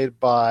being played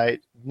by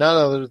none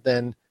other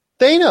than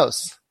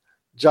Thanos,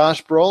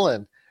 Josh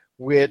Brolin,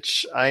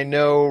 which I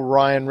know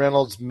Ryan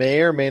Reynolds may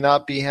or may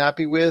not be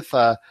happy with.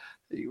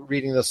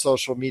 Reading the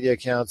social media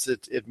accounts,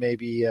 it may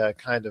be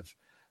kind of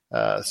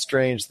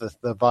strange, the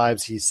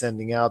vibes he's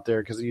sending out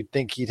there, because you'd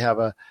think he'd have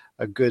a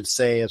good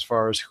say as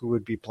far as who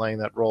would be playing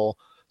that role.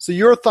 So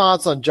your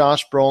thoughts on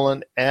Josh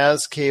Brolin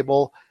as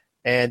Cable,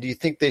 and do you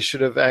think they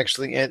should have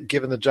actually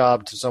given the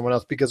job to someone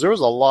else? Because there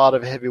was a lot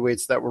of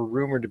heavyweights that were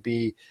rumored to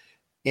be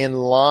in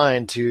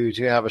line to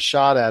have a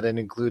shot at it,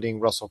 including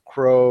Russell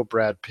Crowe,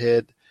 Brad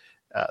Pitt,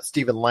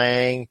 Stephen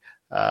Lang,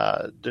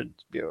 a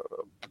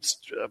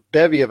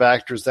bevy of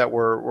actors that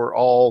were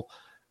all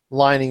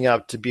lining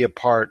up to be a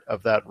part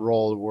of that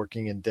role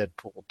working in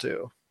Deadpool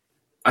 2.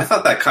 I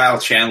thought that Kyle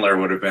Chandler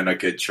would have been a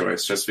good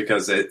choice, just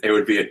because it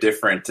would be a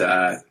different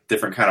kind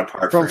of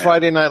part From for him.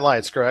 Friday Night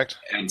Lights, correct?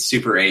 And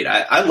Super 8.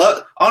 I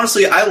love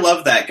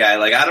that guy.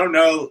 Like, I don't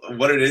know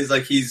what it is.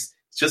 Like, he's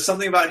just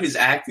something about his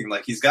acting.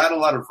 Like, he's got a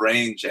lot of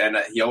range, and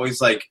he always,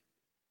 like,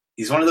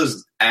 he's one of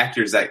those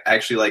actors that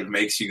actually, like,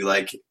 makes you,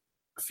 like,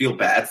 feel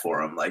bad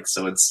for him. Like,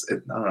 so I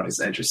don't know, it's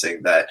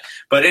interesting that.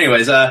 But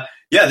anyways,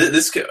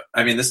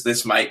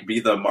 this might be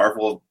the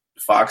Marvel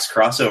Fox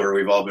crossover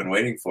we've all been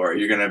waiting for.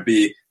 You're going to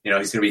be, he's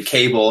going to be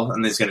Cable,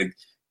 and he's going to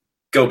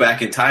go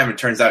back in time, and it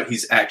turns out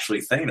he's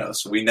actually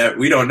Thanos. We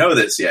don't know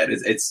this yet.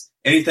 It's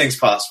anything's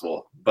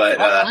possible.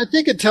 But I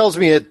think it tells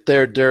me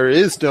there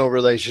is no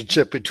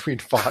relationship between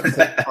Fox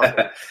and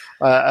Marvel.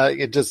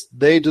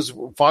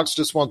 Fox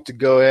just wants to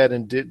go ahead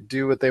and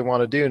do what they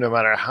want to do, no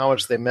matter how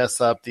much they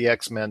mess up the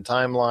X-Men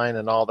timeline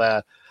and all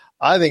that.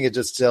 I think it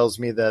just tells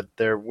me that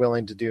they're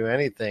willing to do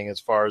anything, as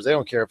far as they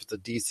don't care if it's a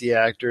DC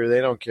actor,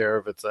 they don't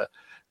care if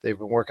they've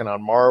been working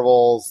on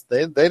Marvels.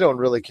 They don't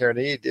really care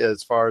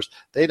as far as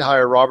they'd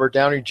hire Robert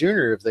Downey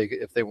Jr.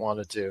 if they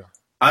wanted to.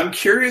 I'm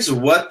curious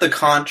what the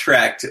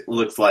contract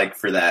looked like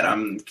for that.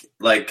 I'm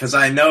like, because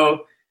I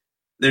know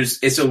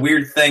it's a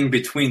weird thing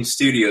between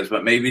studios,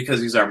 but maybe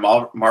because these are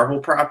Marvel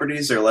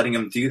properties, they're letting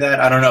them do that.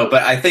 I don't know,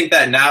 but I think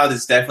that now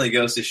this definitely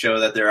goes to show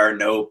that there are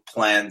no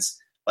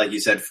plans, like you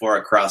said, for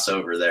a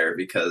crossover there,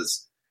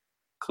 because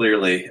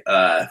clearly,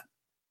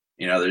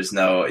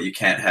 you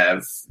can't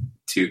have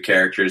two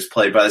characters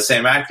played by the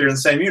same actor in the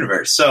same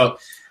universe. So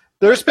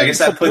there's been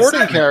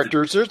supporting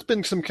characters. There's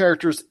been some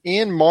characters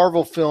in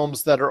Marvel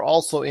films that are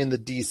also in the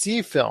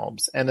DC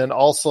films. And then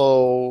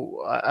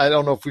also, I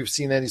don't know if we've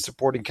seen any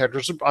supporting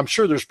characters. I'm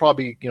sure there's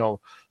probably,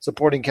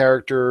 supporting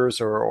characters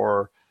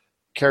or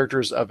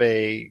characters of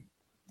a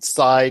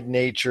side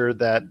nature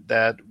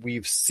that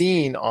we've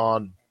seen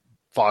on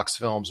Fox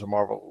films or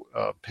Marvel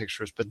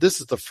pictures. But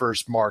this is the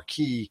first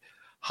marquee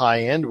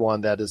high-end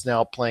one that is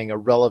now playing a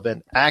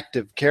relevant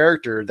active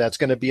character that's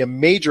going to be a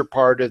major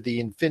part of the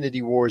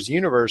Infinity Wars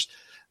universe,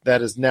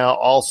 that is now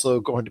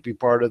also going to be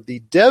part of the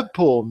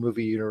Deadpool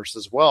movie universe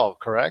as well,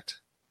 correct?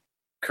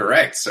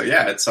 Correct. So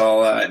yeah, it's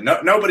all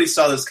nobody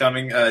saw this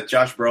coming.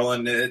 Josh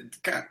Brolin,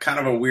 kind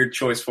of a weird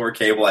choice for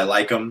Cable. I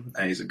like him.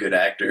 He's a good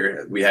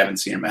actor. We haven't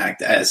seen him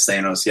act as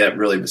Thanos yet,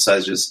 really,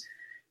 besides just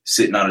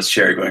sitting on his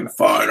chair going,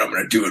 fine, I'm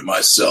going to do it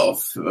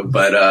myself.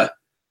 But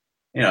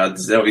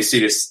it'll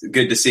be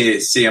good to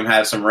see him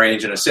have some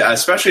range, and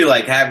especially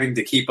like having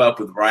to keep up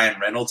with Ryan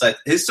Reynolds.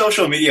 His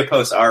social media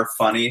posts are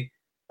funny,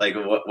 like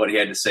what he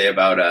had to say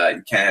about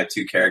you can't have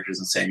two characters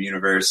in the same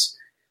universe.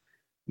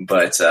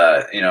 But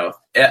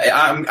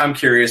I'm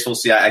curious. We'll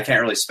see. I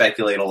can't really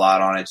speculate a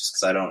lot on it just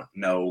because I don't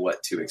know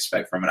what to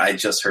expect from it. I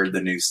just heard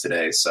the news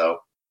today, so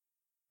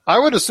I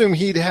would assume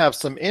he'd have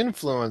some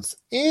influence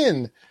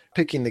in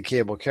picking the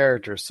Cable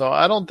character. So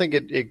I don't think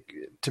it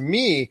to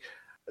me,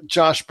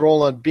 Josh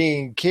Brolin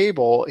being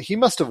Cable, he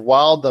must have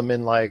wowed them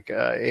in like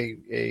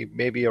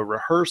maybe a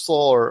rehearsal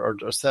or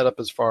a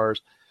setup as far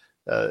as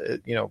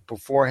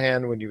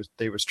beforehand when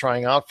they was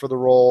trying out for the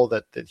role,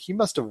 that he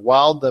must have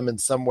wowed them in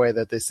some way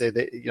that they say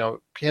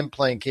that him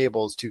playing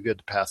Cable is too good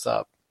to pass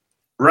up.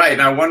 Right,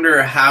 and I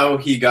wonder how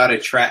he got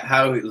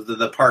how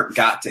the part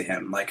got to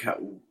him. Like,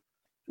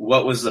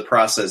 what was the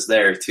process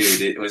there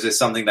too? Was it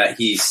something that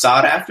he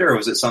sought after, or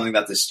was it something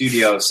that the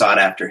studio sought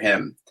after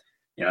him?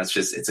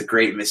 It's a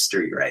great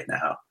mystery right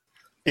now.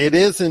 It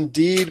is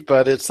indeed,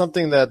 but it's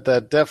something that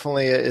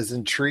definitely is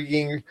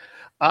intriguing.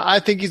 I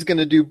think he's going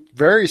to do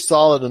very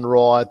solid in the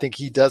role. I think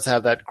he does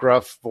have that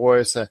gruff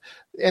voice.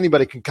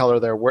 Anybody can color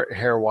their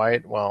hair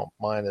white. Well,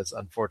 mine is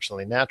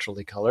unfortunately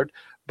naturally colored,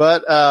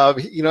 but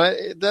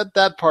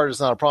that part is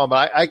not a problem.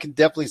 But I can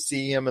definitely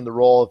see him in the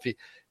role if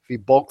he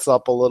bulks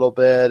up a little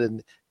bit,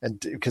 and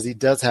because he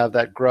does have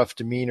that gruff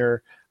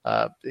demeanor.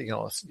 One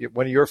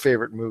of your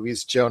favorite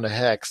movies, Jonah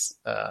Hex.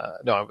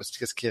 No, I was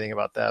just kidding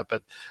about that.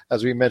 But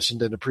as we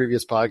mentioned in a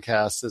previous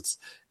podcast,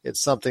 it's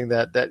something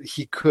that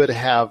he could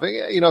have.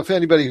 If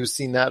anybody who's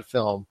seen that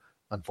film,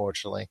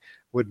 unfortunately,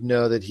 would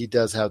know that he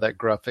does have that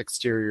gruff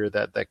exterior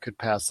that could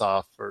pass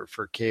off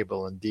for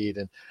Cable indeed.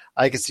 And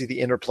I can see the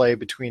interplay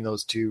between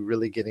those two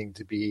really getting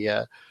to be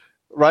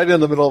right in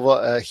the middle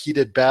of a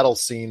heated battle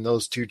scene,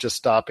 those two just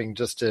stopping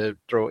just to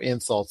throw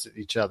insults at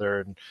each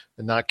other and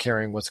not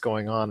caring what's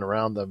going on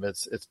around them.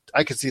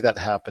 I could see that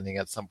happening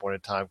at some point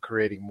in time,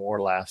 creating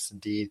more laughs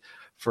indeed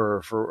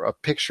for a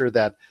picture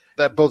that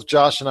both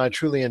Josh and I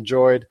truly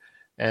enjoyed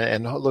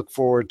and look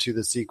forward to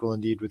the sequel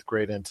indeed with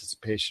great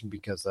anticipation,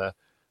 because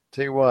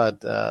tell you what,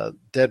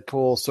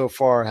 Deadpool so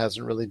far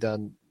hasn't really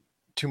done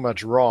too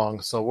much wrong.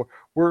 So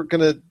we're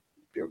gonna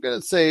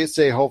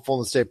stay hopeful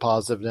and stay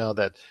positive now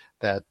that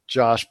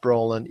Josh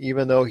Brolin,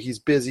 even though he's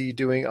busy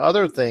doing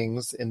other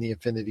things in the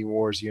Infinity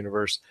Wars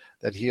universe,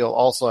 that he'll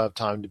also have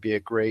time to be a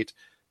great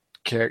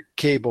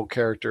Cable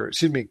character.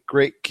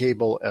 Great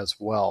Cable as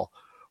well.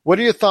 What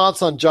are your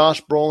thoughts on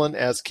Josh Brolin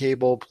as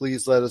Cable?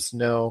 Please let us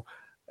know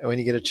when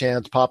you get a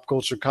chance.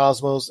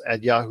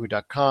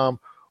 popculturecosmos@yahoo.com,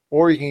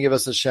 or you can give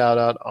us a shout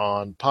out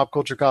on Pop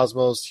Culture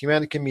Cosmos,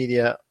 Humanica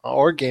Media,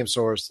 or Game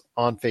Source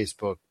on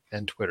Facebook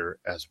and Twitter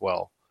as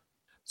well.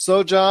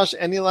 So, Josh,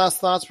 any last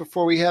thoughts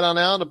before we head on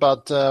out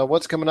about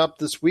what's coming up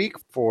this week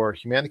for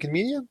Humanica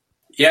Media?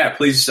 Yeah,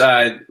 please,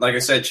 like I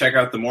said, check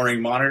out the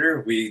Morning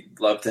Monitor. We'd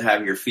love to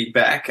have your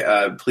feedback.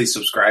 Please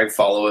subscribe,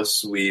 follow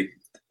us. We're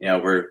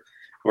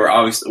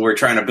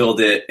trying to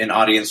build an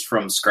audience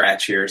from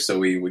scratch here, so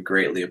we would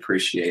greatly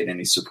appreciate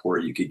any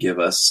support you could give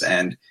us.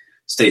 And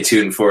stay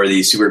tuned for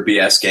the Super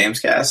BS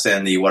Gamescast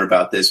and the What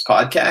About This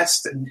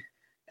podcast.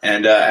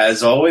 And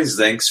as always,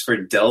 thanks for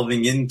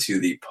delving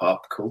into the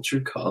pop culture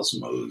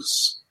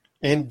cosmos.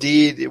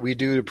 Indeed, we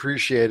do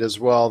appreciate as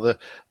well. The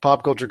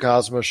Pop Culture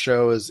Cosmos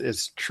show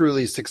is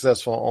truly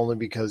successful only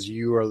because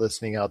you are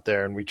listening out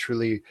there, and we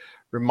truly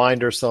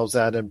remind ourselves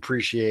that and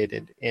appreciate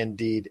it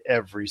indeed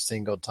every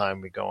single time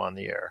we go on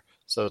the air.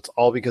 So it's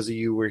all because of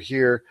you. We're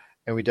here,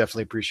 and we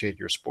definitely appreciate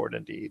your support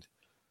indeed.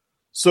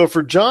 So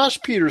for Josh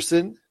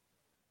Peterson,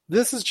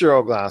 this is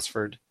Gerald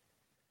Glassford,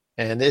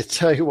 and I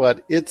tell you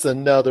what, it's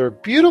another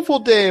beautiful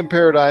day in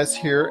paradise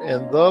here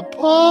in the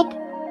Pop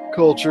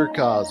Culture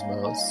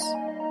Cosmos.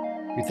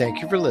 We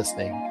thank you for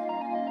listening,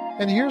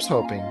 and here's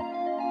hoping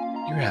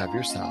you have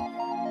yourself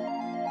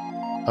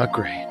a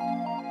great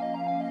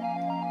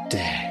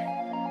day.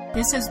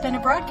 This has been a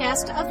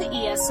broadcast of the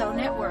ESO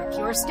Network,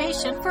 your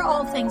station for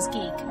all things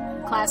geek,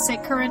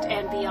 classic, current,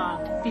 and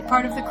beyond. Be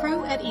part of the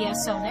crew at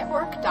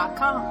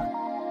ESONetwork.com.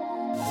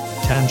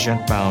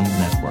 Tangent Bound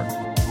Network.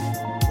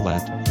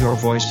 Let your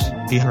voice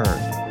be heard.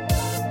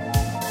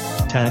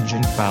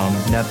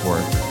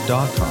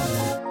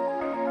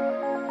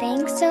 TangentBoundNetwork.com.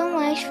 Thanks so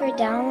much for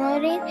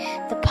downloading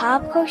the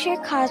Pop Culture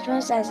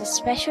Cosmos as a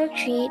special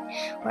treat.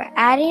 We're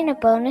adding a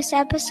bonus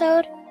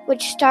episode,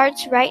 which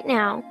starts right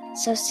now.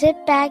 So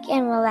sit back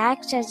and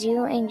relax as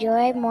you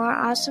enjoy more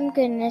awesome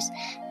goodness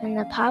from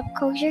the Pop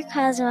Culture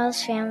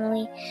Cosmos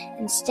family,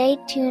 and stay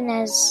tuned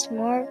as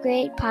more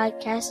great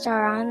podcasts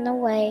are on the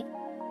way.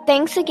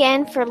 Thanks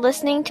again for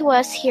listening to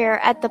us here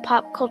at the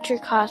Pop Culture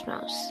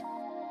Cosmos.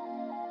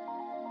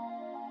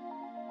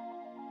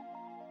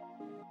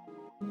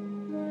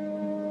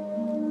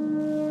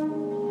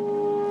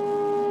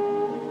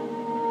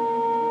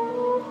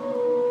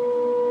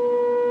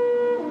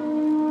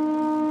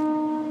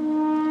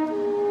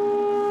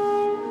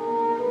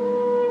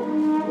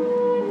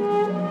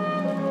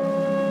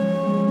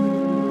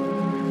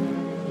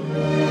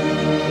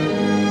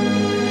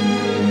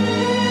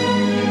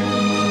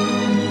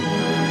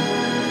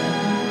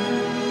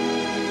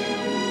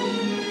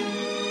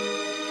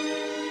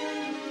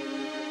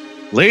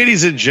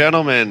 Ladies and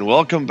gentlemen,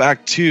 welcome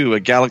back to A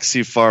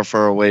Galaxy Far,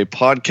 Far Away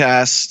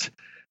podcast.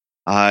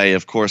 I,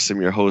 of course,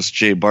 am your host,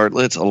 Jay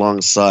Bartlett,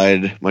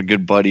 alongside my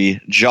good buddy,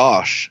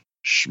 Josh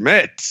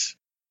Schmidt.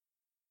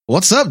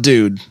 What's up,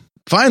 dude?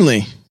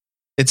 Finally.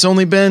 It's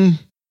only been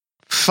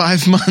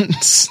 5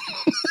 months.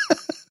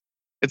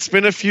 It's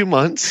been a few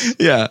months.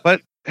 Yeah.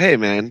 But, hey,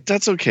 man,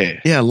 that's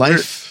okay. Yeah,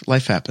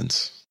 life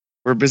happens.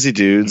 We're busy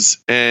dudes,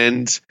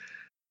 and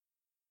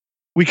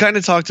we kind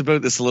of talked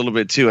about this a little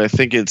bit, too. I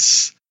think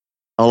it's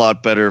a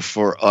lot better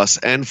for us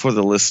and for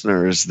the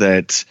listeners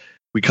that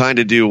we kind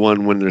of do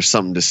one when there's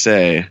something to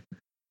say.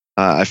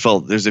 I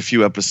felt there's a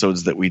few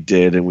episodes that we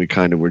did and we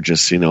kind of were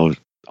just,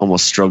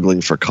 almost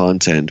struggling for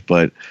content,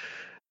 but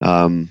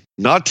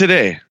not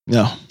today.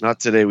 No, not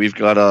today. We've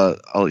got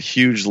a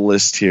huge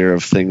list here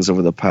of things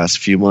over the past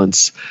few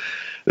months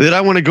that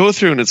I want to go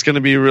through, and it's going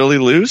to be really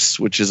loose,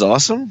 which is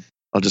awesome.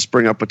 I'll just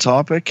bring up a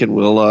topic and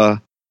we'll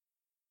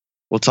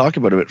talk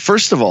about it.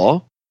 First of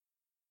all,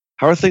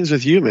 how are things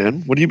with you,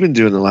 man? What have you been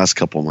doing the last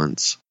couple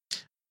months?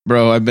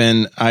 Bro, I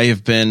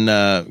have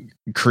been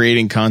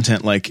creating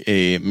content like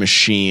a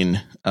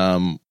machine.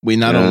 We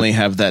not only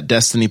have that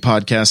Destiny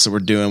podcast that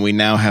we're doing, we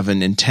now have a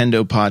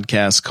Nintendo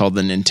podcast called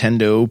the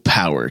Nintendo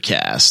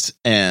Powercast.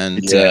 And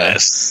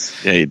yes,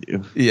 yeah, you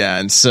do. Yeah,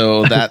 and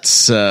so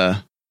that's doing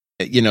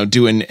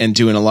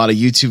a lot of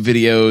YouTube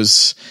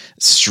videos,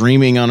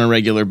 streaming on a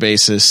regular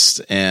basis,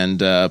 and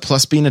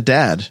plus being a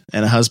dad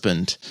and a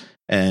husband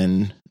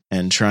and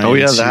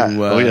trying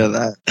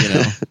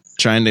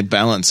trying to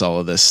balance all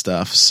of this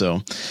stuff.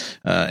 So,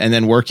 and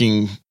then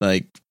working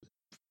like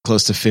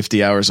close to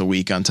 50 hours a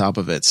week on top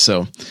of it.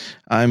 So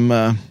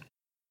I'm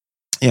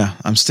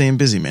staying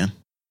busy, man.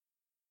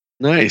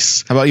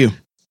 Nice. How about you?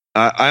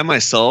 I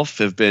myself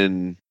have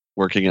been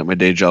working at my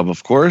day job,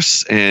 of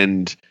course,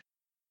 and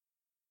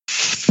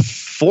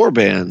 4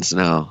 bands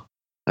now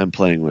I'm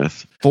playing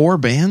with. 4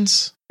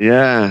 bands?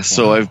 Yeah,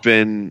 so I've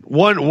been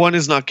one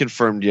is not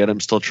confirmed yet. I'm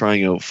still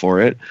trying out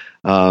for it.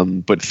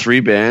 But 3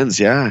 bands,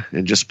 yeah,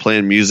 and just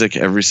playing music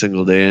every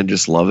single day and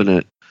just loving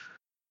it.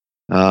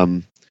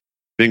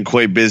 Been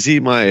quite busy.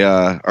 My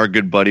our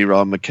good buddy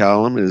Rob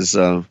McCallum is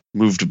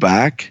moved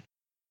back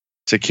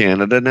to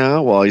Canada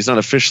now. Well, he's not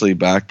officially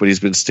back, but he's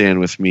been staying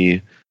with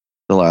me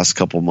the last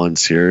couple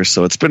months here.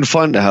 So it's been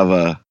fun to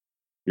have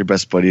your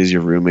best buddy as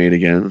your roommate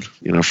again.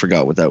 I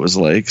forgot what that was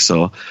like.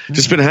 So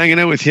just been hanging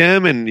out with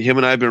him, and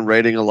I have been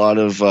writing a lot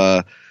of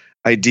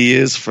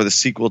ideas for the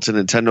sequel to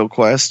Nintendo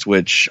Quest,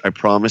 which I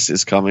promise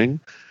is coming.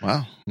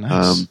 Wow,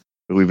 nice.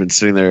 We've been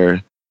sitting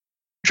there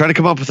trying to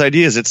come up with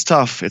ideas. It's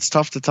tough. It's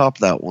tough to top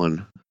that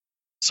one.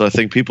 So I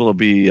think people will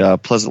be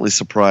pleasantly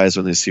surprised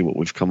when they see what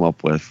we've come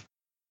up with.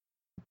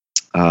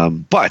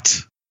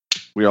 But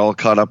we're all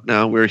caught up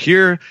now. We're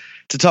here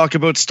to talk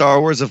about Star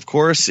Wars, of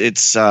course.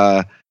 It's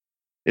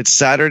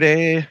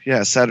Saturday.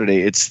 Yeah,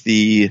 Saturday. It's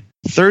the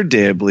third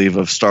day, I believe,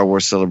 of Star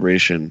Wars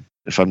Celebration,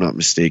 if I'm not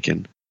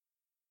mistaken.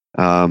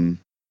 And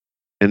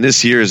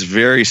this year is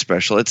very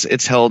special.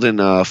 It's held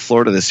in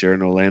Florida this year,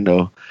 in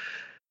Orlando.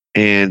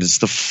 And it's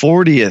the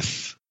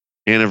 40th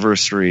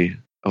anniversary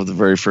of the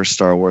very first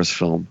Star Wars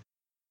film.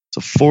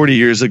 So 40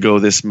 years ago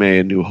this May,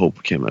 A New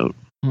Hope came out.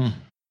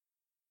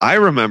 I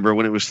remember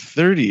when it was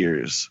 30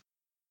 years.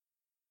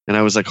 And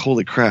I was like,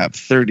 holy crap,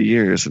 30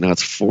 years. And now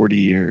it's 40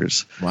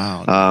 years.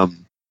 Wow.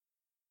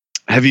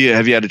 Have you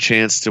had a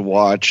chance to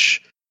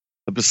watch,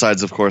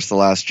 besides, of course, the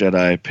Last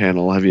Jedi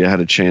panel, have you had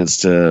a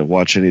chance to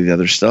watch any of the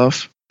other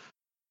stuff?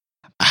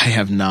 I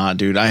have not,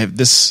 dude. I have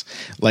this,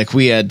 like,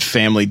 we had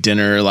family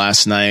dinner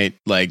last night,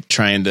 like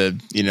trying to,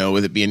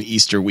 with it being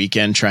Easter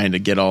weekend, trying to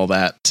get all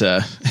that.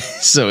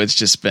 So it's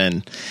just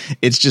been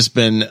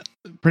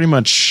pretty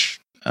much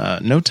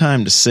no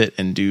time to sit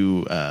and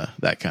do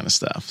that kind of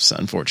stuff, so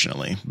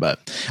unfortunately. But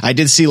I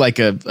did see like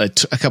a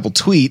couple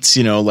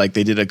tweets, like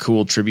they did a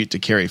cool tribute to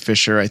Carrie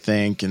Fisher, I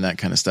think, and that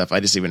kind of stuff. I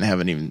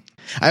haven't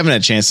had a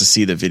chance to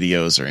see the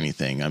videos or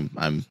anything.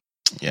 I'm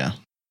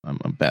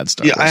a bad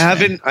Star Wars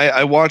fan.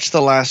 I watched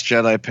the Last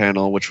Jedi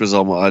panel, which was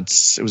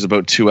it was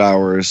about 2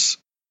 hours,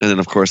 and then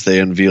of course they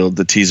unveiled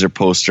the teaser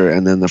poster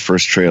and then the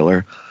first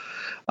trailer.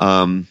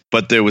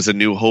 But there was a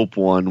New Hope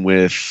one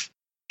with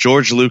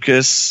George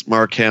Lucas,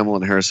 Mark Hamill,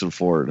 and Harrison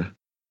Ford.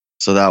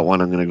 So that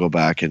one I'm going to go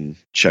back and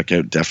check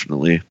out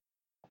definitely.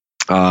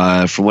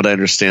 From what I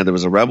understand, there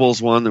was a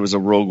Rebels one, there was a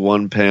Rogue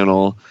One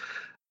panel.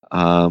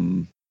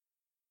 There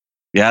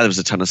was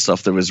a ton of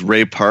stuff. There was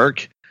Ray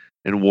Park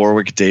and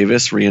Warwick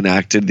Davis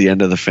reenacted the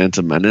end of The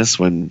Phantom Menace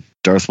when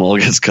Darth Maul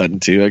gets cut in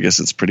two. I guess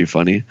it's pretty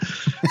funny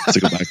to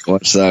go back and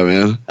watch that,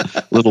 man.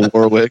 Little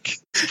Warwick.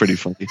 It's pretty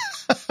funny.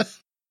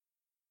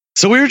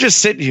 So we were just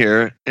sitting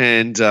here,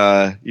 and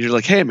you're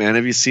like, hey, man,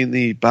 have you seen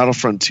the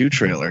Battlefront 2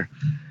 trailer?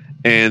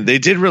 And they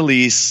did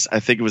release, I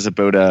think it was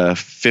about a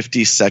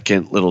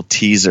 50-second little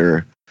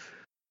teaser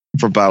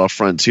for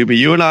Battlefront 2. But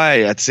you and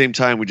I, at the same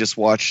time, we just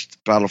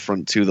watched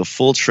Battlefront 2, the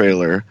full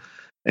trailer.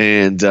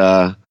 And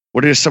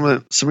what are some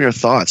of your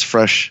thoughts,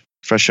 fresh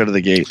out of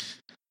the gate?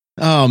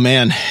 Oh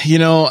man,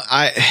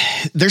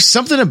 there's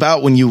something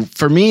about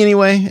for me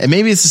anyway, and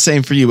maybe it's the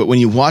same for you, but when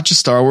you watch a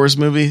Star Wars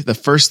movie, the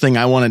first thing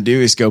I want to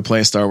do is go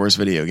play a Star Wars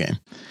video game.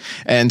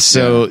 And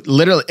so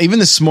literally, even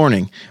this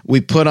morning,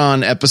 we put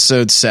on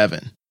episode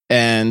 7.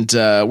 And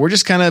we're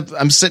just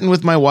I'm sitting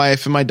with my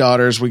wife and my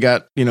daughters. We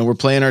got, we're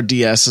playing our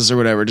DSs or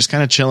whatever, just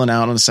kind of chilling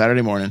out on a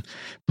Saturday morning.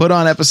 Put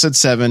on episode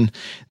 7.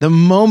 The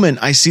moment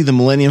I see the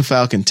Millennium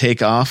Falcon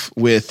take off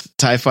with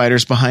TIE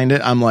fighters behind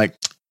it, I'm like,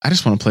 I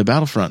just want to play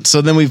Battlefront.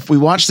 So then we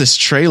watched this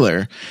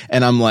trailer,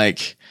 and I'm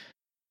like,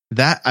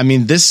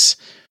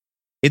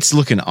 it's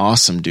looking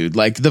awesome, dude.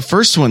 Like, the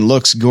first one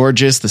looks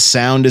gorgeous. The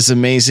sound is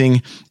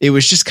amazing. It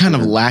was just kind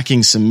of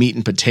lacking some meat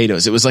and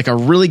potatoes. It was like a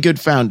really good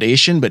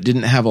foundation, but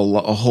didn't have a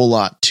whole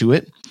lot to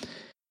it.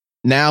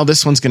 Now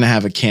this one's going to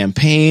have a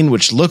campaign,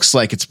 which looks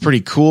like it's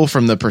pretty cool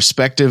from the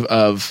perspective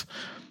of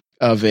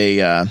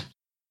a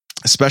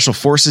special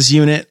forces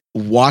unit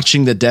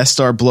watching the Death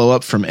Star blow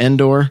up from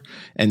Endor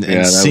and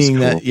seeing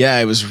that. Cool. Yeah,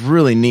 it was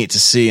really neat to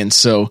see. And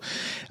so,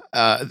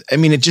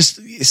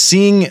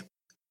 seeing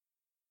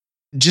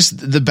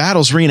just the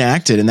battles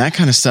reenacted and that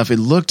kind of stuff, it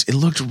looked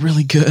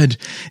really good.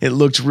 It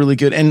looked really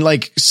good. And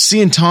like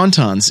seeing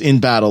Tauntauns in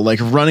battle, like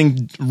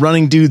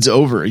running dudes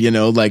over,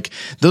 like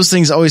those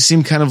things always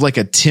seem kind of like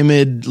a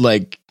timid,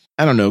 like,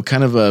 I don't know,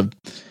 kind of a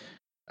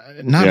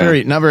not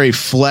very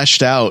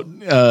fleshed out,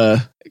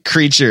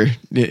 creature,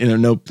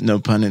 no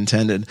pun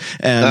intended.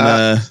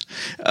 And,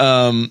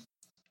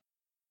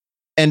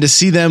 and to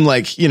see them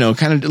like,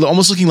 kind of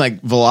almost looking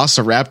like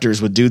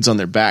velociraptors with dudes on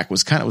their back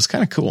was kind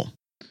of cool.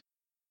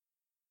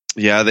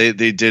 Yeah,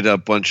 they did a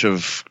bunch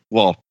of,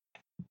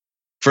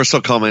 first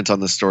I'll comment on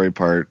the story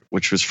part,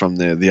 which was from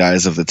the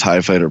eyes of the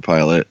TIE fighter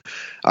pilot.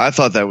 I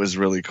thought that was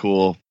really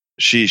cool.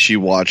 She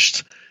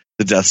watched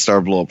the Death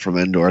Star blow up from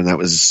Endor, and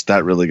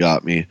that really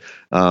got me.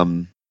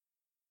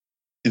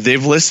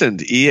 They've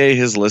listened. EA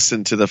has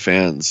listened to the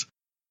fans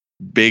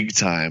big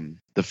time.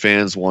 The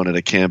fans wanted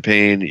a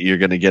campaign. You're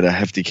going to get a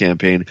hefty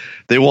campaign.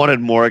 They wanted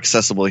more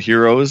accessible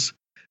heroes.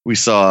 We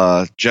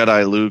saw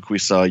Jedi Luke. We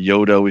saw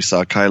Yoda. We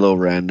saw Kylo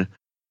Ren.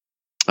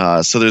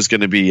 So there's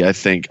going to be, I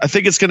think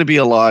it's going to be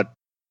a lot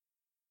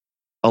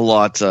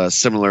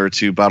similar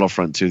to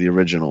Battlefront 2, the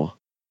original,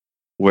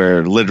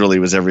 where literally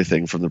was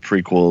everything from the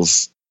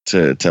prequels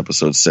to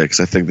episode 6.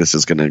 I think this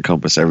is going to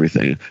encompass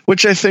everything,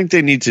 which I think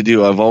they need to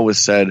do. I've always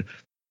said,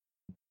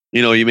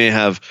 you may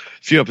have a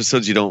few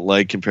episodes you don't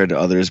like compared to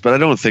others, but I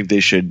don't think they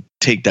should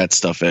take that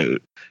stuff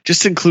out.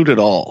 Just include it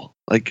all.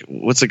 Like,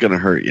 what's it going to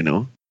hurt,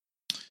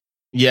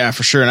 Yeah,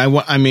 for sure.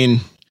 And I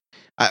mean,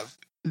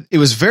 it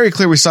was very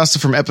clear we saw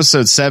stuff from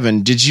episode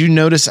 7. Did you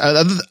notice,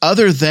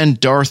 other than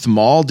Darth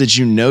Maul, did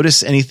you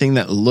notice anything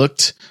that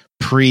looked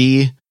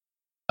pre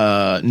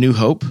New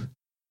Hope?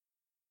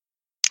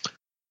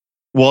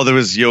 Well, there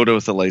was Yoda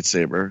with a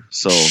lightsaber,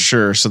 so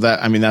sure. So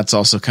that, I mean, that's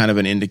also kind of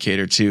an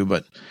indicator too.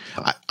 But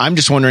I'm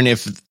just wondering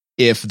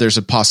if there's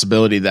a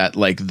possibility that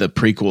like the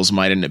prequels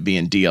might end up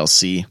being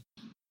DLC.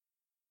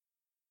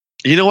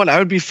 You know what? I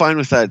would be fine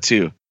with that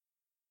too.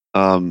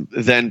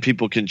 Then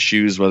people can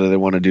choose whether they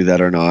want to do that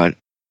or not.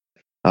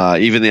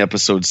 Even the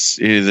episodes,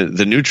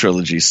 the new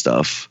trilogy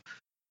stuff,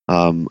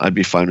 I'd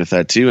be fine with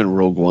that too. And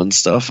Rogue One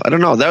stuff. I don't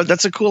know.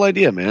 That's a cool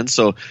idea, man.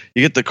 So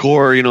you get the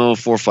core,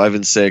 4, 5,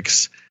 and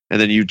 6. And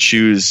then you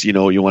choose,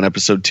 you want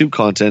episode 2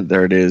 content.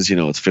 There it is.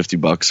 It's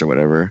 $50 or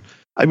whatever.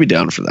 I'd be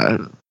down for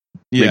that.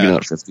 Yeah. Maybe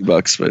not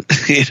 $50,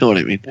 but you know what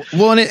I mean?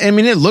 Well, and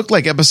it looked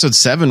like episode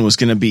 7 was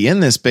going to be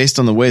in this based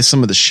on the way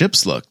some of the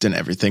ships looked and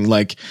everything.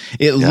 Like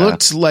it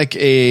looked like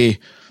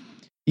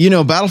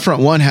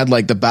Battlefront 1 had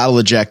like the Battle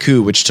of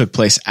Jakku, which took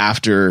place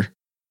after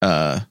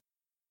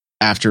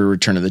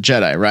Return of the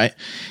Jedi, right?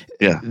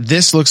 Yeah.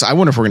 This looks, I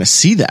wonder if we're going to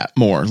see that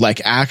more, like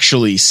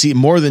actually see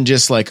more than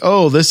just like,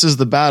 oh, this is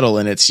the battle.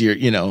 And it's your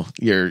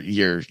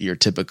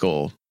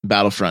typical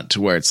Battlefront,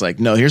 to where it's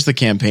like, no, here's the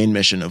campaign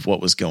mission of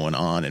what was going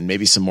on and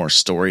maybe some more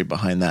story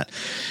behind that.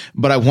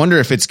 But I wonder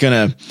if it's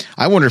going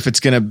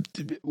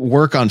to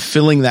work on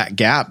filling that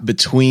gap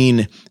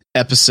between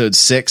episode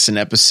 6 and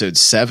episode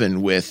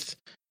 7 with,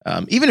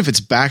 even if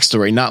it's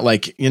backstory, not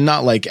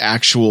like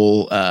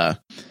actual,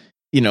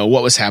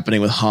 what was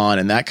happening with Han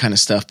and that kind of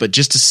stuff, but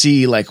just to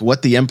see like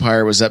what the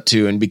Empire was up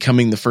to and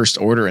becoming the First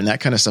Order and that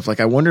kind of stuff. Like,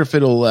 I wonder if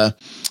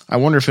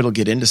it'll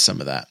get into some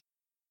of that.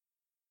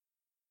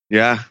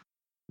 Yeah,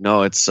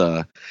 no, it's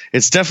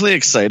definitely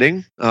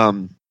exciting.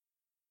 I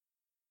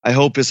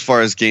hope as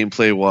far as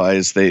gameplay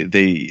wise,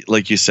 they,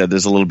 like you said,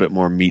 there's a little bit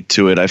more meat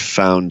to it. I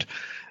found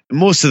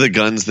most of the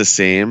guns the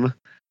same.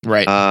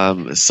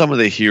 Right. Some of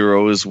the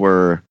heroes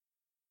were,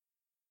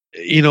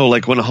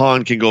 like when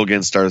Han can go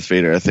against Darth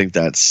Vader, I think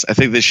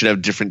they should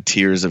have different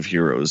tiers of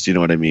heroes. You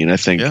know what I mean? I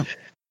think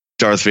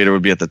Darth Vader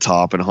would be at the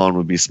top and Han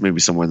would be maybe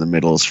somewhere in the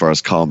middle as far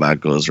as combat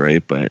goes,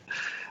 right? But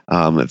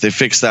if they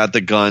fix that,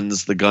 the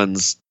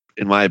guns,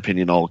 in my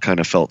opinion, all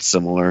kind of felt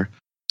similar.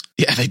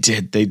 Yeah, they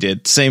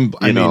did. Same.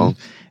 I mean,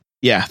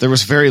 yeah, there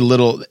was very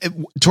little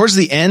towards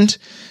the end.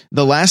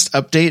 The last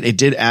update, it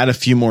did add a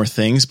few more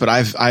things, but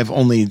I've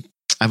only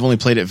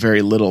played it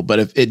very little.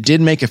 But it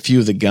did make a few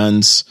of the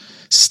guns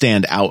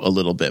stand out a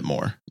little bit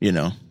more,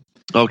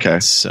 Okay.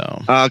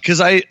 So,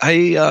 because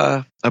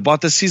I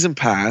bought the season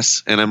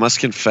pass, and I must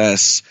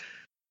confess,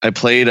 I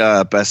played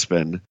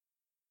Bespin.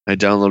 I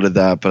downloaded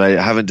that, but I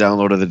haven't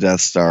downloaded the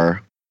Death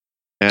Star.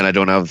 And I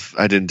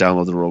didn't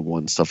download the Rogue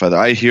One stuff either.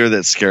 I hear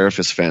that Scarif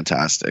is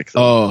fantastic,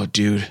 though. Oh,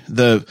 dude.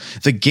 The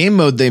game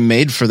mode they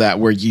made for that,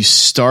 where you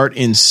start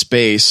in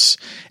space,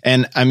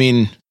 and I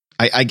mean,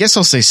 I guess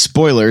I'll say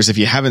spoilers if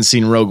you haven't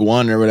seen Rogue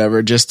One or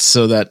whatever, just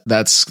so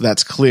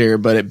that's clear.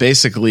 But it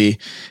basically,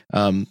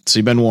 so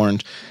you've been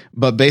warned.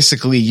 But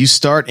basically, you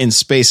start in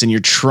space and you're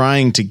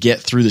trying to get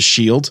through the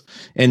shield,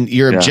 and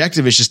your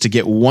objective is just to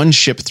get one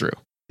ship through.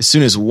 As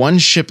soon as one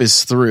ship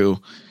is through,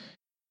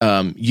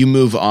 you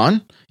move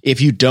on. If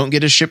you don't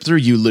get a ship through,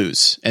 you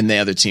lose, and the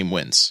other team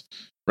wins.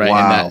 Right.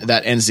 Wow. And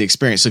that ends the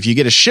experience. So if you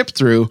get a ship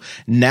through,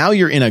 now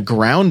you're in a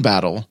ground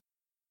battle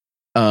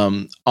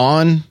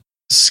on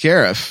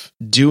Scarif,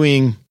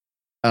 doing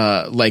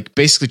like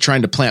basically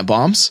trying to plant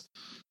bombs.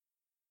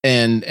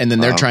 And then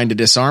they're trying to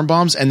disarm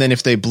bombs. And then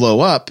if they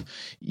blow up,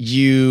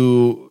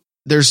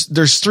 there's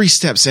 3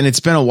 steps, and it's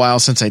been a while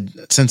since I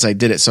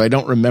did it. So I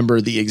don't remember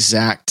the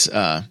exact,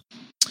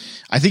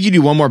 I think you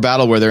do one more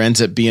battle where there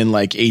ends up being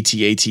like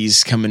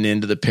AT-ATs coming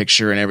into the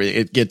picture and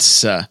everything. It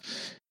gets,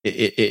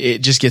 it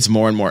just gets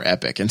more and more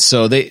epic. And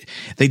so they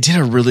did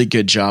a really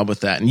good job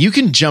with that. And you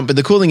can jump, and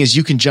the cool thing is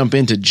you can jump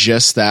into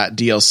just that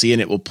DLC and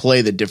it will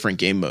play the different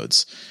game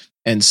modes.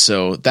 And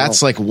so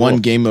that's one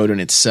game mode in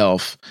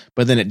itself,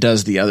 but then it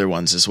does the other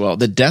ones as well.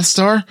 The Death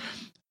Star,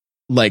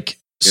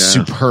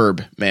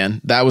 superb,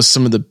 man. That was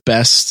some of the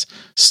best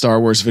Star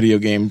Wars video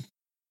game,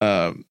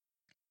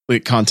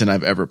 content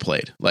I've ever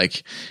played.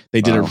 Like, they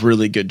did a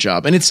really good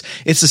job. And it's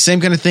the same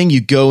kind of thing.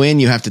 You go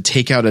in, you have to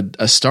take out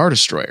a Star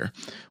Destroyer.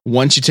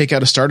 Once you take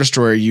out a Star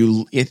Destroyer,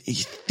 you either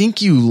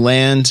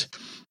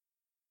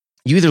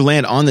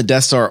land on the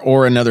Death Star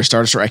or another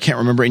Star Destroyer. I can't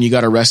remember. And you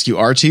got to rescue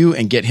R2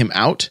 and get him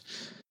out.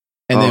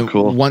 And then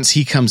once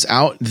he comes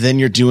out, then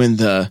you're doing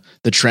the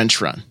trench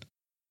run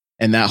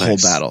and that whole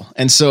battle.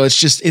 And so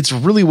it's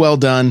really well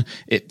done.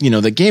 The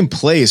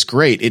gameplay is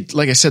great.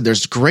 Like I said,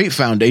 there's great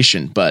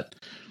foundation, but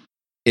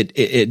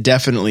it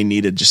definitely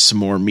needed just some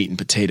more meat and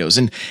potatoes.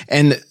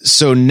 And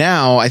so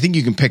now I think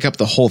you can pick up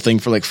the whole thing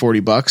for like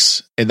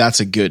 $40, and that's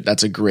a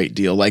great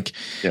deal. Like,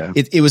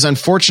 it was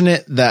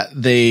unfortunate that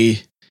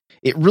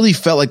it really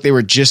felt like they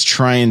were just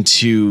trying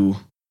to,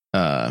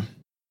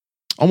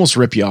 almost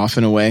rip you off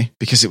in a way,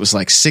 because it was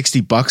like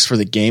 $60 for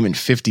the game and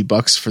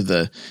 $50 for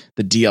the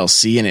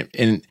DLC.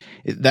 And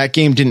that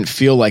game didn't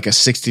feel like a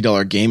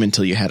 $60 game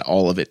until you had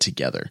all of it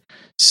together.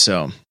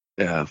 So,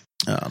 yeah.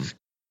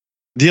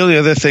 The only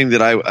other thing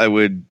that I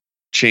would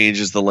change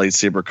is the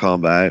lightsaber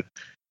combat.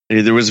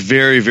 There was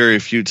very, very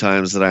few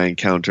times that I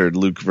encountered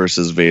Luke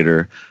versus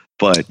Vader,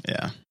 but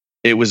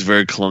it was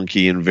very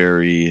clunky and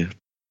very...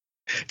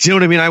 Do you know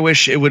what I mean? I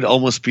wish it would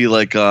almost be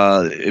like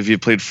if you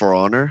played For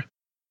Honor.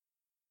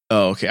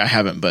 Oh, okay. I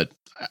haven't, but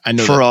I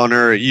know For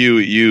Honor,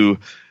 you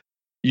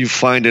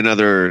find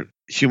another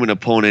human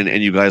opponent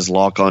and you guys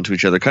lock onto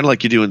each other, kind of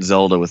like you do in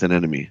Zelda with an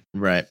enemy.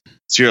 Right.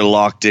 So you're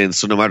locked in,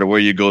 so no matter where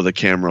you go, the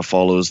camera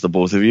follows the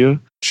both of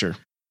you. Sure.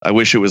 I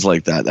wish it was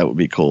like that. That would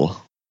be cool.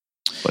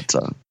 But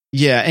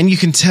yeah, and you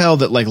can tell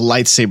that like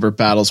lightsaber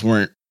battles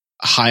weren't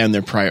high on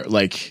their prior.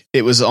 Like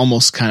it was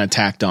almost kind of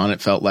tacked on.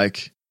 It felt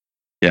like.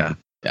 Yeah.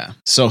 Yeah.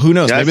 So who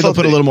knows? Maybe they'll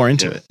put a little more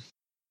into it.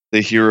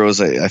 The heroes,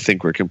 I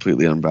think, were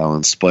completely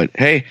unbalanced. But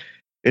hey,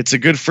 it's a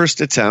good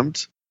first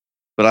attempt.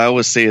 But I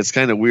always say it's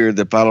kind of weird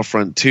that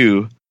Battlefront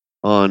 2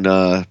 on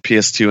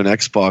PS2 and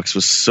Xbox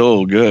was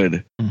so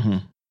good. Mm-hmm.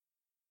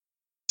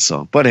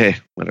 So, but hey,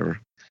 whatever.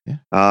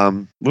 Yeah.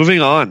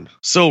 Moving on.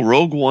 So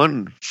Rogue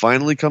One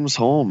finally comes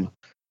home.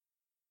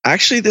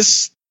 Actually,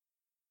 this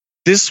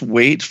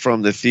wait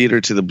from the theater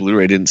to the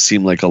Blu-ray didn't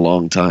seem like a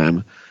long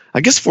time. I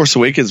guess Force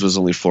Awakens was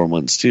only 4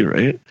 months too,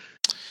 right?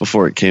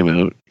 Before it came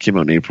out. It came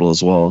out in April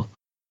as well.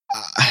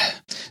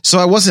 So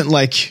I wasn't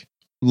like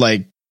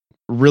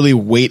really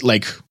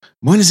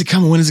when is it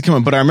coming? When is it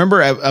coming? But I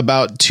remember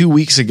about 2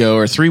 weeks ago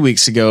or 3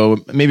 weeks ago,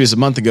 maybe it was a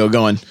month ago,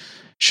 going,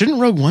 shouldn't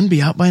Rogue One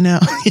be out by now?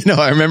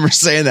 I remember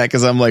saying that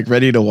because I'm like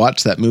ready to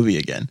watch that movie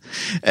again.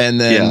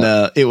 And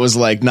then it was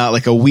like not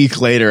like a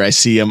week later, I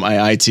see on my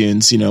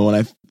iTunes, when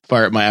I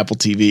fire up my Apple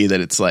TV, that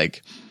it's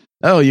like,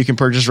 oh, you can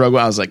purchase Rogue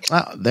One. I was like,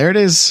 oh, there it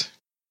is.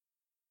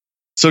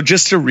 So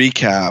just to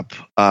recap,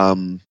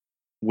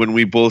 when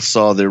we both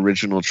saw the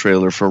original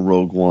trailer for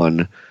Rogue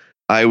One,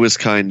 I was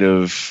kind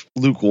of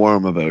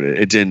lukewarm about it.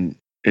 It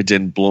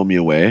didn't blow me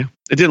away.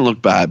 It didn't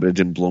look bad, but it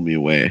didn't blow me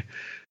away.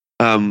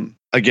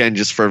 Again,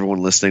 just for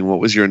everyone listening, what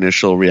was your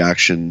initial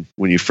reaction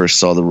when you first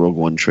saw the Rogue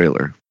One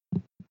trailer?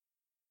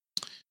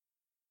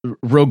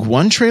 Rogue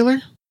One trailer?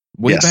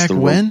 Way back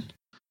when?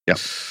 Yeah.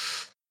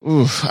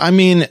 Ooh, I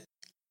mean,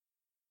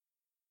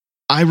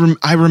 I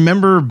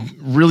remember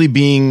really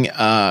being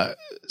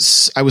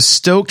I was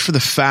stoked for the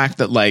fact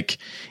that like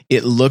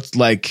it looked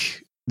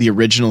like the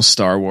original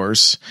Star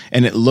Wars,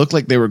 and it looked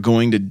like they were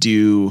going to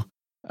do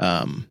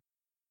a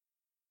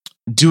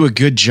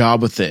good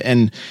job with it.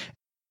 And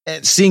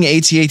seeing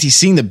AT-AT,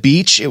 seeing the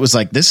beach, it was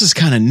like, this is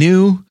kind of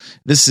new.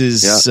 This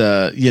is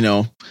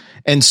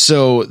and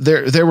so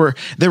there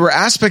were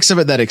aspects of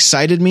it that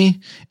excited me,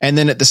 and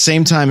then at the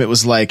same time it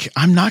was like,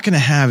 I'm not going to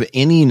have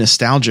any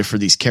nostalgia for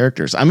these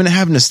characters. I'm going to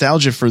have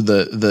nostalgia for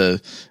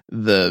the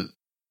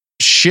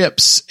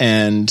ships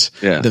and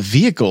the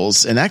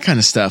vehicles and that kind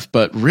of stuff,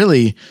 but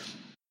really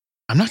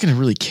I'm not going to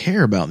really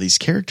care about these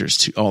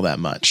characters all that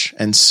much.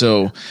 And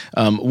so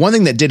one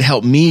thing that did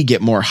help me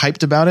get more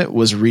hyped about it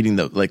was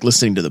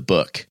listening to the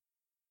book.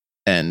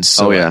 And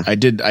so I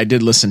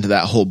did listen to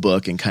that whole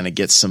book and kind of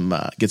get some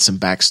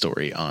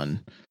backstory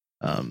on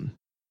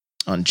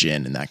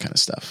Jyn and that kind of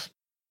stuff.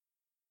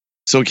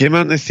 So it came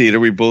out in the theater.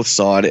 We both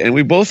saw it and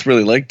we both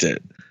really liked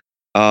it.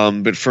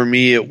 But for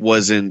me, it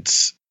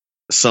wasn't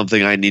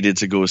something I needed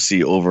to go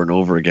see over and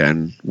over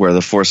again, where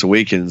The Force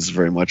Awakens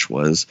very much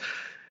was.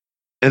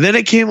 And then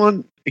it came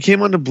on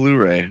to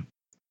Blu-ray,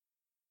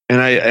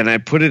 and I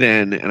put it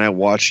in and I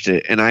watched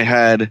it, and I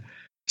had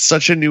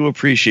such a new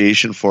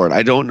appreciation for it.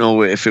 I don't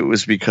know if it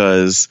was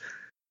because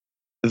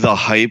the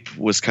hype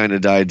was kind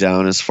of died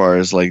down as far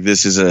as like,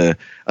 this is a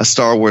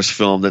Star Wars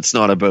film that's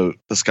not about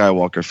the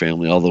Skywalker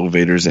family, although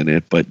Vader's in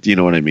it, but you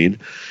know what I mean?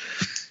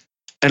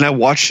 And I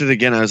watched it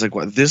again. I was like,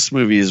 wow, this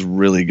movie is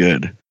really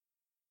good.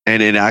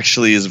 And it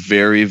actually is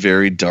very,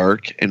 very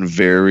dark and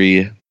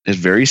very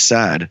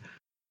sad.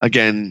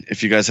 Again,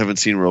 if you guys haven't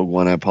seen Rogue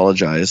One, I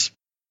apologize.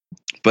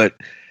 But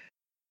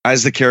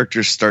as the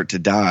characters start to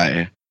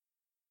die,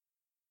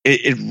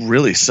 it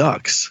really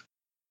sucks.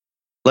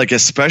 Like,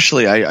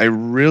 especially, I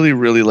really,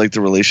 really like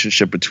the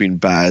relationship between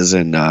Baz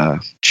and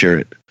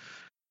Chirrut.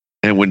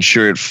 And when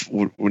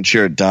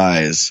Chirrut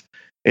dies,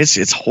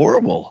 it's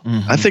horrible.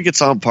 Mm-hmm. I think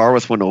it's on par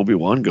with when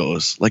Obi-Wan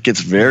goes. Like,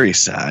 it's very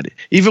sad.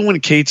 Even when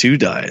K2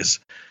 dies,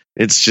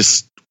 it's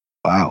just,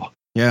 wow.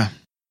 Yeah.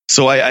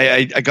 So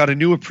I got a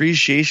new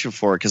appreciation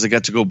for it because I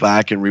got to go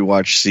back and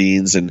rewatch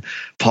scenes and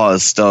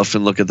pause stuff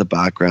and look at the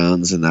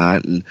backgrounds and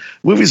that. And the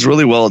movie's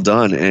really well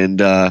done.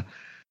 And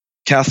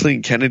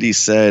Kathleen Kennedy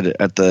said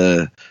at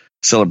the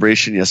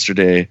celebration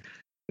yesterday,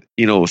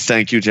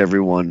 thank you to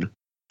everyone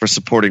for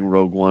supporting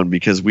Rogue One,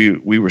 because we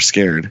were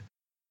scared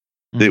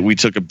that we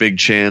took a big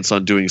chance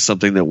on doing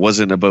something that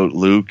wasn't about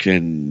Luke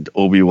and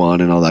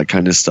Obi-Wan and all that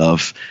kind of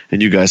stuff.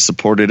 And you guys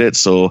supported it.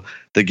 So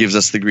that gives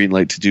us the green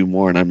light to do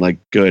more. And I'm like,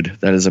 good,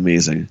 that is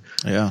amazing.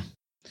 Yeah.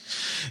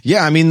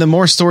 Yeah, I mean, the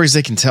more stories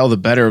they can tell, the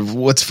better.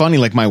 What's funny,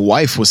 like my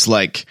wife was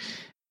like,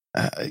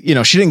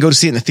 she didn't go to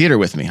see it in the theater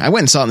with me. I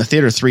went and saw it in the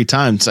theater 3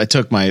 times. I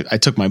took my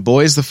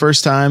boys the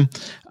first time.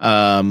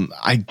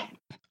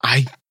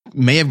 I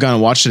may have gone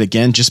and watched it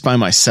again just by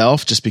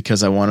myself, just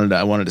because I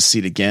wanted to see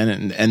it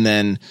again. And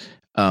then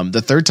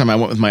the third time I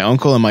went with my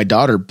uncle, and my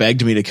daughter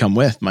begged me to come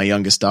with, my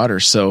youngest daughter.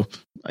 So,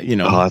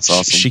 that's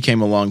awesome. She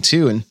came along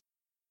too.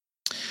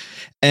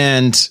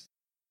 And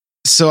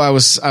so I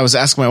was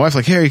asking my wife,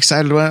 like, hey, are you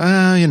excited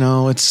about,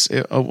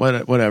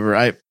 whatever.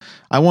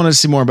 I wanted to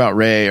see more about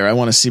Rey, or I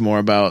want to see more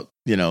about,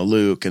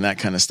 Luke and that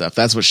kind of stuff.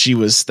 That's what she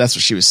was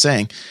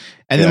saying.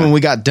 And then when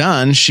we got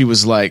done, she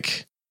was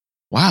like,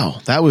 wow,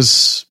 that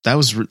was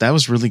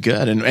really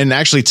good. And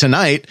actually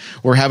tonight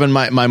we're having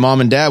my mom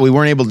and dad, we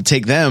weren't able to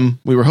take them.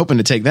 We were hoping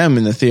to take them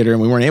in the theater,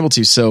 and we weren't able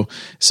to. So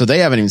they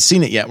haven't even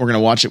seen it yet. We're going to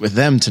watch it with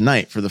them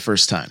tonight for the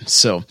first time.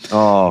 So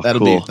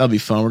that'll be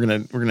fun. We're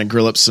going to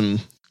grill up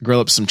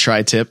some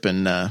tri-tip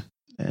and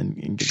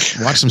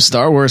watch some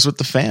Star Wars with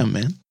the fam,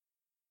 man.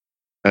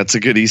 That's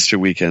a good Easter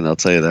weekend. I'll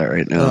tell you that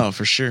right now. Oh,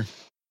 for sure.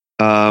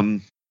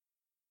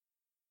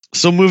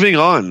 So moving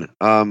on,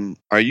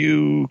 are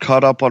you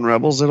caught up on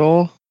Rebels at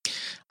all?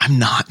 I'm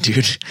not,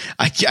 dude.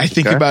 I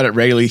think about it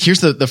regularly.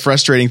 Here's the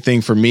frustrating thing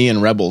for me in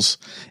Rebels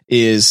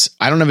is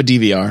I don't have a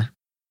DVR,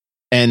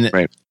 and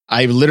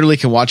I literally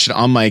can watch it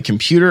on my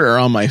computer or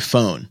on my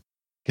phone,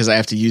 because I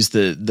have to use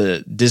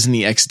the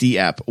Disney XD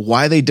app.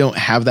 Why they don't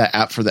have that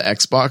app for the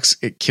Xbox,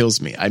 it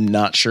kills me. I'm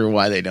not sure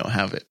why they don't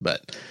have it,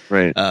 but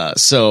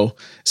so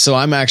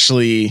I'm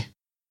actually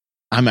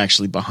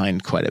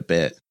behind quite a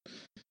bit.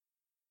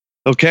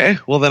 Okay,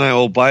 well then I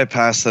will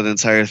bypass that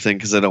entire thing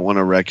because I don't want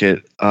to wreck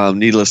it.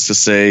 Needless to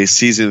say,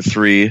 season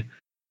 3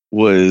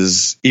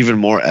 was even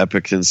more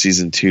epic than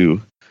season 2.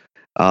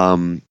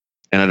 And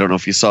I don't know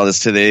if you saw this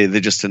today. They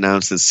just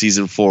announced that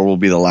season 4 will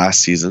be the last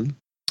season.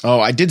 Oh,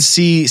 I did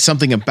see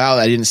something about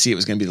it. I didn't see it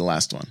was going to be the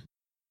last one.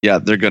 Yeah,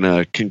 they're going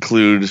to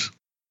conclude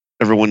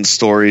everyone's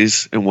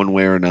stories in one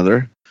way or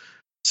another.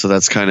 So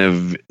that's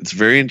it's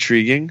very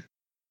intriguing.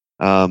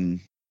 Okay,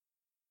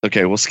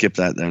 we'll skip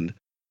that then.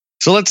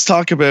 So let's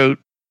talk about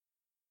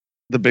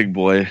the big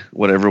boy,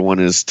 what everyone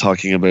is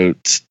talking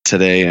about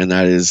today, and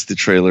that is the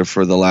trailer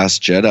for The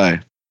Last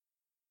Jedi.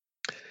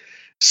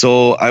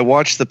 So I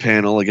watched the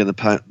panel. Again,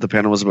 the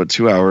panel was about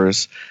 2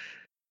 hours,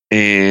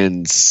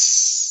 and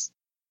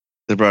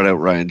they brought out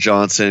Rian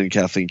Johnson,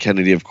 Kathleen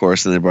Kennedy, of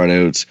course, and they brought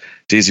out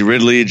Daisy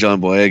Ridley,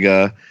 John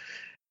Boyega.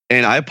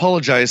 And I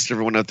apologize to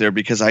everyone out there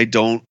because I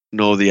don't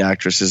know the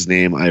actress's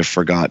name. I've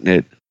forgotten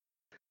it.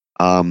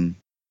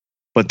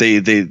 But they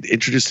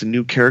introduced a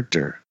new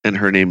character, and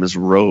her name is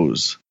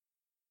Rose.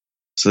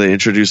 So they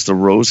introduced the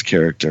Rose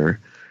character,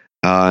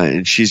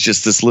 and she's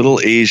just this little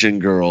Asian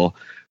girl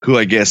who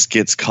I guess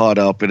gets caught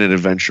up in an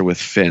adventure with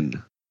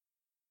Finn.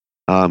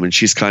 And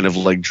she's kind of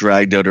like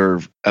dragged out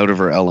of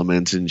her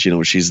element, and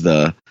she's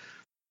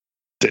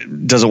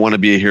doesn't want to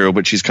be a hero,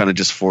 but she's kind of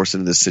just forced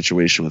into this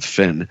situation with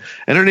Finn.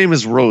 And her name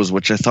is Rose,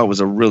 which I thought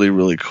was a really,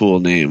 really cool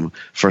name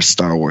for a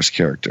Star Wars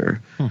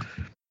character.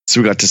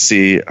 So we got to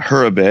see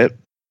her a bit.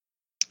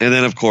 And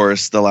then, of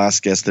course, the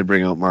last guest, they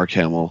bring out Mark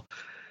Hamill.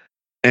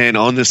 And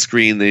on the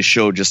screen, they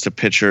show just a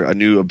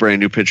brand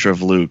new picture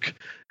of Luke.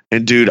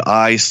 And dude,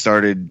 I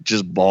started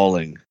just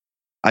bawling.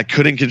 I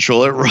couldn't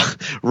control it.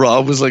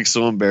 Rob was like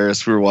so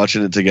embarrassed. We were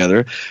watching it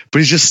together. But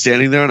he's just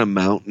standing there on a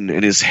mountain,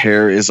 and his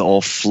hair is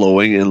all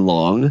flowing and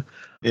long.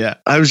 Yeah.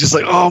 I was just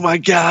like, oh my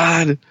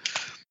God.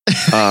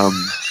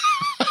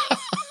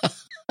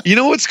 You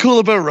know what's cool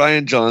about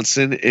Rian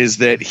Johnson is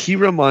that he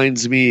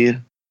reminds me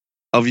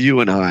of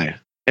you and I.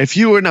 If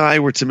you and I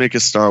were to make a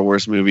Star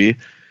Wars movie,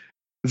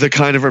 the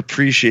kind of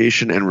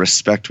appreciation and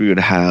respect we would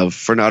have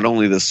for not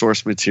only the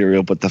source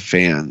material, but the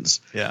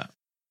fans. Yeah.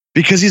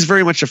 Because he's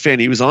very much a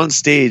fan. He was on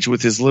stage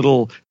with his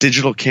little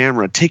digital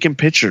camera taking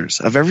pictures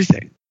of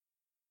everything.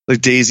 Like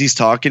Daisy's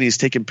talking, he's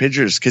taking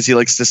pictures because he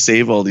likes to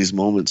save all these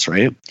moments,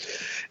 right?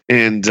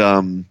 And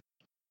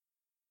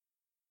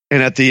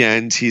at the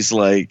end, he's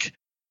like,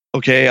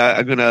 okay,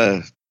 I'm going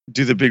to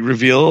do the big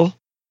reveal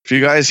for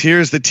you guys.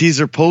 Here's the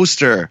teaser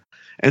poster.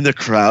 And the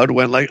crowd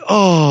went like,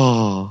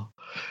 oh.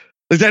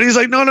 Like that, he's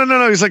like, no.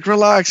 He's like,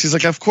 relax. He's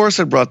like, of course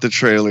I brought the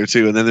trailer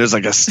too. And then there's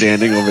like a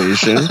standing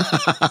ovation.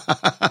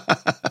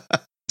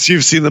 So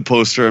you've seen the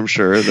poster, I'm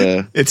sure.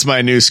 It's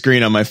my new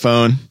screen on my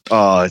phone.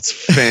 Oh, it's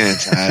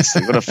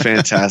fantastic. What a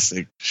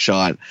fantastic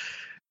shot.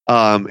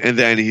 And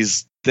then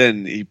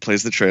he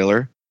plays the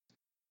trailer.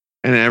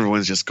 And then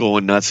everyone's just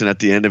going nuts. And at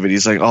the end of it,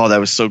 he's like, oh, that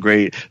was so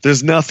great.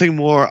 There's nothing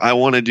more I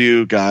want to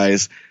do,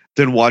 guys,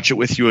 than watch it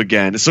with you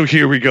again. So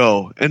here we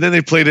go. And then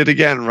they played it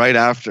again right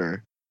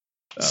after.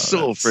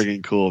 So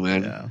friggin' cool,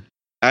 man. Yeah.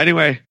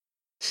 Anyway,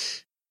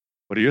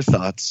 what are your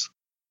thoughts?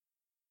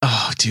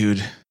 Oh,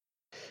 dude.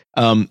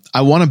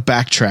 I want to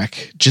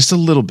backtrack just a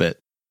little bit.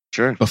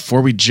 Sure.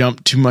 Before we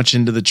jump too much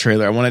into the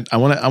trailer, I want to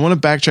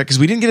backtrack because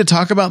we didn't get to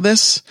talk about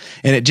this,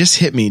 and it just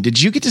hit me.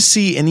 Did you get to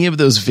see any of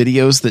those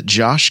videos that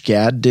Josh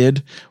Gad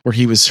did where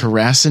he was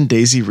harassing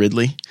Daisy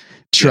Ridley?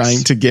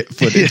 trying to get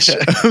footage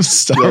of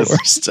Star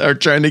Wars, or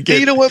trying to get. Hey,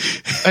 you know what?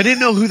 I didn't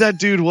know who that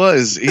dude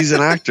was. He's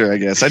an actor, I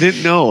guess. I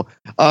didn't know.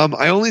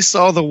 I only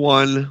saw the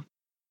one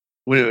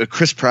when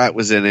Chris Pratt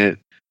was in it.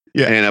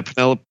 Yeah,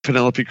 and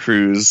Penelope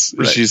Cruz.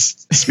 Right.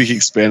 She's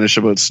speaking Spanish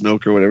about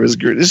Snoke or whatever.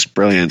 It's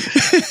brilliant.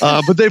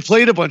 But they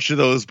played a bunch of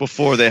those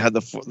before they had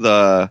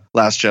the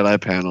Last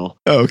Jedi panel.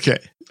 Okay.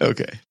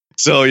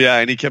 So yeah,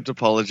 and he kept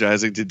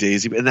apologizing to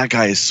Daisy, and that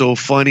guy is so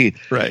funny,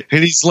 right?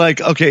 And he's like,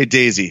 "Okay,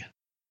 Daisy,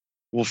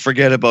 we'll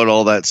forget about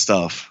all that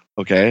stuff.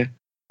 Okay,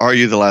 are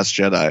you the Last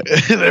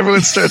Jedi?" And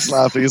everyone starts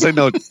laughing. He's like,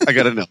 "No, I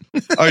gotta know.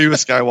 Are you a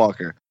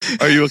Skywalker?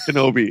 Are you a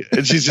Kenobi?"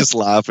 And she's just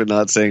laughing,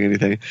 not saying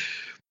anything.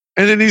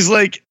 And then he's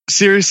like,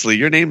 "Seriously,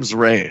 your name's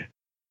Rey?"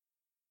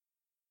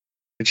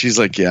 And she's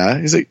like, "Yeah."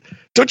 He's like,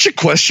 "Don't you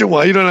question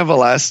why you don't have a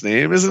last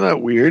name? Isn't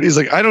that weird?" He's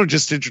like, "I don't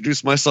just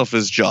introduce myself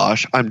as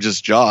Josh. I'm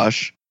just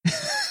Josh."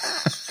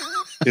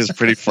 It's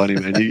pretty funny,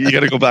 man. You got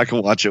to go back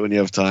and watch it when you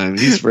have time.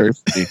 He's very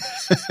funny.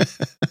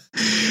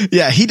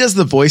 Yeah, he does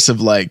the voice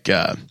of like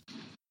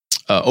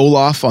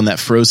Olaf on that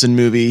Frozen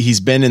movie. He's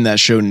been in that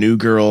show New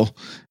Girl.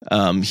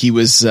 He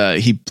was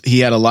he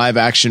had a live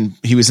action.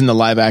 He was in the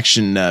live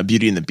action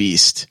Beauty and the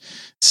Beast.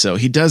 So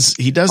he does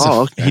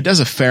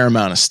a fair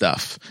amount of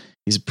stuff.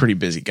 He's a pretty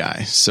busy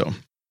guy. So.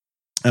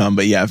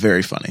 But yeah,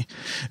 very funny.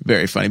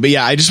 But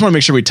yeah, I just want to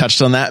make sure we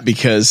touched on that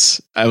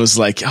because I was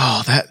like,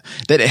 oh,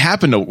 that it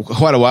happened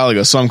quite a while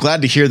ago. So I'm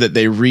glad to hear that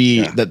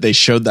that they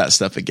showed that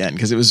stuff again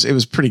because it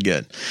was pretty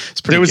good.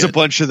 There was a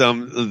bunch of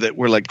them that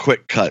were like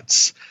quick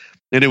cuts,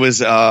 and it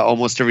was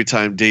almost every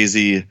time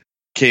Daisy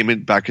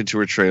came back into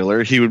her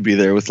trailer, he would be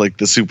there with like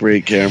the Super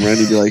 8 camera, and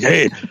he'd be like,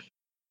 "Hey,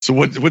 so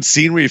what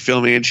scene were you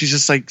filming?" And she's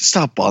just like,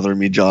 "Stop bothering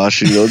me,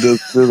 Josh." And do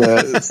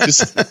that. It's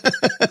just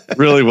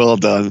really well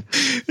done.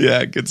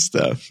 Yeah, good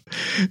stuff.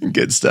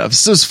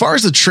 So as far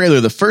as the trailer,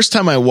 the first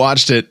time I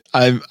watched it,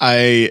 I'm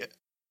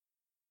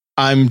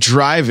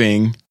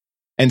driving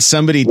and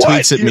somebody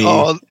tweets at me,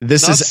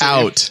 "This is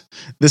out.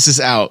 This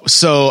is out."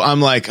 So I'm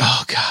like,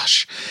 "Oh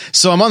gosh."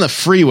 So I'm on the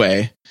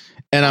freeway.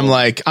 And I'm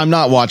like, I'm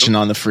not watching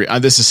on the free.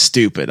 This is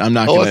stupid. I'm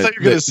not going to. I thought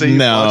you were going to say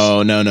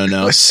no.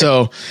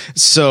 So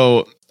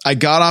I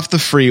got off the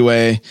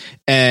freeway,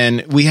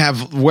 and we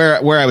have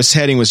where I was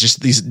heading was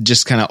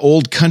just kind of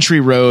old country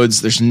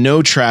roads. There's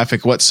no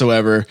traffic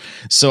whatsoever.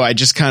 So I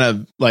just kind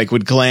of like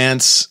would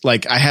glance,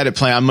 like I had it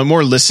play. I'm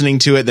more listening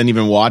to it than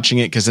even watching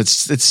it because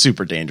it's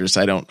super dangerous.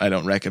 I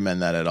don't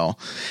recommend that at all.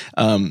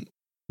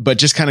 But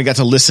just kind of got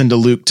to listen to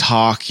Luke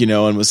talk,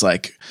 and was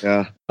like,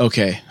 yeah,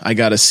 okay, I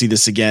got to see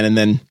this again. And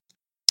then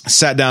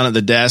sat down at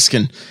the desk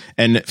and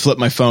flipped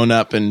my phone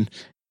up and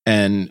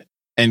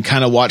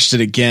kind of watched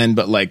it again.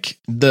 But like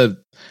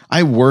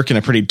I work in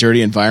a pretty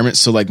dirty environment.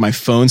 So like my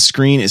phone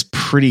screen is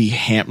pretty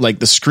like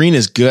the screen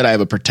is good. I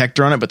have a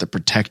protector on it, but the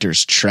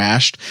protector's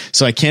trashed.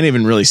 So I can't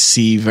even really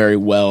see very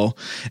well.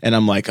 And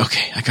I'm like,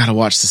 okay, I got to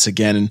watch this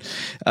again.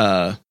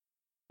 And,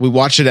 we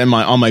watch it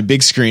on my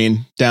big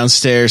screen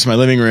downstairs, my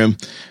living room,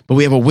 but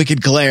we have a wicked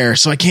glare,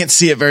 so I can't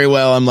see it very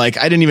well. I'm like,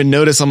 I didn't even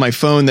notice on my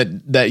phone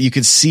that you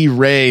could see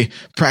Rey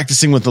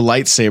practicing with the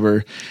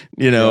lightsaber,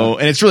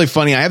 and it's really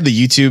funny. I have the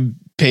YouTube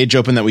page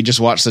open that we just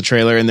watched the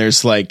trailer, and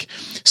there's like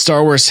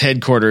Star Wars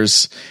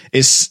headquarters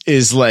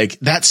is like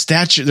that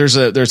statue.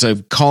 There's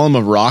a column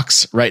of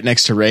rocks right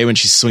next to Rey when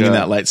she's swinging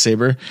that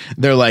lightsaber.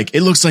 They're like,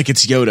 it looks like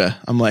it's Yoda.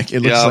 I'm like, it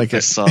looks like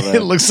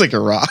it looks like a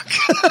rock.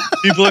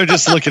 People are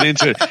just looking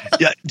into it.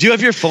 Yeah. Do you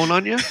have your phone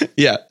on you?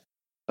 Yeah.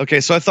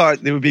 Okay. So I thought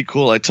it would be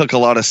cool. I took a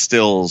lot of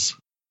stills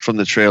from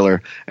the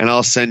trailer, and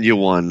I'll send you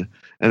one,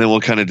 and then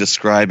we'll kind of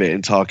describe it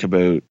and talk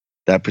about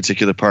that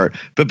particular part.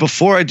 But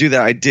before I do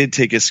that, I did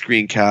take a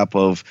screen cap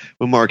of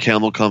when Mark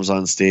Hamill comes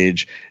on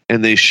stage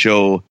and they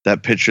show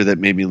that picture that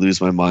made me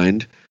lose my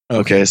mind.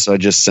 Okay, so I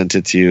just sent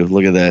it to you.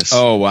 Look at this.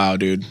 Oh, wow,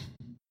 dude.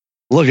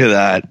 Look at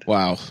that.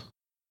 Wow.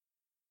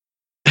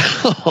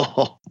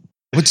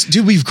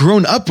 Dude, we've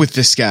grown up with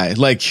this guy.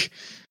 Like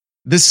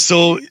this.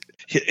 So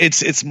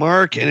it's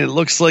Mark, and it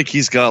looks like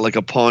he's got like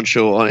a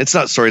poncho on.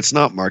 It's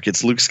not Mark.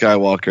 It's Luke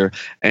Skywalker,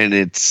 and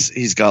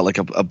he's got like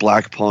a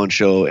black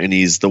poncho, and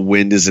the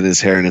wind is in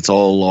his hair, and it's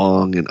all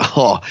long, and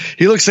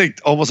he looks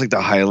like almost like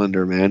the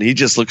Highlander, man. He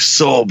just looks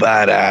so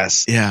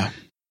badass. Yeah,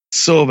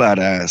 so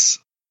badass.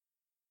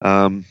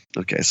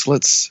 Okay, so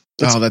let's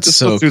that's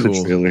so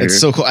cool. It's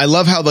so cool. I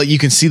love how you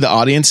can see the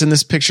audience in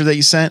this picture that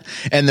you sent,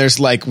 and there's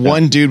like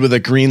one dude with a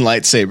green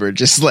lightsaber,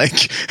 just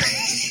like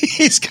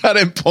he's got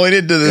it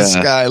pointed to the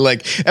sky.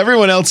 Like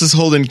everyone else is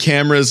holding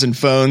cameras and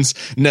phones.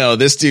 No,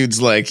 this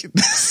dude's like,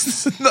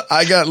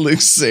 I got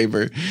Luke's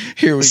saber.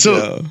 Here we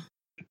go.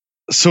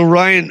 So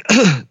Ryan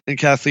and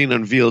Kathleen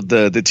unveiled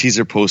the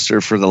teaser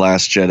poster for The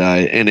Last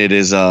Jedi, and it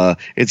is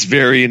it's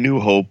very A New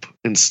Hope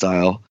in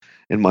style,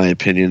 in my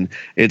opinion.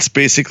 It's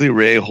basically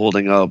Rey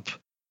holding up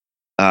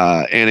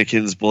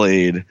Anakin's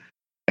blade,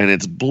 and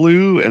it's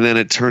blue, and then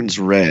it turns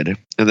red,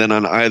 and then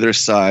on either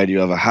side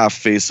you have a half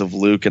face of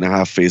Luke and a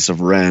half face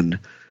of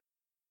Ren,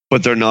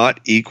 but they're not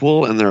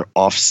equal and they're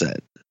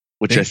offset,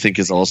 which I think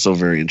is also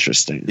very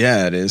interesting.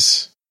 Yeah, it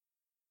is.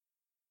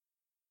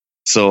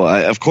 So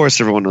of course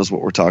everyone knows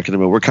what we're talking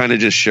about. We're kind of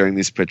just sharing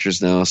these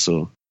pictures now.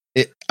 So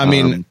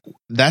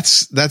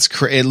that's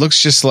it looks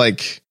just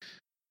like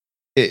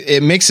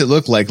it makes it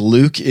look like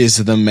Luke is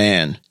the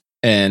man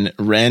and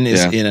Ren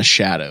is in a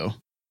shadow.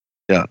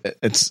 Yeah,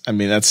 that's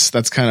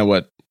kind of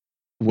what.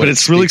 But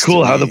it's really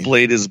cool how the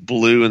blade is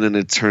blue and then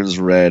it turns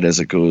red as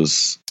it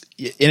goes.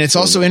 And it's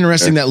also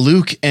interesting that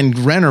Luke and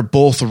Ren are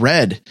both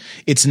red.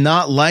 It's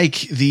not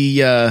like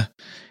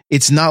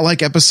it's not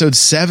like episode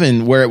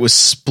 7 where it was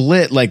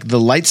split, like the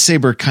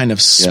lightsaber kind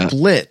of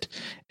split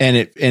and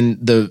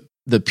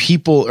the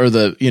people or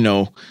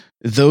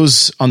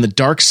those on the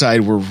dark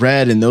side were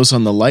red and those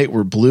on the light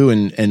were blue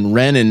and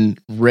Ren and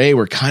Rey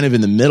were kind of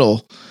in the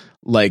middle,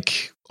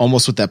 like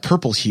almost with that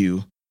purple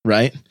hue.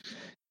 Right.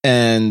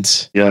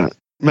 And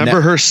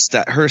remember her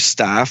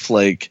staff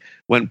like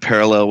went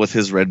parallel with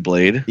his red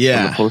blade on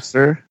the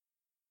poster.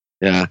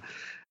 Yeah.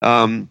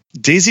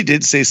 Daisy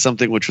did say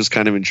something which was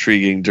kind of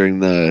intriguing during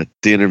the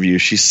interview.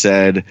 She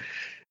said,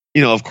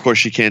 of course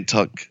she can't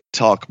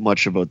talk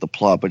much about the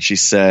plot, but she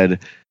said,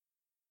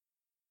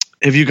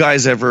 have you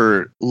guys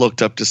ever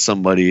looked up to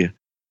somebody,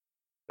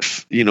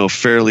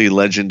 fairly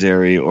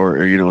legendary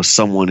or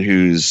someone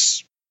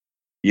who's,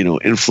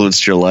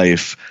 influenced your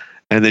life,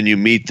 and then you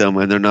meet them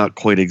and they're not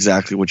quite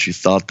exactly what you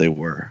thought they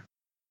were?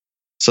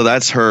 So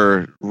that's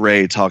her,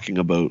 Rey, talking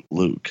about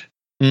Luke,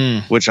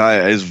 which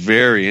is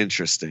very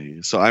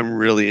interesting. So I'm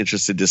really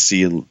interested to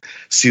see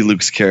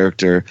Luke's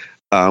character.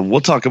 We'll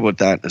talk about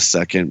that in a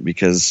second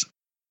because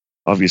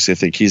obviously I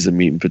think he's the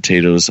meat and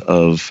potatoes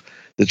of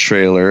the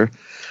trailer.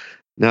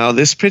 Now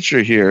this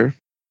picture here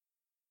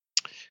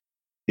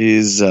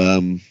is,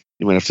 you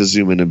might have to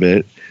zoom in a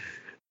bit.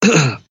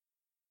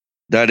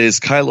 That is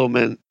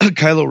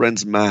Kylo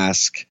Ren's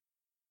mask,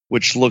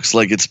 which looks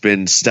like it's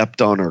been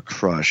stepped on or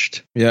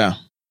crushed. Yeah.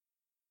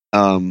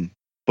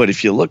 But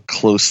if you look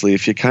closely,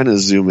 if you kind of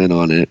zoom in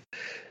on it,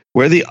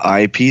 where the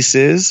eyepiece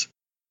is,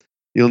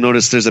 you'll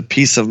notice there's a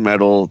piece of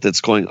metal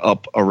that's going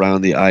up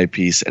around the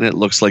eyepiece, and it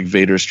looks like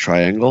Vader's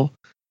triangle.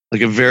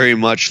 Like it very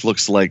much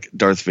looks like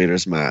Darth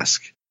Vader's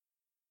mask.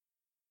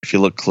 If you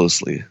look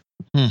closely.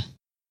 I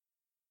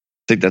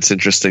think that's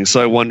interesting.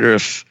 So I wonder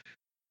if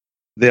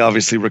they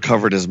obviously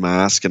recovered his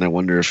mask, and I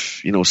wonder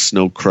if,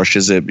 Snoke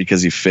crushes it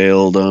because he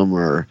failed him,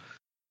 or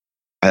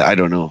I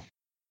don't know.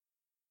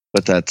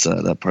 But that's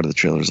that part of the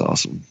trailer is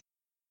awesome.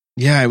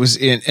 Yeah, it was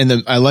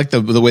I like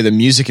the way the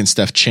music and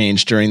stuff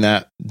changed during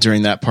that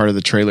part of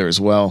the trailer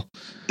as well.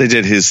 They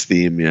did his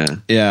theme, yeah.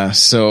 Yeah,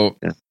 so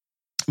but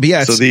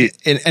yeah, so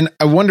and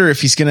I wonder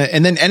if he's gonna.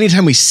 And then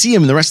anytime we see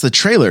him in the rest of the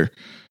trailer,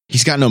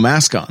 he's got no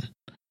mask on.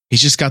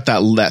 He's just got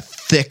that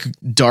thick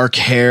dark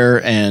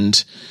hair and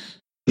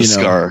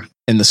scar.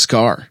 And the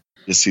scar.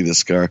 You see the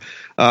scar.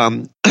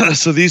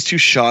 So these two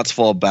shots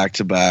fall back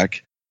to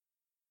back,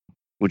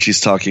 which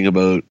he's talking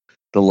about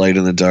the light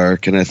and the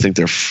dark, and I think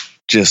they're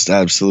just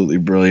absolutely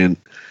brilliant.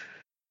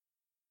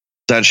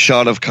 That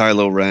shot of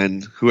Kylo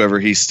Ren, whoever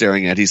he's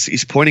staring at,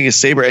 he's pointing his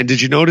saber. And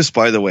did you notice,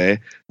 by the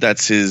way,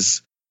 that's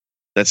his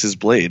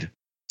blade?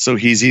 So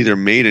he's either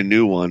made a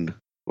new one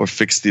or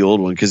fixed the old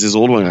one, because his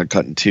old one got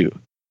cut in two.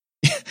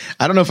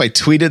 I don't know if I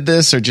tweeted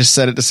this or just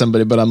said it to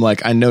somebody, but I'm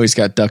like, I know he's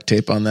got duct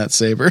tape on that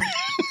saber.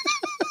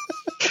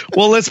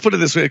 Well, let's put it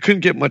this way. It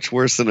couldn't get much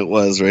worse than it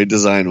was, right?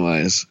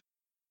 Design-wise.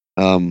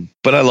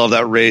 But I love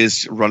that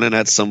Rey's running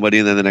at somebody,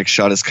 and then the next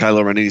shot is Kylo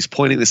Ren, and he's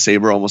pointing the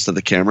saber almost at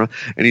the camera,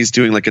 and he's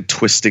doing like a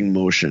twisting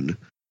motion,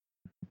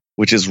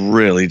 which is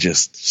really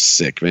just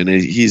sick, man.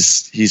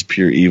 He's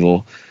pure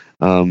evil.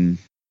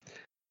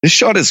 This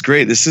shot is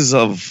great. This is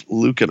of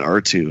Luke and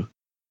R2.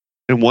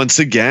 And once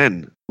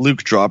again,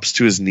 Luke drops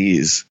to his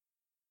knees.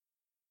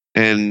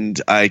 And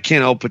I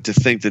can't help but to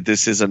think that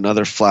this is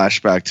another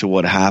flashback to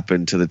what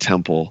happened to the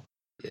temple,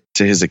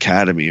 to his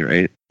academy,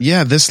 right?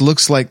 Yeah, this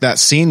looks like that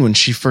scene when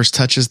she first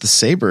touches the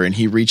saber and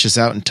he reaches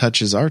out and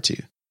touches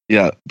R2.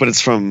 Yeah, but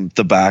it's from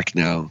the back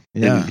now.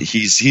 Yeah. And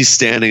he's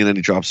standing and then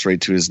he drops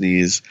right to his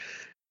knees.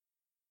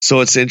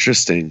 So it's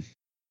interesting.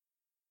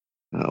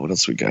 What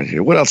else we got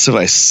here? What else have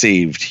I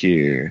saved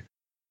here?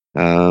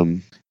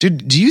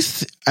 Dude, do you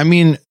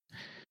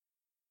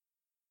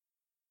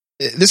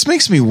this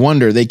makes me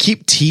wonder. They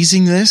keep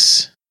teasing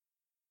this.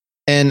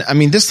 And I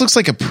mean, this looks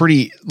like a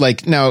pretty,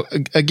 now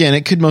again,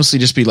 it could mostly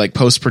just be like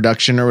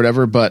post-production or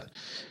whatever, but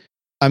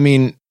I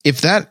mean, if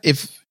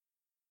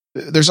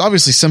there's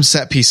obviously some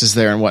set pieces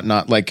there and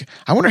whatnot,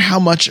 I wonder how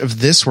much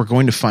of this we're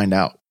going to find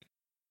out.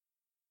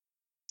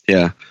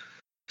 Yeah.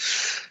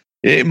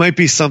 It might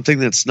be something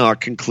that's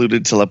not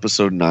concluded till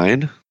episode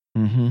 9.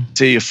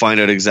 Till you find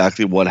out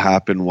exactly what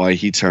happened, why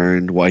he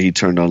turned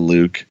on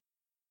Luke.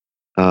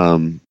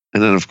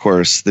 And then of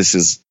course, this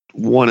is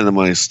one of the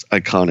most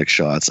iconic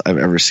shots I've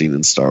ever seen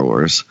in Star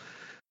Wars.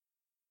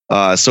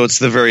 So it's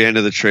the very end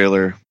of the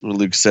trailer when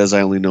Luke says,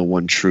 "I only know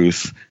one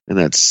truth," and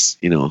that's,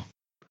 what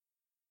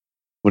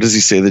does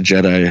he say? The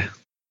Jedi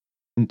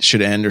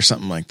should end or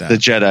something like that. The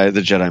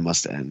Jedi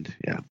must end.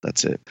 Yeah,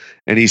 that's it.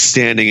 And he's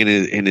standing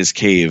in his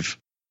cave,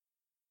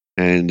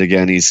 And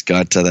again, he's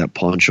got that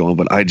poncho on,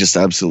 but I just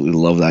absolutely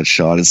love that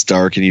shot. It's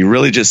dark, and you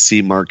really just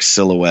see Mark's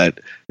silhouette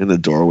in the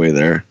doorway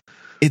there.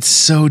 It's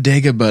so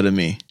Dagobah to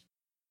me.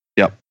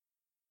 Yep.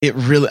 It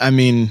really, I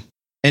mean,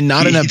 and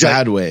not in a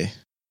bad way.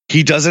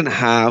 He doesn't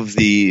have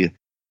the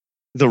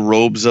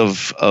robes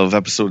of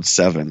episode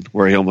 7,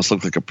 where he almost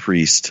looked like a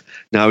priest.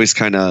 Now he's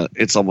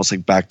it's almost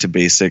like back to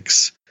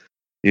basics.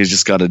 He's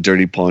just got a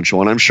dirty poncho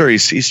on. I'm sure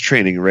he's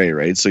training Rey,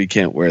 right? So he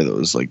can't wear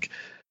those like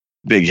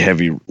big,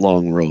 heavy,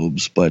 long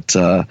robes. But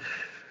it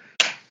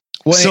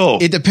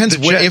depends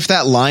if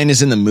that line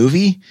is in the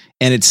movie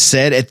and it's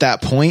said at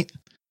that point.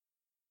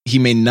 He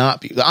may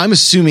not be. I'm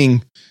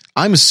assuming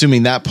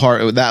that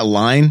part of that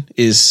line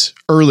is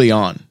early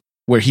on,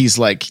 where he's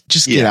like,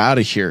 just get out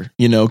of here,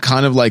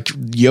 kind of like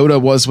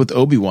Yoda was with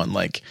Obi-Wan.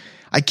 Like,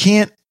 I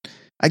can't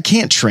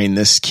train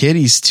this kid.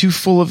 He's too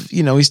full of,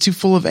 he's too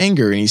full of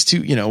anger, and he's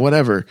too,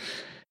 whatever.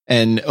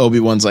 And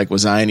Obi-Wan's like,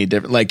 was I any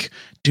different? Like,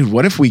 dude,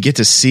 what if we get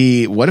to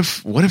see, what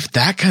if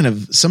that kind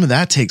of, some of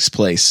that takes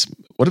place?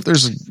 What if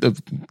there's a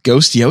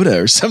ghost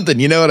Yoda or something?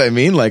 You know what I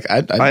mean? Like,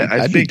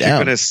 I think you're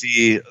going to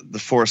see the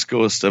Force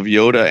ghost of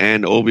Yoda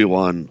and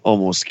Obi-Wan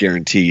almost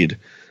guaranteed.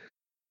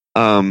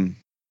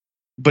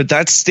 But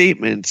that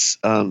statement,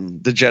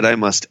 the Jedi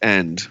must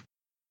end.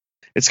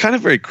 It's kind of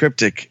very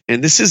cryptic,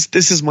 and this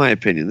is my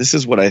opinion. This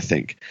is what I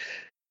think.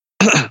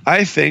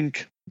 I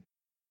think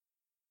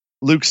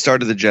Luke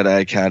started the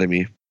Jedi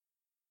Academy.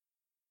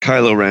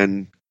 Kylo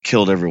Ren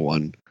killed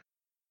everyone,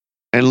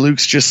 and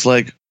Luke's just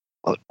like,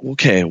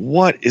 okay,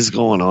 what is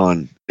going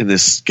on in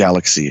this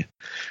galaxy?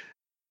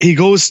 He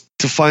goes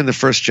to find the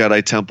first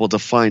Jedi temple to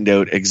find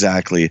out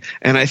exactly.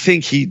 And I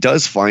think he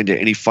does find it,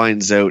 and he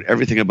finds out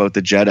everything about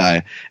the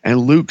Jedi. And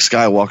Luke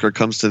Skywalker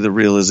comes to the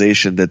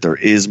realization that there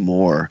is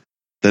more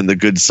than the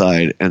good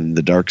side and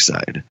the dark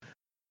side.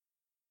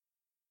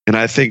 And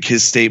I think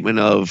his statement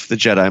of the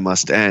Jedi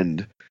must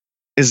end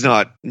is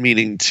not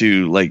meaning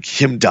to like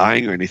him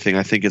dying or anything.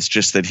 I think it's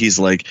just that he's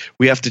like,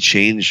 we have to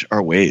change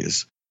our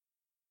ways.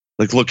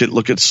 Like, look at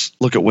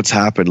what's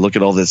happened. Look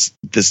at all this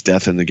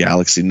death in the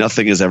galaxy.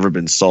 Nothing has ever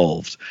been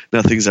solved.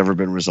 Nothing's ever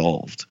been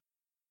resolved.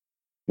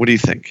 What do you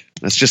think?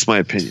 That's just my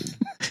opinion.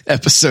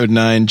 Episode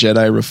 9,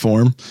 Jedi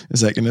Reform.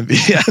 Is that going to be?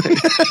 Yeah.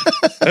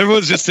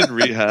 Everyone's just in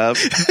rehab.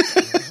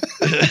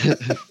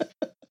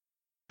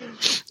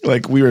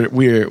 Like we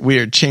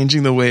are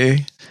changing the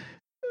way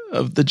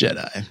of the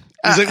Jedi.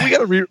 He's like,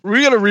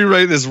 we gotta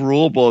rewrite this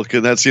rule book,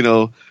 and that's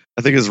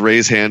I think it's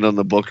Rey's hand on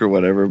the book or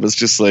whatever, but it's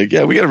just like,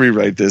 yeah, we got to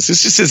rewrite this.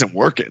 This just isn't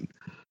working,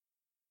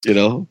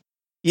 Yeah.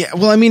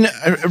 Well, I mean,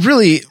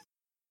 really,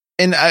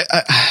 and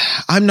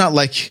I'm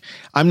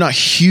not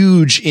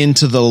huge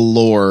into the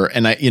lore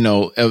and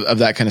of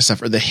that kind of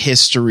stuff or the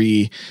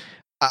history.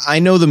 I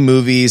know the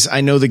movies,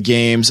 I know the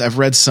games, I've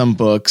read some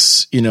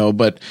books,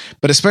 but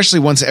especially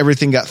once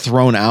everything got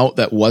thrown out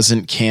that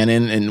wasn't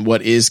canon and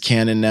what is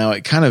canon now,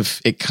 it kind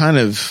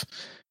of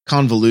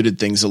convoluted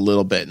things a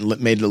little bit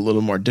and made it a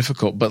little more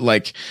difficult. But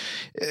like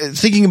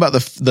thinking about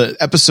the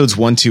episodes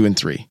 1, 2, and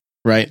 3,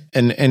 right?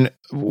 And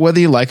whether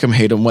you like them,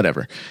 hate them,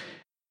 whatever,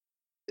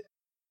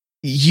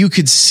 you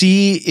could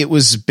see it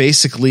was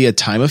basically a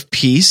time of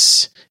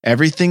peace.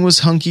 Everything was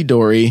hunky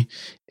dory.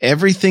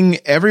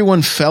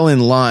 Everyone fell in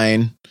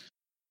line,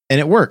 and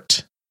it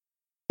worked.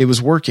 It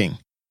was working.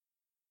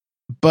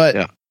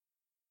 But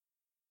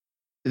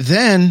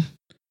then,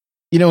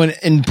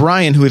 and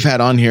Brian, who we've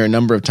had on here a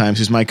number of times,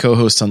 who's my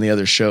co-host on the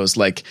other shows,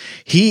 like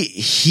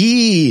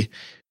he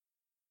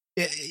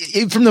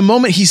from the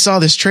moment he saw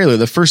this trailer,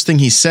 the first thing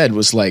he said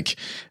was like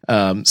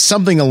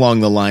something along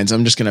the lines,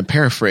 I'm just going to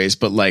paraphrase,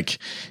 but like,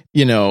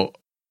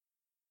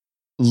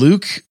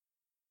 Luke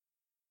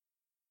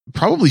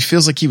probably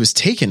feels like he was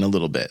taken a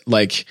little bit.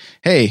 Like,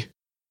 hey,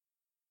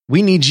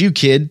 we need you,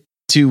 kid,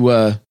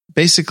 to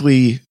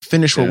basically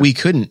finish what we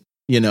couldn't,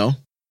 and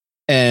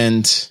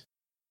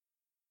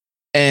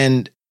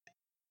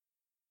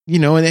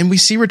we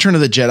see Return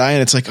of the Jedi,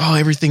 and it's like, oh,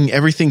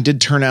 everything did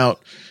turn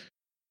out,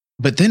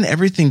 but then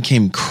everything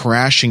came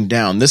crashing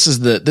down. This is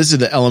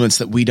the elements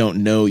that we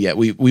don't know yet.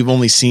 We've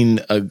only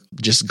seen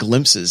just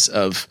glimpses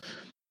of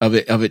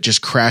it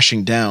just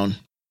crashing down.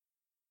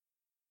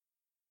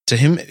 To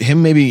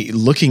him maybe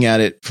looking at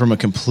it from a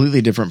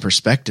completely different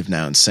perspective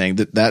now and saying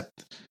that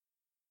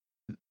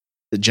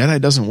the Jedi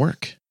doesn't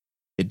work.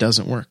 It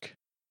doesn't work.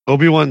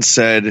 Obi-Wan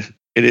said,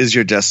 "It is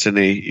your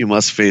destiny. You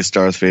must face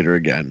Darth Vader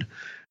again."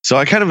 So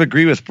I kind of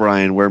agree with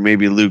Brian, where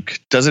maybe Luke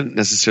doesn't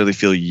necessarily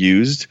feel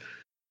used,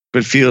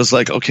 but feels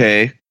like,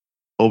 okay,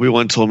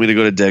 Obi-Wan told me to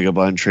go to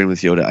Dagobah and train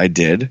with Yoda. I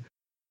did.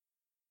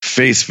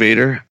 Face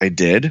Vader. I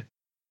did.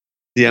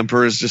 The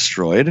Emperor is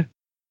destroyed.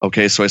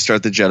 Okay, so I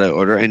start the Jedi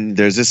Order, and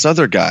there's this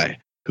other guy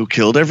who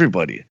killed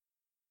everybody.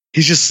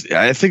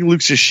 I think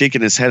Luke's just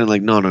shaking his head and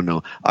like,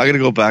 no. I got to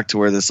go back to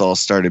where this all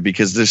started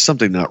because there's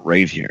something not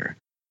right here.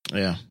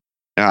 Yeah.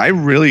 I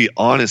really,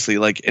 honestly,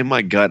 like in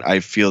my gut,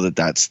 I feel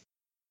that's,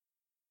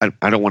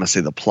 I don't want to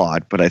say the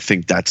plot, but I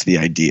think that's the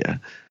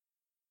idea.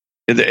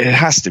 It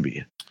has to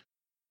be.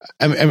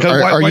 I mean,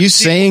 are you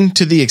saying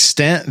to the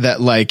extent that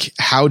like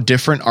how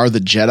different are the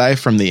Jedi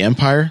from the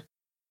Empire?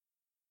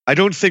 I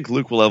don't think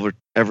Luke will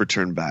ever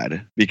turn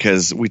bad,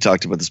 because we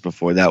talked about this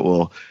before. That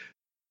will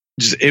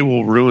it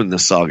will ruin the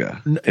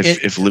saga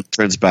if Luke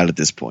turns bad at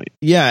this point.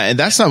 Yeah, and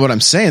that's not what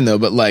I'm saying though.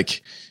 But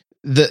like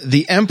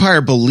the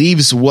Empire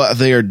believes what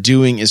they are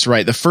doing is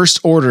right. The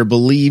First Order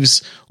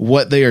believes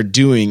what they are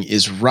doing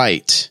is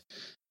right,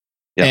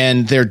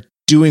 and they're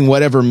doing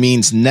whatever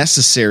means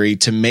necessary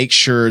to make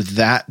sure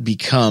that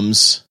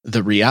becomes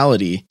the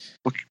reality.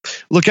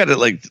 Look at it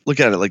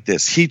like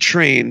this. He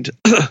trained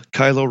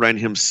Kylo Ren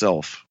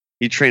himself.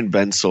 He trained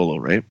Ben Solo,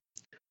 right?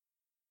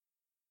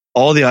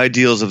 All the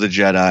ideals of the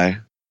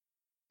Jedi.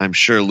 I'm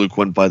sure Luke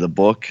went by the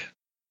book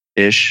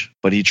ish,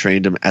 but he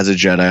trained him as a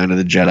Jedi under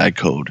the Jedi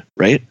code,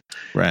 right?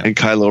 Right. And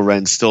Kylo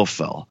Ren still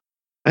fell.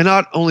 And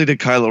not only did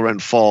Kylo Ren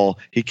fall,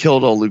 he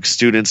killed all Luke's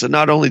students, and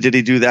not only did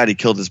he do that, he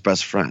killed his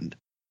best friend.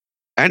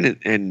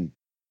 And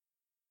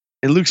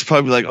Luke's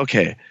probably like,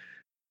 okay,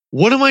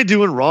 what am I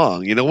doing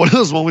wrong? You know, one of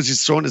those moments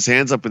he's throwing his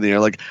hands up in the air,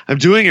 like, I'm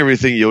doing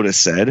everything Yoda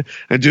said.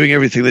 I'm doing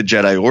everything the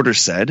Jedi Order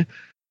said.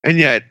 And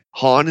yet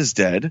Han is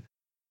dead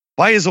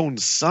by his own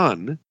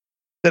son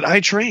that I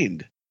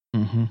trained.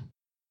 Mm-hmm.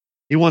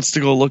 He wants to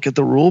go look at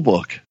the rule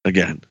book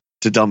again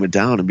to dumb it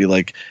down and be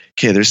like,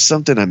 okay, there's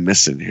something I'm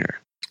missing here.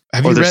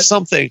 There's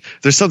something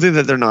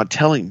that they're not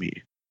telling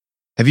me.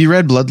 Have you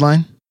read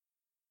Bloodline?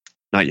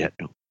 Not yet,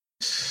 no.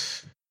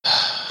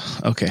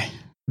 Okay.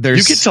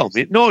 You can tell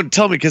me. No,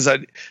 tell me, because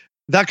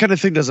that kind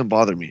of thing doesn't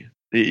bother me.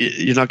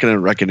 You're not going to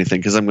wreck anything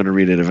because I'm going to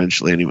read it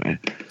eventually anyway.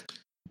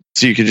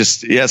 So you can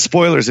just,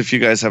 spoilers if you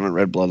guys haven't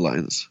read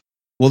Bloodlines.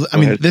 Well, I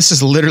mean, this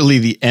is literally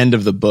the end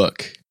of the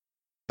book.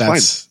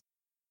 That's fine.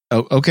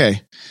 Oh,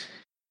 okay.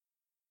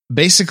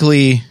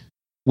 Basically,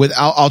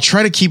 I'll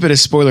try to keep it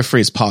as spoiler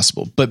free as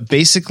possible, but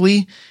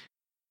basically,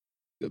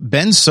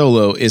 Ben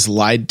Solo is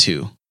lied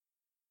to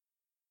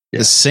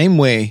the same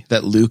way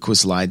that Luke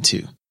was lied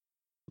to.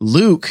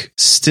 Luke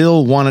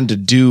still wanted to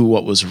do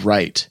what was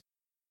right.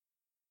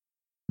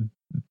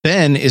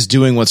 Ben is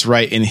doing what's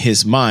right in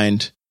his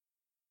mind,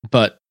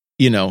 but,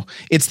 you know,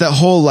 it's that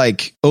whole,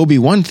 like,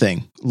 Obi-Wan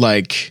thing.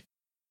 Like,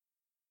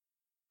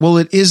 well,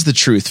 it is the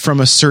truth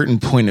from a certain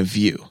point of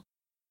view.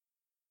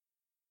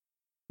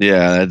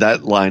 Yeah,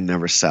 that line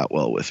never sat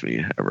well with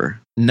me,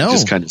 ever. No. It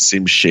just kind of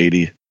seems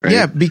shady. Right?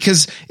 Yeah,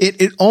 because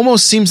it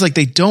almost seems like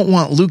they don't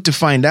want Luke to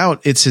find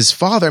out it's his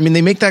father. I mean,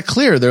 they make that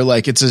clear. They're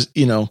like, it's a,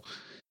 you know...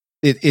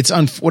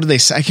 what do they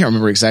say? I can't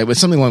remember exactly, but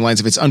something along the lines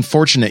of, it's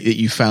unfortunate that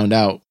you found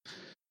out.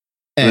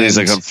 And he's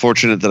like,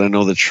 unfortunate that I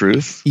know the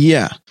truth.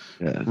 Yeah.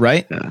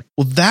 Right. Yeah.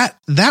 Well, that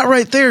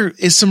right there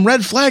is some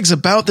red flags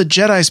about the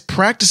Jedi's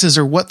practices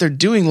or what they're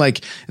doing.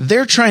 Like,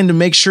 they're trying to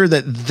make sure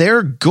that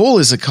their goal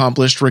is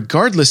accomplished,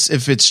 regardless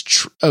if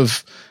it's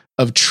of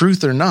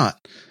truth or not.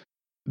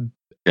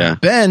 Yeah.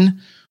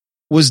 Ben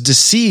was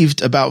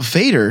deceived about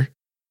Vader,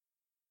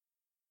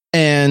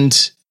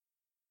 and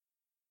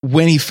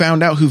when he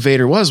found out who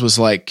Vader was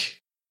like,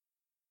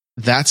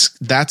 that's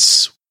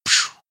kind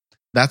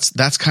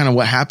of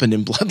what happened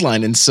in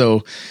Bloodline. And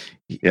so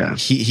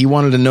he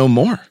wanted to know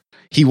more.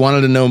 He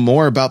wanted to know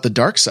more about the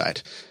dark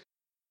side.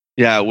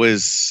 Yeah, it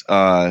was,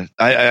 I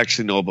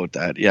actually know about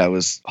that. Yeah, it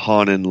was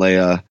Han and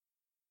Leia.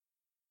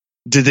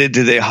 Did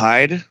they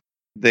hide?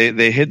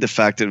 They hid the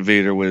fact that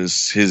Vader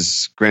was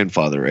his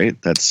grandfather, right?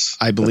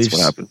 I believe that's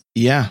what happened.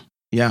 Yeah.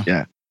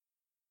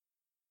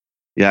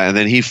 Yeah, and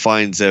then he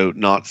finds out,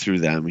 not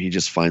through them. He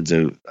just finds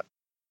out.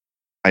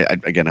 I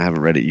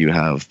haven't read it. You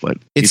have, but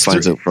he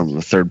finds out from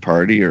a third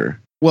party, or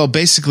well,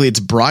 basically, it's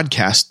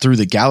broadcast through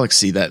the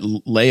galaxy that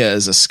Leia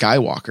is a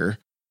Skywalker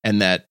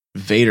and that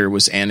Vader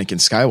was Anakin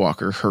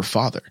Skywalker, her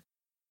father.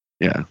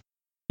 Yeah,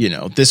 you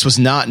know, this was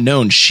not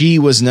known. She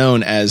was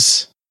known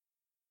as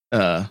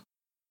Leia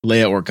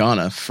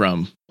Organa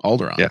from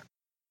Alderaan.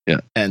 Yeah,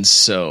 and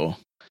so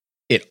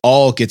it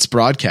all gets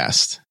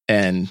broadcast,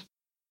 and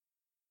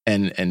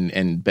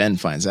Ben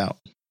finds out.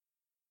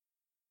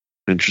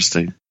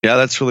 Interesting. Yeah,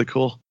 that's really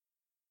cool.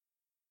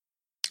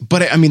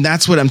 But I mean,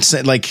 that's what I'm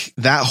saying. Like,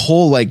 that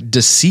whole like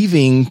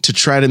deceiving to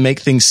try to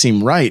make things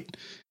seem right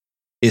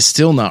is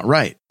still not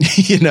right.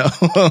 You know,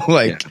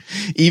 like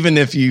even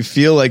if you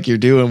feel like you're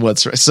doing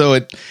what's right. So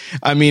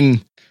I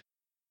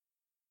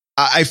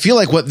feel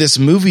like what this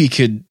movie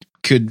could,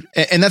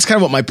 and that's kind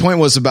of what my point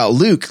was about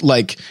Luke,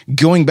 like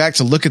going back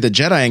to look at the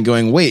Jedi and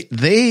going, wait,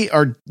 they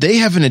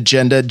have an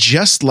agenda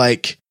just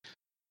like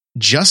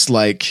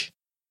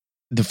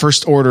the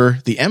First Order,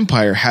 the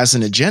Empire has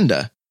an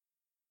agenda.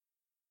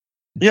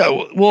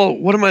 Yeah, well,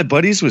 one of my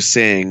buddies was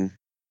saying,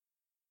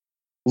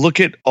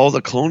 look at all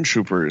the clone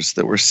troopers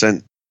that were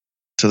sent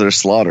to their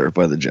slaughter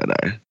by the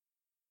Jedi.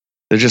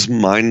 They're just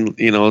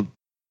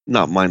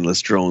not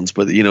mindless drones,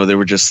 but you know, they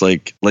were just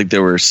like they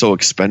were so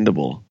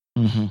expendable.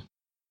 Mm-hmm.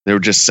 They were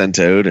just sent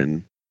out,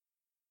 and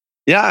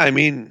yeah, I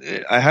mean,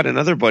 I had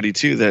another buddy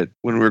too that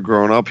when we were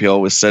growing up, he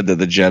always said that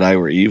the Jedi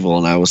were evil,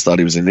 and I always thought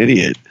he was an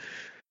idiot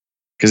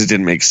because it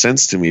didn't make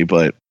sense to me.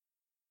 But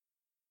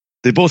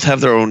they both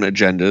have their own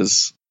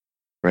agendas,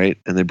 right?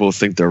 And they both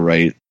think they're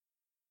right.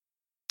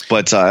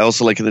 But I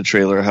also like in the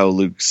trailer how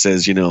Luke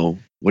says,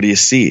 what do you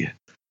see?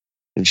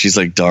 And she's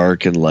like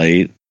dark and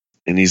light.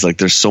 And he's like,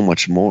 there's so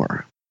much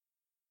more.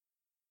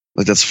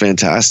 Like, that's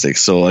fantastic.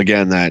 So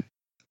again, that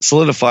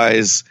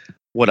solidifies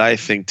what I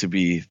think to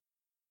be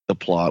the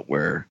plot,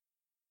 where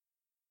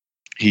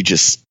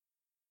he's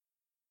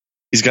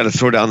got to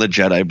throw down the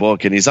Jedi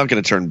book, and he's not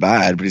going to turn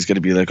bad, but he's going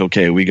to be like,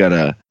 okay, we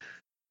gotta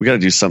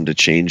do something to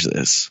change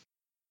this.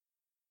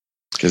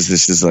 Because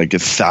this is like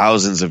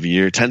thousands of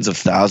years, tens of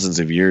thousands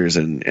of years,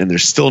 and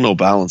there's still no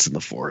balance in the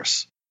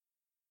Force.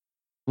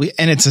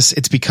 And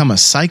it's become a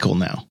cycle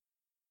now.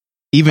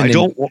 Even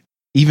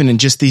in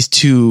just these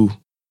two,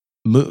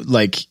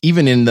 like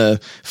even in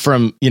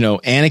from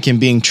Anakin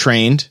being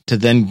trained to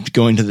then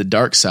going to the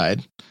dark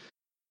side,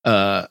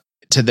 to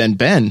then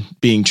Ben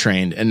being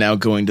trained and now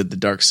going to the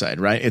dark side.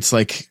 Right? It's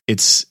like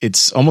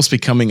it's almost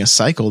becoming a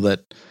cycle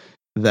that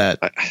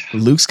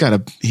Luke's got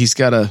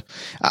to,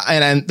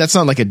 and that's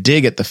not like a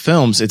dig at the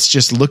films. It's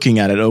just looking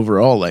at it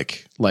overall,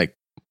 like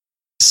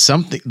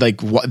something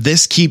like what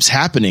this keeps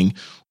happening.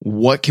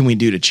 What can we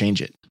do to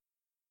change it?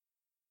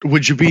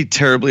 Would you be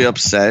terribly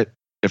upset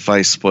if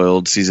I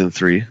spoiled season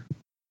 3?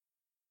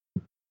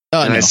 No.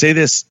 I say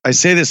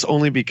this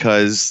only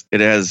because it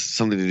has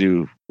something to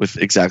do with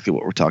exactly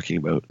what we're talking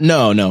about.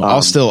 No.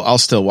 I'll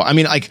still. I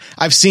mean, like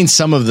I've seen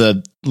some of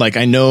the, like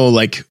I know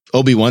like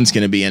Obi-Wan's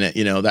going to be in it,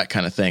 that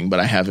kind of thing, but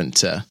I haven't.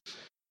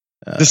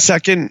 The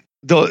second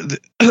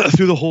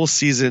through the whole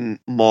season,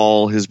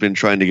 Maul has been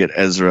trying to get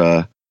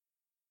Ezra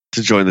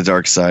to join the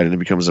dark side, and he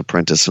becomes an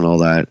apprentice and all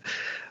that.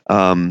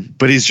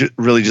 But he's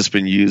really just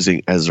been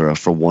using Ezra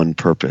for one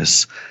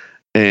purpose.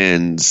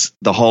 And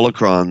the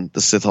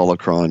Sith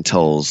holocron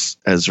tells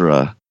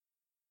Ezra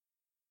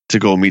to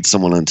go meet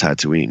someone on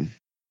Tatooine.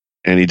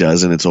 And he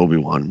does, and it's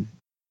Obi-Wan.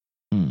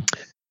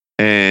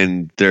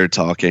 And they're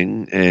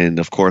talking, and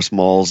of course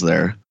Maul's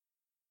there.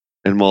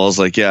 And Maul's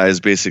like, yeah, I was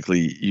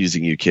basically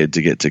using you, kid,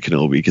 to get to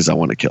Kenobi because I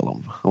want to kill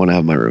him. I want to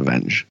have my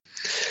revenge.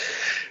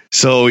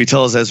 So he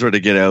tells Ezra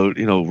to get out,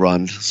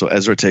 run. So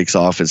Ezra takes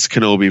off. It's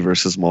Kenobi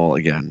versus Maul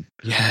again.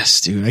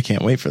 Yes, dude. I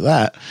can't wait for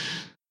that.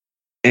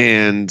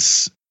 And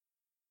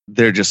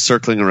they're just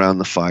circling around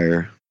the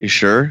fire. You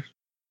sure?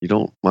 You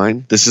don't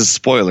mind? This is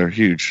spoiler,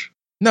 huge.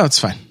 No, it's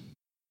fine.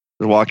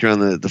 They're walking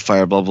around the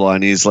fire, blah, blah.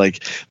 And he's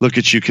like, look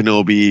at you,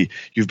 Kenobi.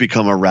 You've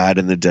become a rat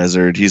in the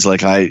desert. He's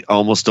like, I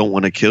almost don't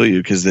want to kill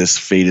you because this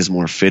fate is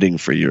more fitting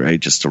for you, right?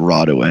 Just to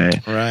rot away.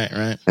 Right.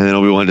 And then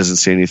Obi-Wan doesn't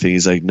say anything.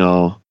 He's like,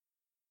 no.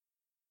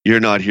 You're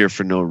not here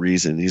for no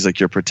reason. He's like,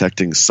 you're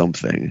protecting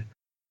something.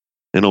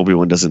 And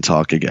Obi-Wan doesn't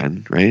talk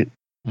again, right?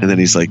 And then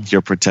he's like,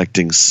 you're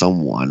protecting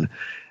someone.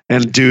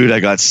 And dude, I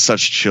got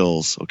such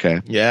chills,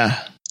 okay?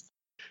 Yeah.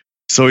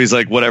 So he's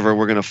like, whatever,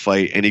 we're going to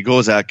fight. And he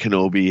goes at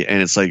Kenobi,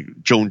 and it's like,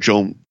 Joan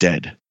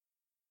dead.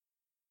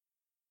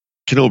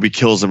 Kenobi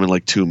kills him in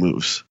like 2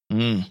 moves.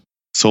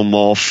 So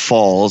Maul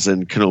falls,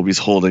 and Kenobi's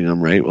holding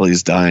him, right, while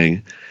he's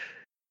dying.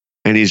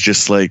 And he's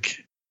just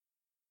like,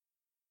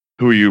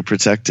 who are you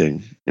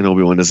protecting? And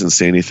Obi-Wan doesn't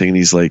say anything. And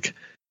he's like,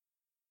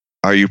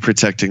 are you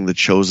protecting the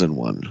chosen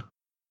one?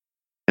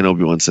 And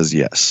Obi-Wan says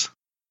yes.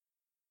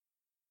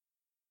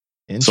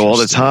 So all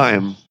the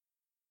time,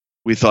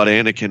 we thought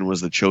Anakin was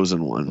the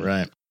chosen one.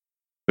 Right.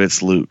 But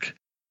it's Luke.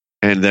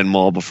 And then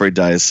Maul, before he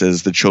dies,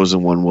 says the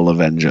chosen one will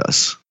avenge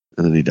us.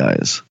 And then he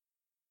dies.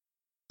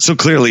 So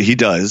clearly he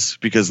does,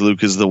 because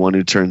Luke is the one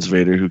who turns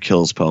Vader, who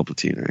kills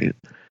Palpatine, right?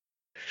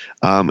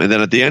 And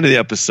then at the end of the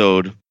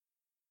episode,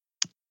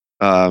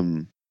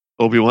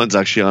 Obi-Wan's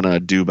actually on a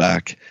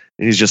dewback,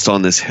 and he's just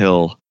on this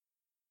hill.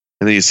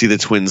 And then you see the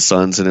twin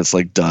suns, and it's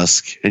like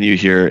dusk, and you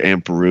hear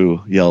Aunt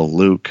Beru yell,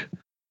 Luke.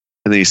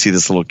 And then you see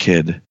this little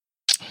kid.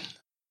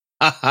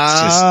 It's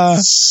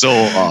just so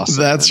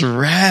awesome. That's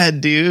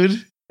rad,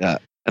 dude. Yeah.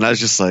 And I was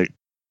just like,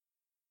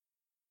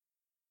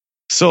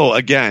 so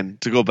again,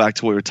 to go back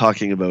to what we were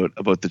talking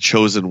about the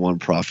chosen one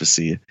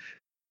prophecy,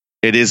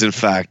 it is in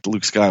fact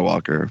Luke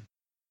Skywalker.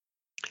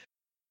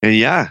 And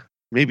yeah,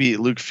 maybe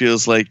Luke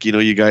feels like,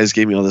 you guys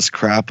gave me all this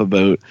crap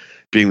about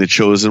being the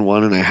chosen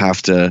one, and I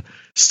have to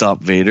stop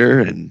Vader,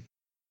 and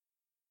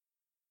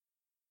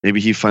maybe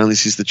he finally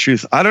sees the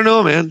truth. I don't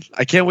know, man.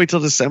 I can't wait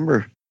till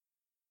December.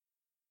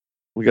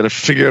 We got to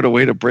figure out a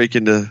way to break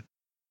into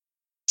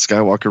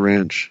Skywalker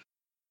Ranch.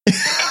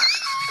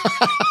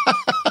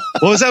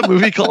 What was that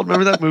movie called?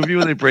 Remember that movie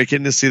when they break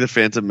in to see the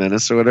Phantom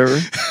Menace or whatever?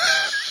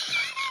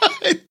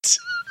 I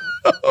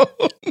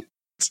don't.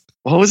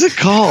 What was it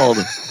called?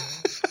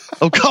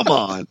 Oh, come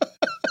on.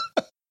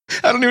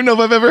 I don't even know if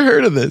I've ever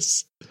heard of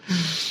this.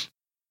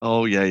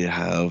 Oh, yeah, you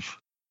have.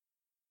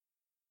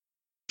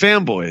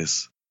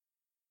 Fanboys.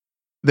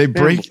 They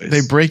break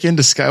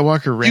into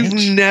Skywalker Ranch?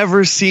 You've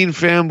never seen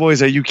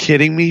Fanboys. Are you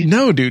kidding me?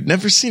 No, dude.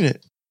 Never seen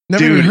it.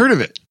 Never even heard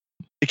of it.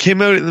 It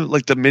came out in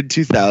like the mid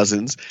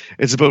 2000s.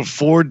 It's about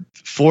four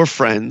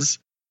friends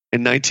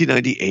in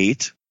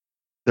 1998.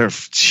 They're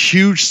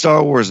huge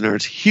Star Wars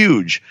nerds,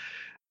 huge.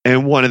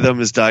 And one of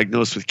them is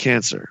diagnosed with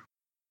cancer.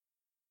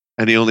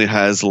 And he only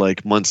has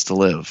like months to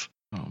live.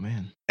 Oh,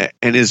 man.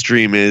 And his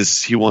dream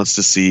is he wants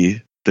to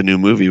see the new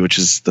movie, which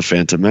is The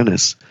Phantom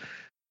Menace.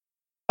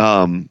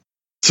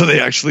 So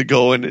they actually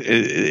go, and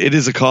it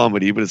is a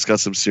comedy, but it's got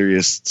some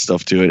serious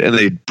stuff to it. And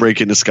they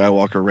break into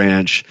Skywalker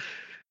Ranch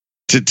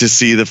to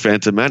see The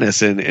Phantom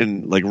Menace,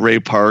 and like Ray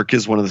Park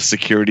is one of the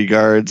security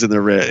guards, and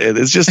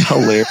it's just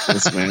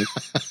hilarious, man.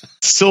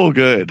 So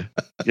good.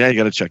 Yeah, you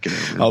got to check it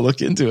out, man. I'll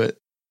look into it.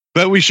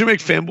 But we should make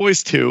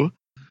Fanboys 2.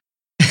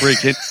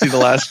 Break in to see The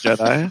Last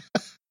Jedi.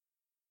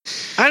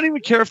 I don't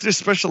even care if there's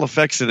special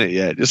effects in it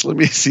yet. Just let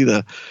me see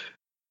the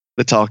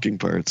talking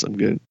parts. I'm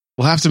good.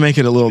 We'll have to make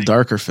it a little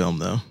darker film,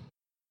 though,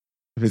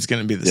 if it's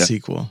going to be the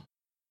sequel.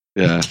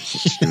 Yeah,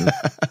 that's true.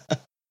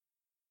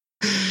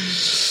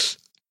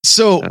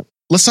 So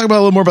let's talk about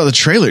a little more about the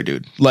trailer,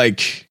 dude.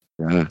 Like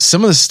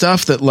some of the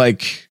stuff that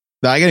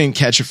I didn't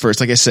catch at first.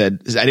 Like I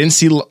said, I didn't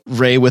see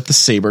Rey with the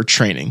saber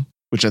training,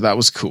 which I thought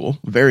was cool,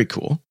 very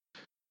cool.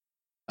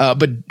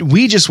 But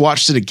we just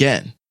watched it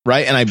again,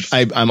 right?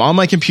 And I'm on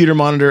my computer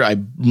monitor. I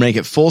make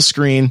it full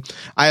screen.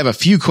 I have a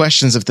few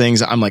questions of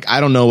things. I'm like, I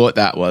don't know what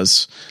that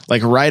was.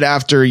 Like right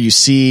after you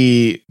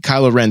see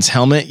Kylo Ren's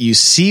helmet, you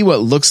see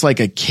what looks like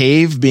a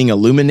cave being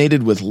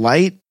illuminated with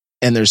light,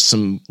 and there's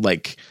some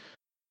like.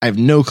 I have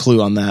no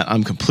clue on that.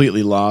 I'm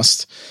completely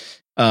lost.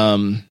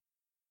 Looks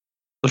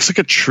like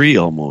a tree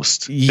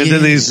almost. Yeah. And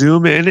then they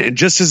zoom in, and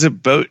just as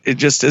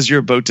you're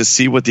about to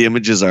see what the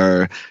images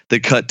are,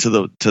 they cut to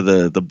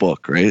the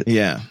book, right?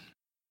 Yeah.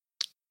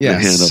 Yeah.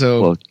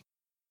 So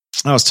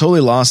I was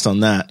totally lost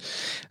on that.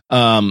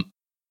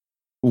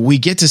 We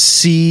get to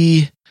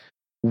see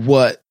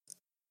what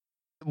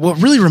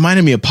really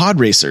reminded me of pod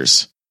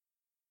racers.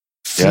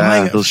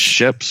 Yeah, those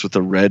ships with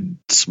the red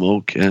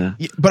smoke. Yeah,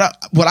 but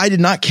what I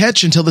did not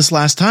catch until this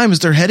last time is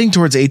they're heading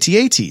towards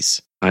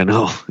AT-ATs. I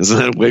know, isn't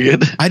that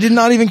wicked? I did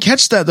not even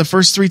catch that the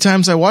first 3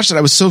 times I watched it.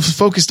 I was so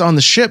focused on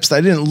the ships that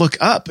I didn't look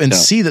up and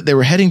see that they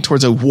were heading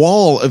towards a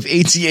wall of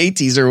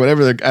AT-ATs or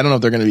whatever. I don't know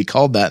if they're going to be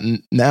called that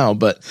now,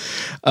 but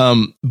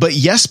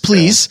yes,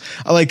 please.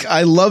 Yeah.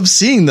 I love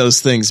seeing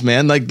those things,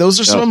 man. Like those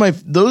are some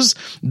of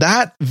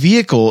that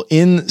vehicle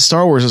in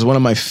Star Wars is one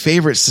of my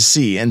favorites to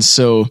see. And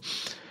so.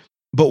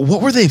 But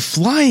what were they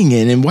flying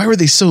in, and why were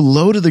they so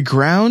low to the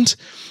ground?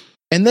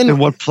 And then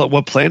what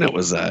planet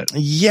was that?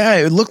 Yeah,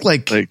 it looked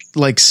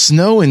like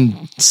snow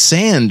and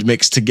sand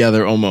mixed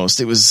together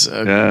almost. It was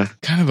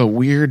kind of a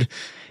weird.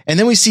 And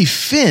then we see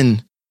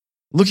Finn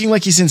looking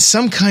like he's in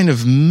some kind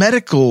of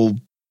medical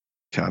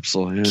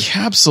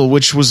capsule,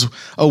 which was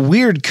a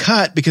weird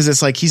cut because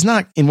it's like he's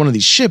not in one of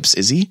these ships,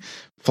 is he?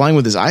 Flying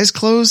with his eyes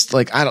closed?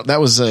 Like that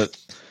was a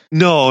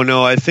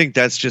No, I think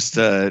that's just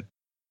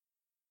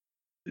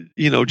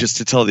just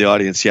to tell the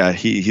audience,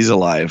 he's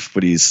alive,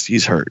 but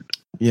he's hurt.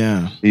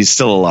 Yeah. He's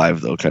still alive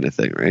though, kind of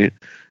thing, right?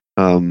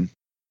 But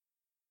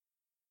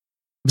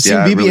see,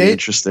 BB-8, really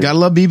interesting. Gotta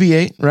love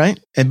BB-8, right?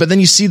 But then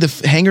you see the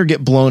hangar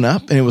get blown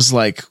up, and it was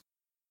like,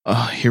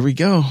 oh, here we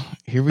go.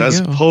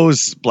 That's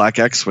Poe's Black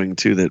X-Wing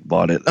too that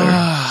bought it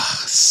there.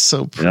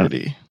 So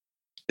pretty.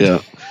 Yeah.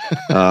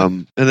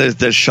 And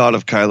the shot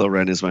of Kylo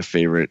Ren is my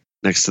favorite,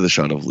 next to the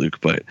shot of Luke,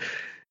 but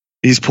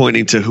he's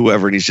pointing to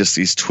whoever, and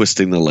he's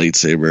twisting the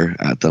lightsaber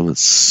at them.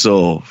 It's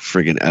so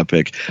friggin'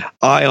 epic.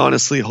 I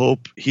honestly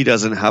hope he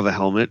doesn't have a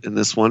helmet in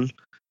this one.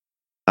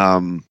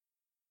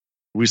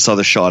 We saw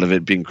the shot of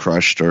it being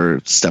crushed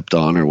or stepped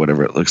on or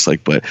whatever it looks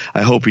like, but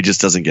I hope he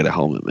just doesn't get a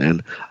helmet,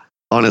 man.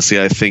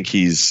 Honestly, I think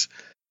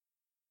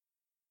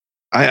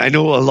I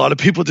know a lot of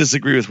people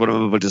disagree with what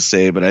I'm about to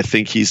say, but I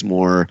think he's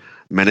more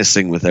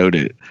menacing without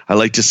it. I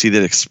like to see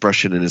that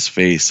expression in his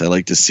face. I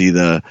like to see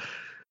the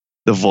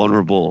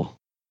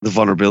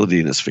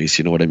vulnerability in his face,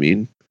 you know what I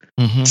mean?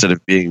 Mm-hmm. Instead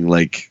of being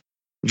like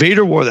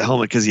Vader wore the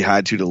helmet because he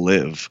had to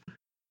live,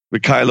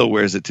 but Kylo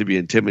wears it to be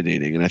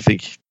intimidating, and I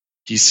think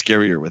he's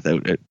scarier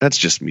without it. That's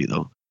just me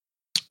though.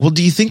 Well,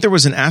 do you think there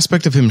was an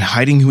aspect of him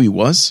hiding who he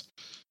was?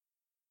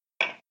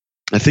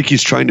 I think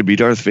he's trying to be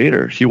Darth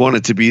Vader. He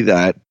wanted to be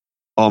that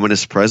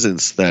ominous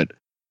presence that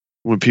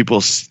when people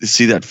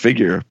see that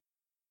figure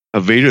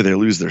of Vader, they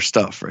lose their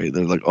stuff, right?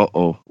 They're like,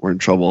 uh-oh, we're in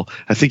trouble.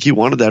 I think he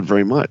wanted that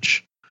very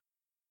much.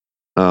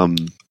 Oh,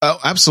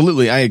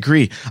 absolutely. I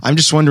agree. I'm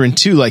just wondering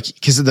too,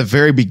 because at the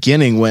very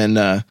beginning when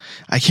I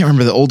can't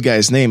remember the old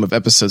guy's name of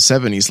episode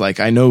 7, he's like,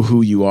 I know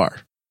who you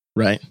are.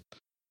 Right.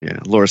 Yeah.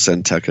 Laura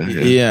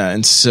Santeca. Yeah.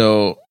 And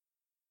so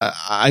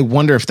I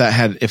wonder if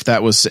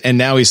that was, and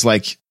now he's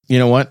like, you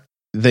know what?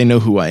 They know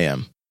who I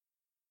am.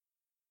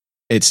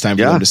 It's time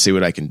for them to see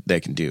what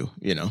they can do,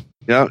 Yeah.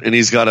 And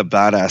he's got a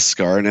badass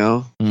scar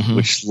now,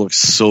 which looks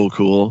so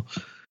cool.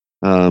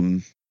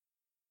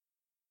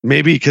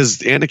 Maybe because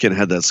Anakin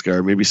had that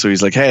scar. Maybe so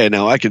he's like, hey,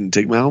 now I can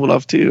take my helmet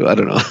off too. I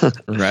don't know.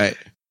 Right.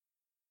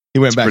 He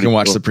went back and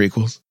watched the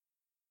prequels.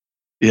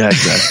 Yeah,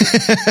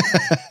 exactly.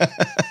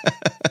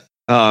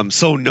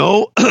 So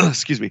no,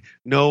 excuse me,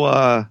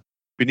 no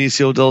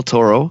Benicio del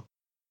Toro.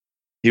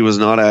 He was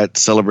not at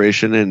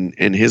Celebration,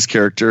 and his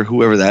character,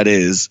 whoever that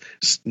is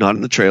not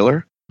in the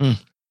trailer.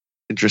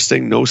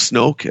 Interesting. No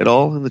Snoke at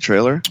all in the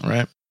trailer.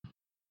 Right.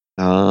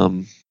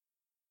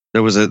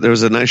 There was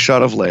a nice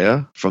shot of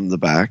Leia from the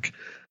back.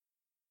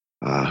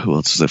 Who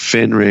else was it?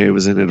 Finn Ray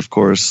was in it, of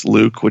course.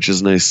 Luke, which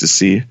is nice to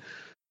see.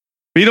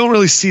 But you don't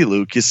really see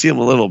Luke. You see him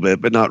a little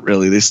bit, but not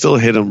really. They still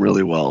hit him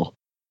really well.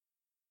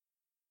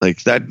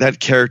 Like that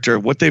character,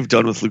 what they've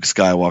done with Luke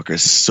Skywalker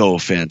is so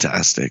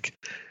fantastic.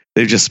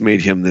 They've just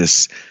made him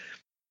this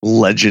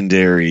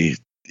legendary.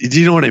 Do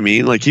you know what I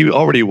mean? Like he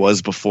already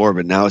was before,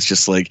 but now it's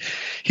just like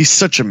he's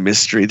such a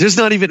mystery. There's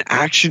not even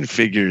action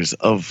figures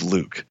of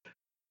Luke,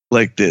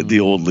 like the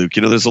old Luke.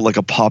 You know, there's like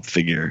a pop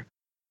figure.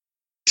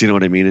 Do you know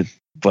what I mean?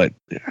 But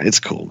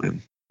it's cool,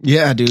 man.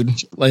 Yeah,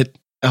 dude. Like,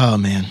 oh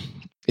man,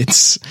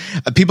 it's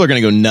people are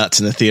gonna go nuts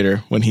in the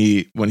theater when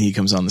he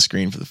comes on the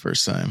screen for the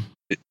first time.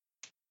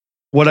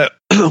 What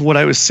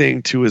I was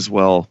saying too as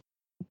well,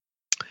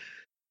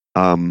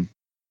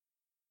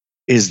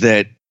 is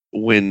that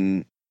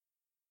when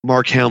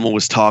Mark Hamill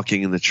was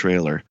talking in the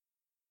trailer,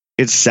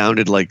 it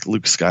sounded like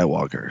Luke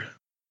Skywalker.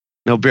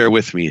 Now bear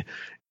with me.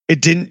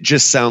 It didn't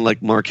just sound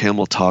like Mark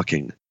Hamill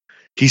talking.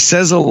 He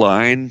says a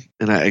line,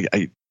 and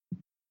I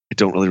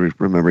don't really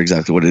remember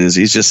exactly what it is.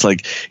 He's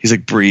like,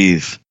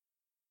 breathe.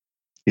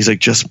 He's like,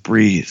 just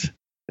breathe.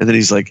 And then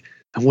he's like,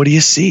 and what do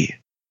you see?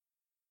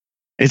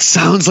 It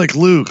sounds like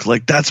Luke.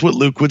 Like that's what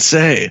Luke would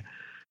say.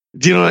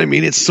 Do you know what I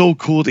mean? It's so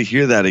cool to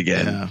hear that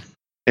again. Yeah.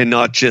 And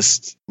not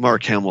just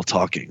Mark Hamill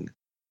talking,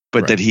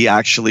 but that he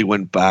actually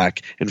went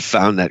back and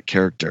found that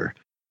character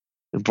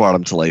and brought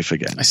him to life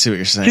again. I see what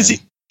you're saying.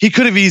 Because he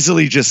could have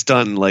easily just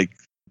done like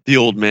the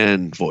old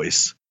man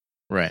voice.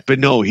 Right. But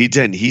no, he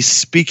didn't. He's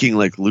speaking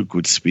like Luke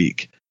would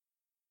speak.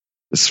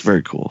 It's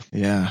very cool.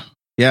 Yeah.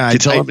 Yeah.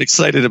 I'm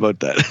excited about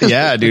that.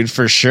 Yeah, dude,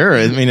 for sure.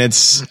 I mean,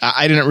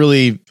 I didn't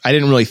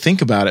really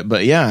think about it,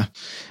 but yeah.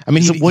 I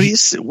mean, so what do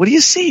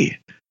you see?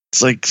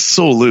 It's like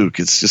so Luke.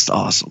 It's just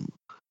awesome.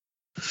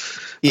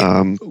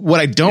 What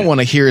I don't want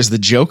to hear is the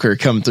Joker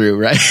come through,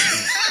 right?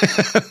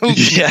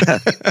 Yeah.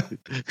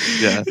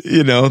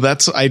 You know,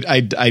 that's I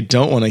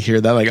don't want to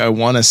hear that. Like I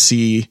want to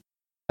see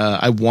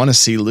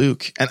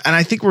Luke, and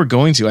I think we're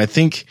going to. I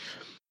think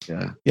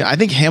I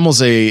think Hamill's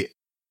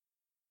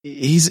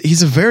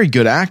he's a very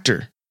good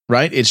actor,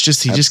 right? It's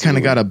just he just kind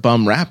of got a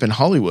bum rap in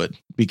Hollywood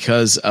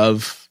because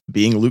of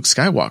being Luke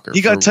Skywalker.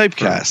 He got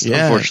typecast.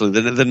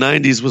 Unfortunately, the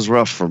 90s was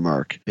rough for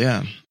Mark.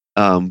 Yeah.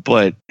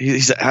 But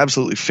he's an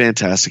absolutely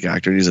fantastic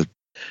actor. And he's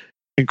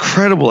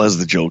incredible as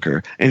the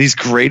Joker, and he's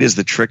great as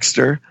the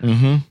trickster.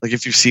 Mm-hmm. Like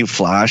if you've seen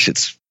Flash,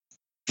 it's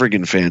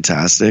friggin'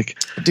 fantastic.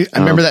 Dude, I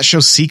remember that show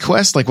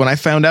Sequest. Like when I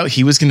found out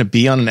he was going to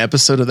be on an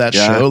episode of that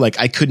show, like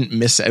I couldn't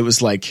miss it. It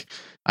was like,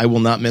 I will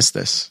not miss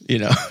this. You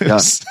know,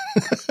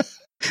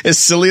 as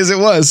silly as it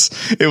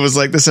was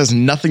like, this has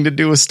nothing to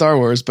do with Star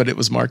Wars, but it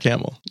was Mark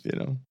Hamill, you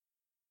know?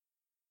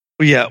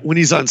 Yeah, when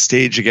he's on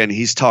stage again,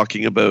 he's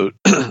talking about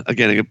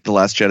again the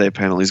Last Jedi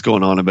panel. He's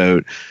going on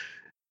about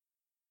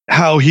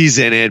how he's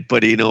in it,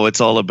 but you know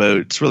it's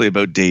really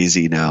about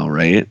Daisy now,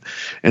 right?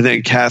 And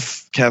then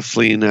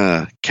Kathleen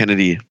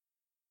Kennedy,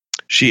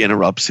 she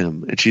interrupts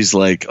him, and she's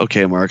like,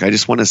 "Okay, Mark, I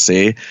just want to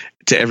say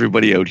to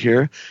everybody out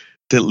here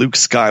that Luke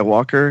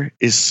Skywalker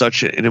is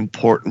such an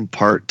important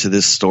part to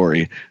this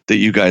story that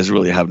you guys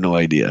really have no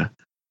idea."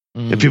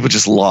 And people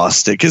just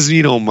lost it because,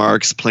 you know,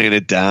 Mark's playing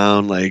it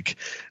down like,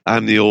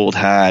 I'm the old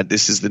hat,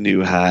 this is the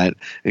new hat.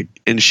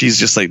 And she's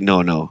just like,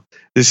 no,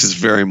 this is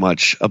very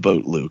much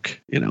about Luke,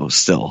 you know,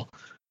 still.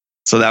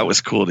 So that was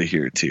cool to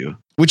hear too.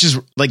 Which is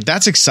like,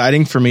 that's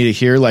exciting for me to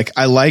hear. Like,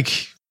 I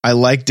like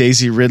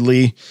Daisy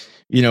Ridley,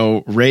 you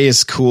know, Rey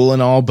is cool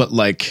and all, but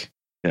like,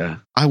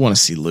 I want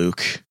to see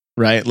Luke,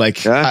 right?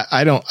 Like,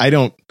 I don't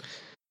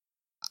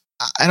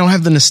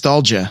have the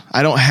nostalgia.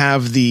 I don't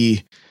have the,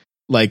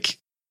 like,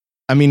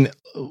 I mean,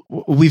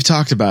 we've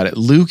talked about it.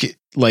 Luke,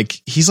 like,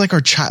 he's like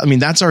our child. I mean,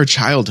 that's our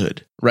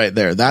childhood right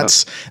there.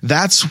 That's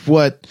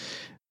what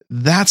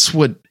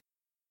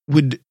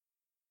would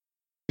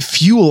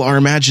fuel our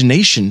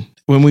imagination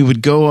when we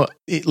would go,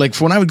 like,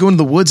 when I would go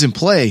into the woods and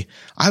play,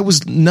 I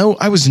was no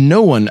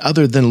one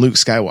other than Luke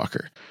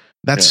Skywalker.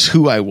 That's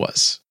who I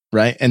was.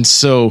 Right. And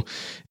so,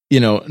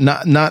 you know,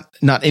 not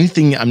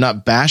anything, I'm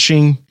not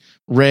bashing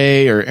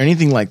Rey or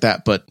anything like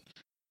that, but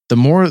the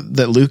more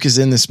that Luke is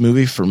in this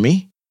movie for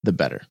me, the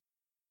better.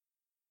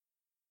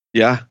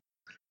 Yeah.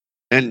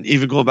 And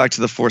even going back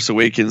to The Force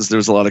Awakens, there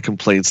was a lot of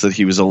complaints that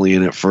he was only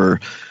in it for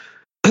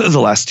the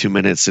last 2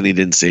 minutes and he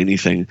didn't say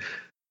anything.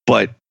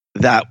 But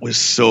that was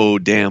so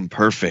damn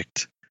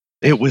perfect.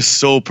 It was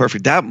so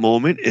perfect. That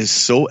moment is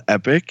so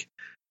epic.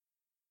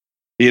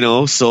 You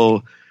know,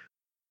 so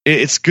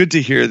it's good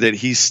to hear that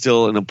he's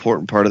still an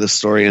important part of the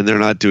story and they're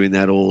not doing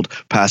that old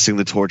passing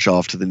the torch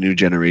off to the new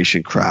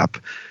generation crap.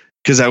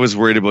 Because I was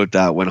worried about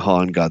that when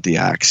Han got the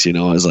axe. You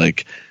know, I was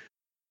like,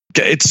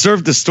 it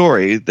served the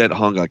story that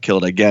Han got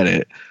killed. I get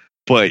it.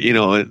 But, you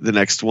know, the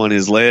next one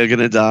is Leia going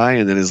to die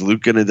and then is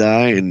Luke going to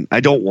die? And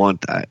I don't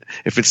want that.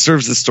 If it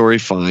serves the story,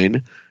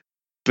 fine.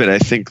 But I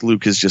think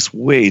Luke is just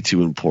way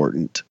too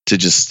important to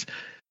just,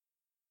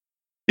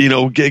 you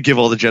know, give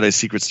all the Jedi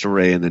secrets to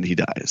Rey and then he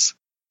dies.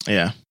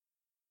 Yeah.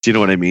 Do you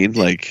know what I mean?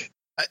 Like,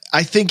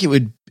 I think it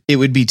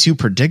would be too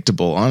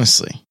predictable,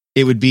 honestly.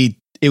 It would be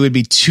it would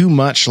be too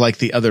much like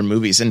the other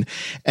movies.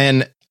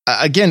 And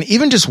again,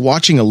 even just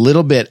watching a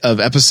little bit of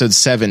episode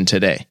 7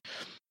 today,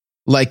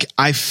 like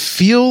I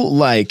feel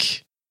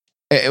like,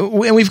 and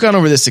we've gone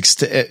over this,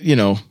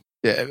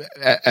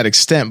 at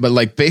extent, but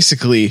like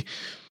basically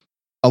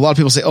a lot of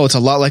people say, oh, it's a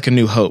lot like A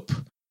New Hope,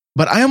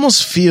 but I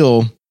almost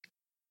feel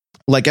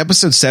like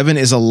episode 7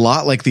 is a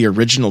lot like the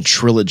original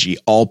trilogy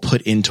all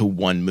put into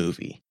one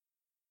movie.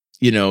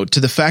 To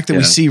the fact that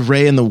we see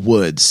Rey in the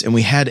woods and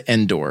we had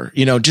Endor,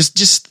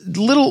 just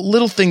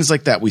little things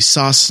like that. We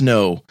saw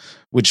Snow,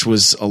 which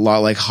was a lot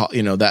like,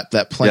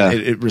 that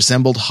planet, it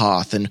resembled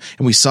Hoth, and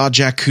we saw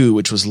Jakku,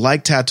 which was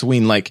like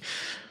Tatooine.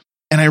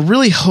 And I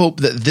really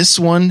hope that this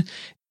one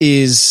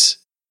is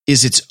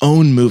its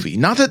own movie.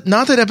 Not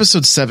that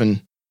episode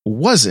 7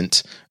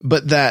 wasn't,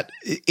 but that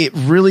it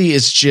really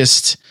is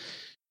just,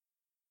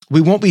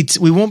 we won't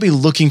be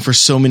looking for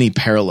so many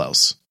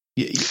parallels.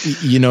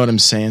 You know what I'm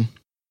saying?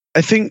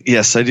 I think,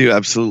 yes, I do.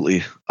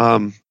 Absolutely.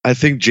 I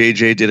think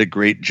JJ did a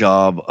great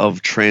job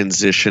of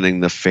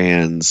transitioning the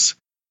fans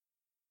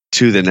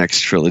to the next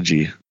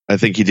trilogy. I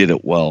think he did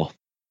it well.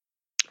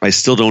 I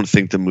still don't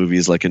think the movie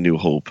is like A New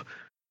Hope.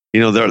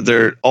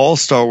 They're all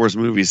Star Wars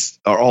movies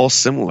are all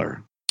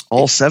similar.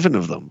 All 7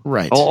 of them.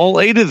 Right. All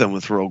 8 of them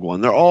with Rogue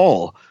One. They're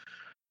all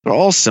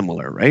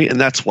similar, right? And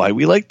that's why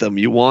we like them.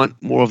 You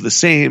want more of the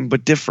same,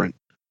 but different,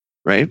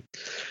 right?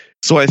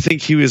 So I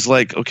think he was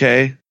like,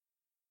 okay,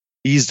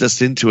 eased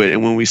us into it.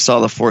 And when we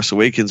saw The Force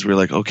Awakens, we were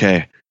like,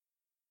 okay,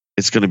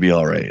 it's going to be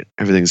all right.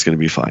 Everything's going to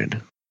be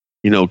fine.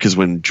 Because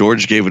when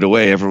George gave it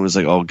away, everyone was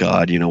like, oh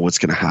God, what's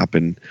going to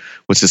happen?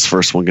 What's this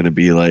first one going to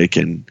be like?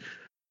 And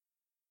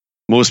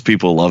most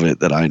people love it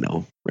that I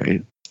know,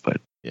 right?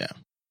 But yeah.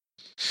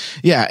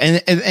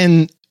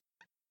 And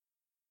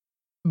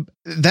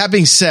that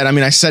being said, I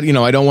mean, I said,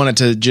 I don't want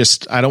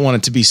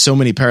it to be so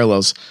many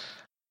parallels.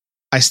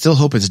 I still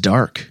hope it's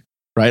dark.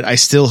 Right. I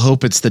still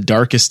hope it's the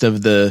darkest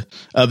of the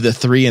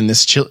 3 in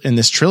this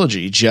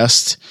trilogy.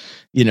 Just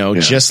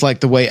like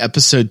the way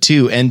episode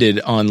 2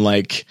 ended on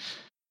like,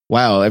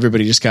 wow,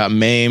 everybody just got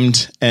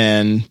maimed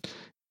and,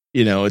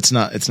 it's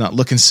not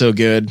looking so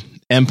good.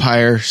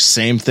 Empire,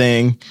 same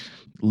thing.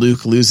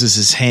 Luke loses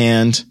his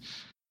hand.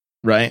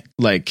 Right.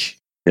 Like,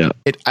 to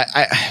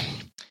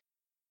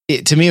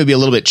me, it would be a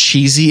little bit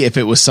cheesy if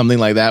it was something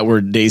like that where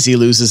Daisy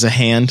loses a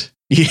hand.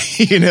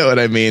 You know what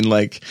I mean?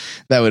 Like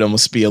that would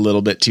almost be a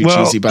little bit too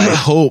cheesy, but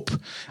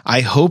I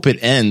hope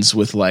it ends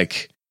with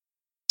like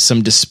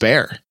some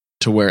despair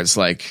to where it's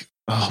like,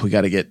 oh, they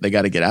got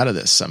to get out of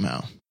this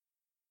somehow.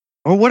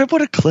 Or what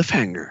about a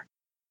cliffhanger?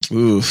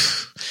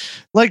 Oof.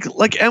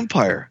 Like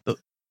Empire.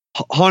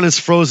 Han is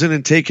frozen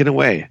and taken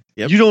away.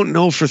 Yep. You don't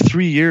know for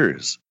 3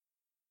 years.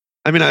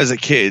 I mean, I was a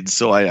kid,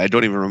 so I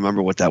don't even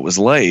remember what that was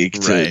like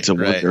to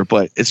wonder,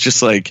 but it's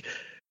just like,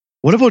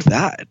 what about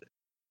that?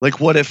 Like,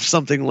 what if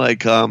something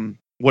like,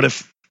 what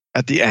if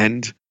at the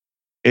end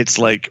it's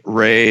like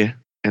Rey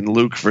and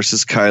Luke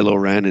versus Kylo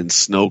Ren and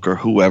Snoke or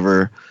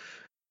whoever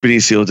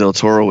Benicio del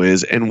Toro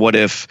is, and what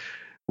if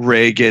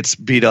Rey gets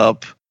beat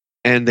up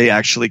and they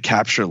actually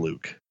capture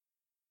Luke?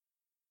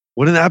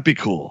 Wouldn't that be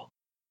cool?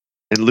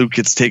 And Luke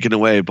gets taken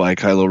away by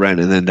Kylo Ren,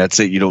 and then that's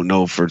it. You don't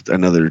know for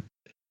another.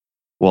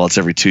 Well, it's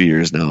every 2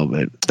 years now,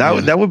 but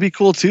that would be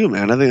cool too,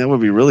 man. I think that would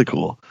be really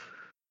cool.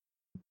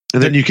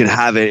 And then you can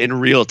have it in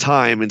real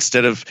time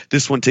instead of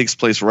this one takes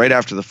place right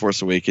after The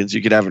Force Awakens.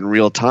 You could have it in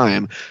real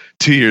time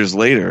 2 years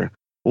later.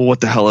 Well,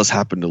 what the hell has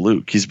happened to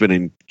Luke? He's been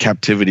in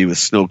captivity with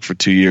Snoke for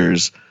 2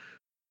 years.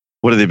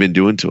 What have they been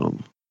doing to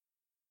him?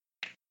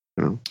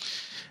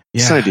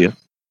 It's an idea.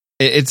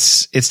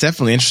 It's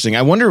definitely interesting.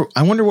 I wonder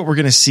what we're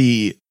going to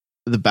see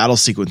the battle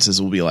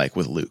sequences will be like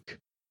with Luke.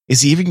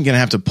 Is he even going to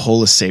have to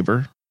pull a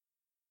saber?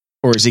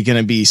 Or is he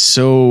going to be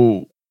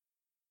so,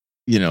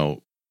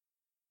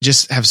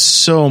 just have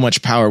so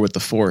much power with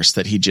the Force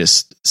that he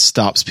just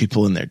stops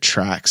people in their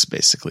tracks,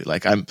 basically?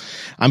 Like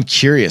I'm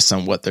curious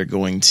on what they're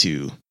going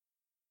to,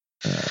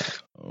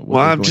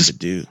 I'm just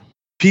do.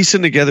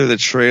 Piecing together the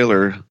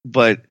trailer,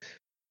 but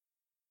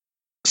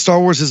Star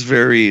Wars is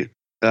very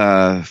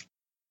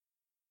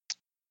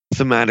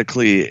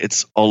thematically,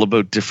 it's all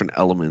about different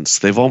elements.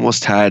 They've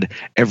almost had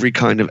every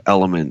kind of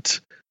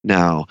element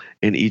now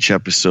in each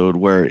episode,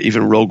 where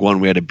even Rogue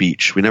One, we had a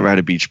beach. We never had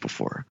a beach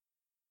before.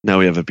 Now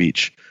we have a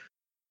beach.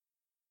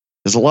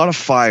 There's a lot of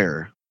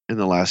fire in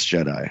The Last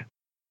Jedi.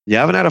 You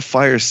haven't had a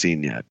fire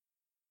scene yet.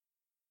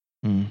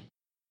 And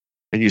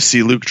you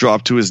see Luke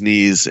drop to his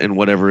knees and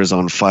whatever is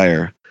on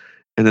fire.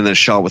 And then the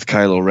shot with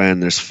Kylo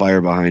Ren, there's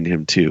fire behind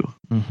him too.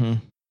 Mm-hmm.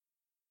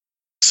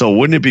 So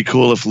wouldn't it be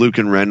cool if Luke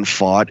and Ren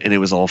fought and it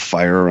was all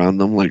fire around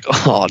them? Like,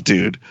 oh,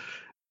 dude.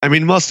 I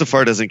mean,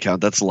 Mustafar doesn't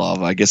count. That's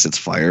lava. I guess it's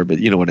fire, but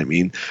you know what I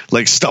mean?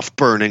 Like stuff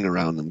burning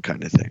around them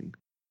kind of thing.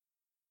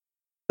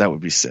 That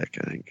would be sick,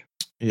 I think.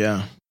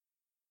 Yeah.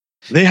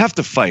 They have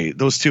to fight.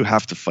 Those two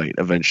have to fight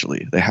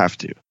eventually. They have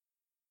to.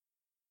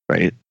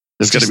 Right?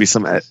 There's got to be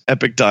some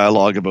epic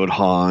dialogue about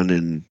Han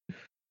and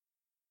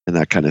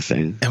that kind of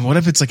thing. And what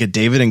if it's like a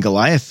David and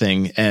Goliath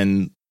thing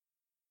and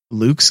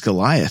Luke's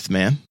Goliath,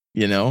 man?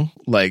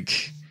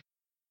 Like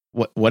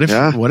What if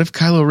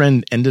Kylo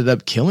Ren ended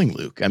up killing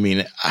Luke? I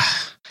mean,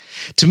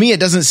 to me, it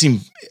doesn't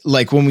seem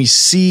like, when we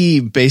see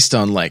based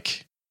on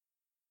like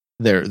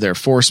their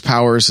force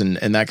powers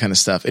and that kind of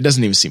stuff, it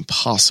doesn't even seem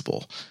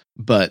possible.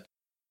 But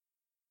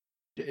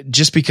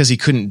just because he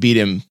couldn't beat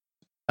him,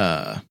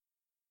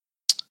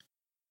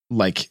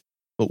 like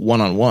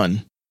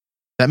one-on-one,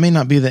 that may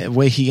not be the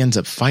way he ends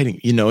up fighting.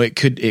 You know, it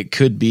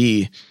could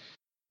be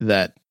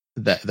that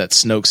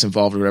Snoke's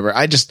involved or whatever.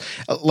 I just,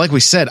 like we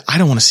said, I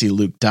don't want to see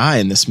Luke die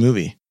in this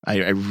movie. I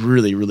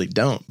really, really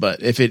don't.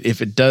 But if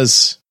it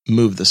does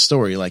move the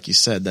story, like you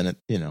said, then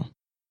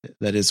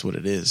that is what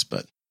it is.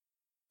 But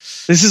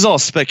this is all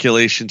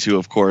speculation too,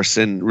 of course,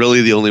 and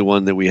really the only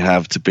one that we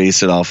have to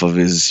base it off of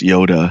is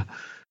Yoda,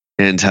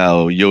 and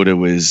how Yoda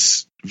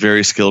was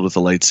very skilled with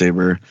the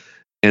lightsaber,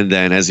 and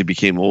then as he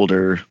became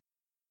older,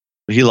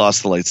 he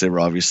lost the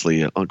lightsaber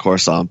obviously on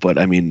Coruscant, but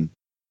I mean,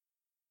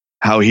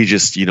 how he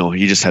just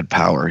had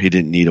power. He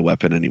didn't need a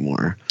weapon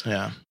anymore.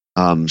 Yeah.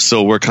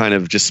 So we're kind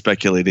of just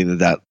speculating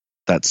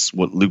that's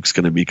what Luke's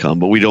going to become,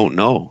 but we don't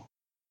know.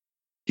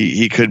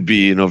 He could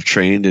be,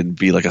 trained and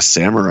be like a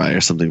samurai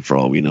or something for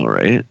all we know,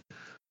 right?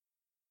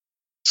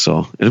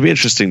 So it'll be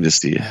interesting to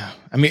see. Yeah.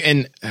 I mean,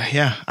 and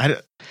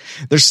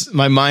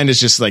my mind is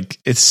just like,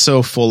 it's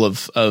so full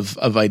of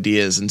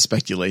ideas and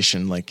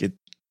speculation. Like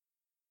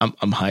I'm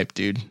hyped,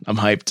 dude. I'm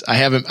hyped. I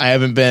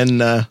haven't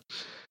been,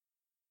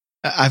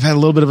 I've had a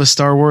little bit of a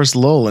Star Wars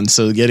lull. And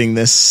so getting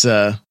this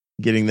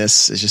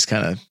is just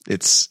kind of,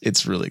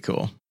 it's really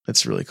cool.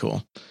 It's really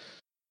cool.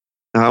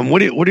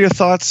 What are your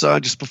thoughts,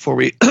 just before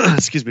we,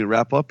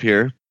 wrap up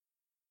here?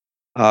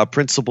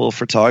 Principal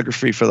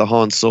photography for the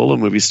Han Solo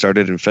movie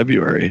started in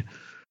February.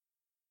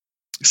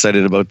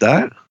 Excited about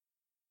that?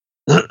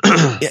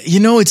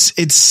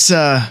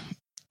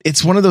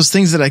 It's one of those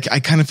things that I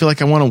kind of feel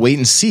like I want to wait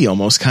and see,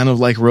 almost kind of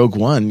like Rogue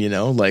One,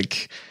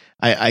 like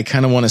I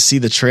kind of want to see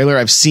the trailer.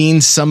 I've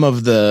seen some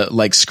of the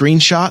like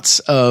screenshots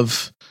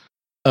of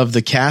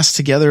the cast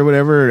together or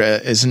whatever.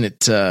 Isn't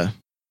it,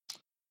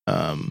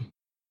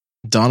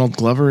 Donald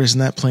Glover?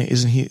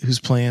 Isn't he who's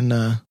playing?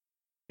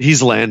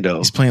 He's Lando.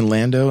 He's playing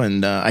Lando,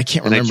 and I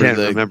can't remember. I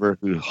can't remember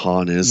who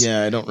Han is.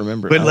 Yeah, I don't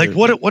remember. But like,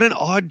 what an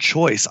odd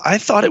choice. I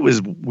thought it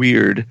was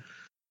weird.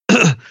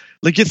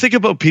 Like, you think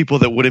about people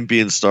that wouldn't be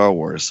in Star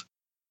Wars.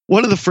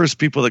 One of the first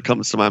people that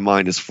comes to my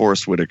mind is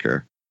Forrest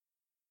Whitaker,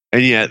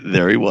 and yet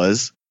there he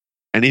was,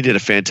 and he did a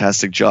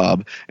fantastic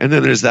job. And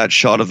then there's that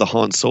shot of the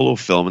Han Solo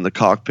film in the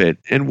cockpit,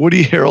 and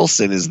Woody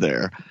Harrelson is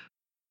there.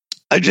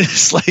 I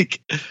just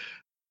like,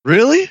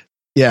 really?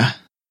 Yeah.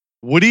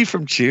 Woody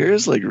from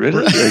Cheers? Like,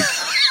 really? Like,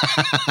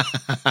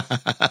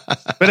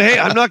 but hey,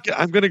 I'm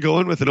going to go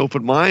in with an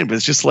open mind, but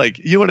it's just like,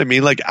 you know what I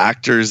mean? Like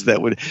actors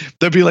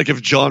that'd be like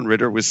if John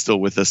Ritter was still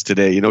with us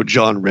today,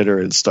 John Ritter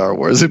in Star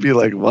Wars, it'd be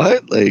like,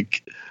 what?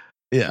 Like,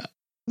 yeah,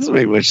 doesn't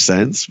make much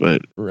sense,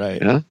 but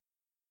right. Yeah.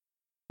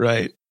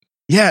 Right.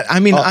 Yeah. I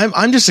mean,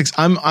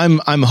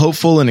 I'm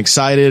hopeful and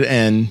excited.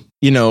 And,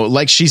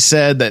 like she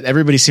said, that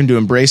everybody seemed to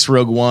embrace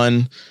Rogue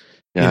One.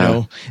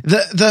 Yeah.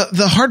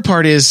 The hard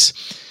part is,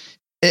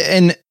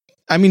 and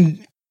I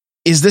mean,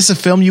 is this a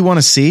film you want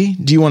to see?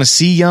 Do you want to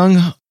see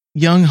young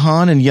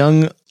Han and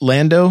young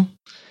Lando?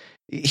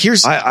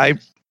 I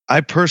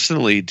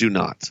personally do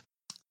not.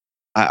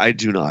 I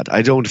do not.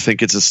 I don't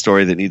think it's a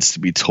story that needs to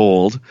be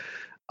told.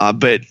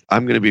 But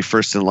I'm going to be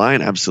first in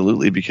line,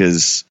 absolutely,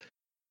 because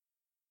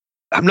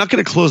I'm not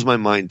going to close my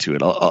mind to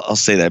it. I'll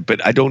say that,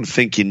 but I don't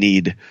think you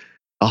need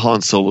a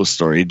Han Solo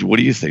story. What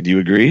do you think? Do you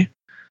agree?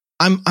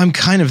 I'm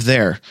kind of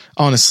there,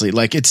 honestly.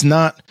 Like, it's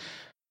not,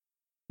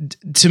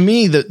 to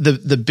me,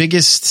 the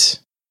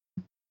biggest,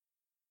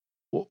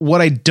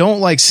 what I don't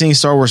like seeing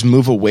Star Wars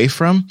move away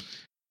from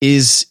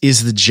is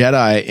the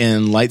Jedi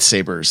and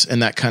lightsabers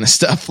and that kind of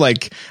stuff.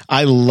 Like,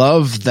 I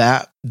love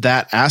that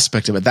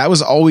aspect of it. That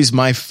was always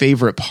my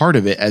favorite part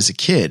of it as a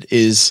kid,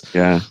 is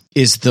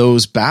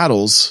those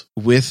battles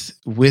with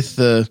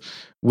the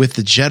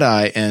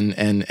Jedi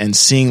and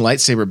seeing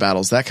lightsaber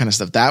battles, that kind of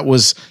stuff.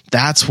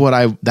 That's what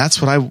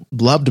I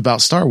loved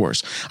about Star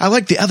Wars. I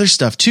like the other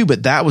stuff too,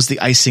 but that was the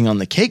icing on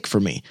the cake for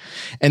me.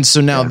 And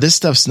so now this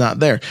stuff's not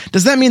there.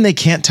 Does that mean they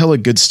can't tell a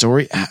good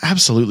story?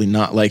 Absolutely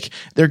not. Like,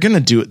 they're going to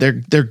do it.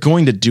 They're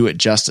going to do it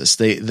justice.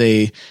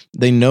 They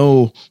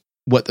know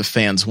what the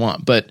fans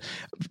want. But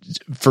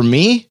for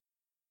me,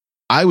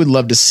 I would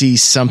love to see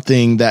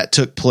something that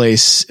took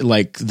place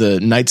like the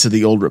Knights of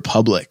the Old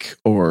Republic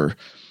or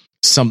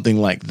something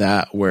like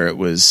that, where it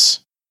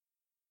was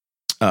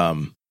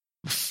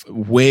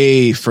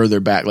way further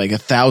back, like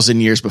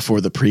 1,000 years before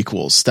the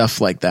prequels,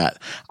 stuff like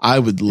that. I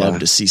would love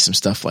to see some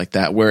stuff like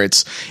that, where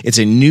it's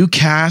a new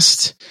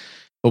cast,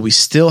 but we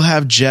still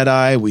have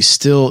Jedi. We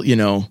still,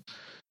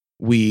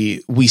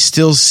 we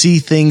still see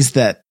things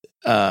that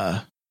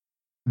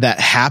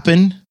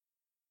happen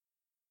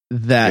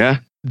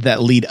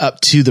that lead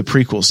up to the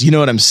prequels. You know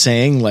what I'm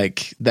saying?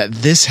 Like, that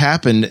this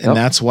happened and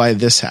that's why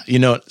this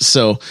happened,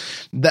 so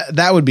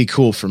that would be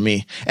cool for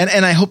me.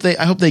 And I hope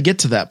they get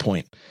to that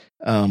point.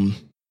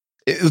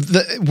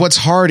 What's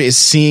hard is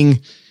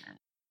seeing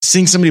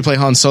somebody play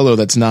Han Solo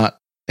that's not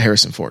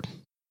Harrison Ford.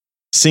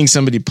 Seeing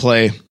somebody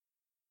play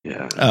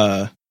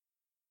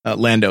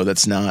Lando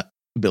that's not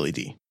Billy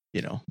D.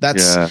 You know,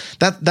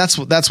 that's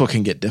what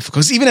can get difficult.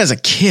 Because even as a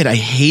kid, I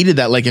hated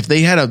that. Like if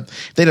they had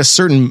a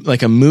certain,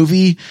 like a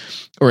movie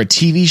or a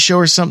TV show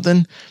or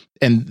something,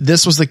 and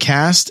this was the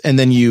cast, and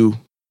then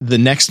the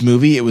next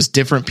movie, it was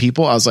different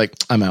people. I was like,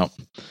 I'm out.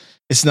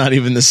 It's not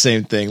even the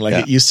same thing. Like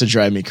it used to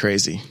drive me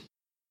crazy.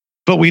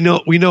 But we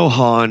know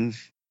Han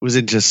was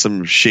into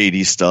some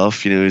shady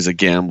stuff. You know, he's a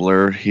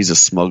gambler, he's a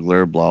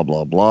smuggler, blah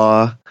blah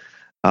blah.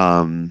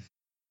 I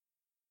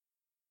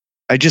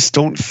just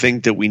don't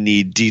think that we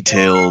need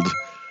detailed.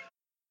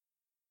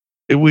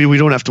 We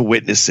don't have to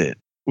witness it.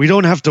 We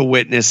don't have to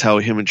witness how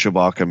him and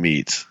Chewbacca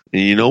meet.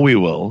 And you know we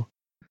will.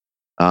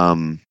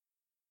 But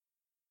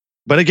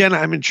again,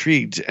 I'm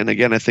intrigued, and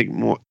again, I think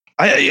more.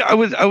 I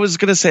was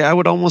gonna say I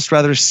would almost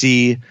rather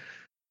see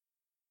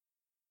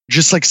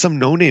just like some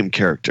no-name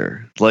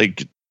character,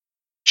 like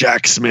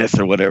Jack Smith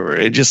or whatever,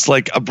 and just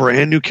like a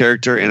brand new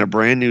character and a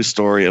brand new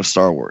story of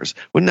Star Wars.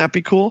 Wouldn't that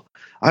be cool?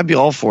 I'd be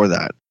all for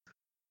that.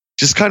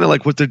 Just kind of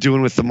like what they're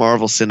doing with the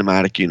Marvel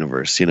Cinematic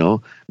Universe, you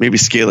know? Maybe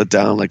scale it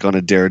down like on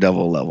a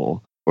Daredevil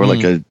level or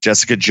like a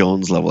Jessica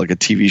Jones level, like a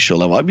TV show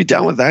level. I'd be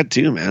down with that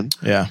too, man.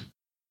 Yeah.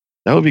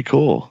 That would be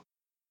cool.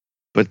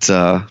 But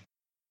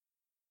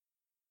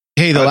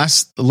hey, the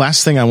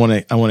last thing I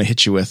want to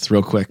hit you with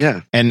real quick.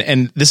 Yeah.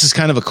 And this is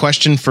kind of a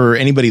question for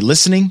anybody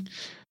listening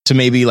to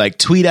maybe like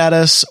tweet at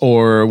us,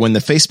 or when the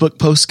Facebook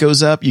post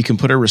goes up, you can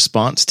put a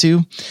response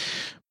to.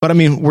 But I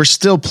mean, we're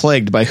still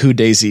plagued by who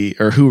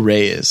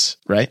Rey is,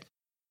 right?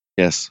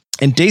 Yes.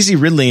 And Daisy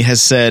Ridley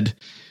has said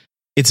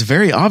it's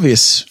very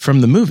obvious from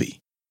the movie,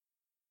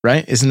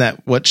 right? Isn't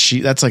that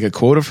that's like a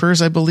quote of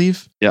hers, I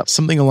believe? Yeah.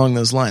 Something along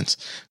those lines.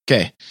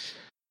 Okay.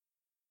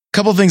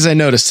 Couple things I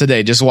noticed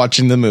today just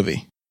watching the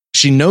movie.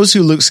 She knows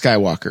who Luke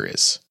Skywalker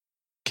is.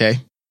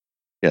 Okay.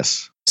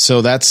 Yes.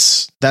 So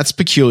that's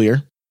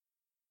peculiar.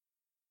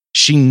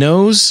 She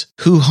knows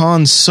who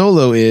Han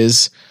Solo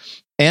is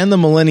and the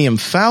Millennium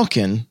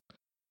Falcon,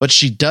 but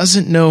she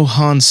doesn't know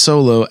Han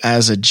Solo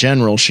as a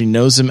general. She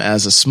knows him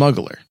as a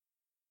smuggler.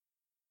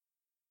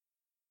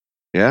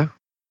 Yeah.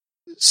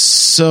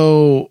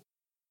 So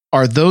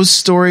are those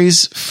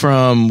stories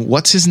from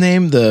what's his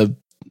name? The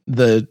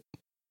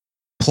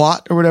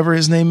Plot or whatever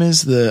his name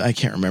is. I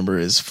can't remember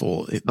his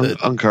full.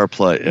 Unkar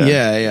Plot.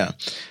 Yeah.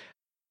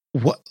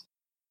 What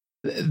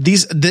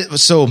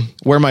so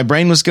where my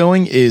brain was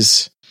going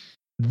is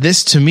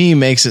this to me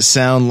makes it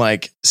sound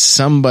like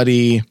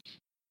somebody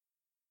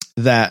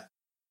that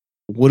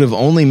would have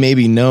only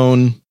maybe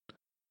known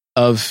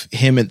of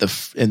him in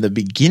the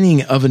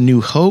beginning of A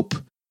New Hope,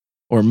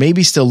 or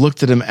maybe still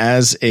looked at him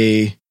as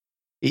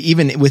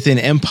even within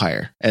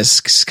Empire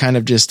as kind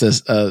of just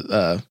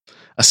a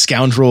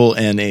scoundrel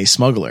and a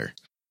smuggler.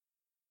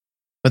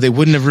 But they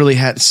wouldn't have really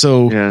had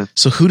so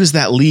who does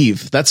that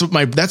leave? That's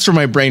where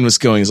my brain was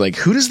going, is like,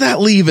 who does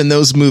that leave in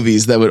those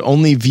movies that would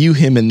only view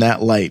him in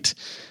that light,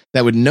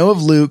 that would know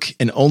of Luke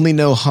and only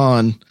know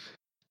Han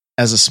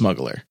as a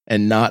smuggler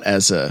and not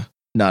as a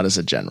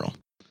general.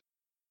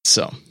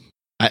 So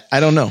I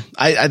don't know.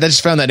 I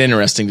just found that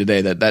interesting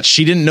today that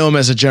she didn't know him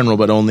as a general,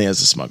 but only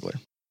as a smuggler.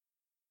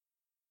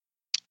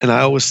 And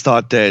I always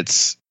thought that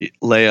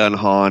Leia and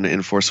Han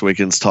in Force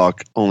Awakens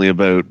talk only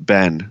about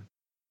Ben.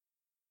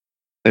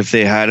 If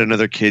they had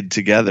another kid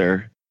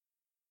together,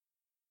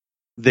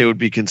 they would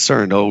be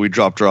concerned. Oh, we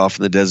dropped her off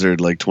in the desert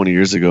like 20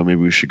 years ago.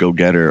 Maybe we should go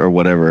get her or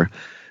whatever.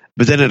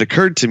 But then it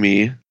occurred to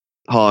me,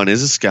 Han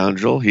is a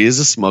scoundrel. He is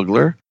a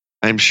smuggler.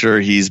 I'm sure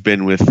he's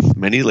been with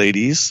many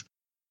ladies,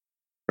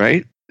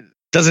 right?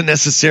 Doesn't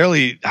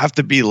necessarily have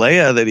to be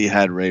Leia that he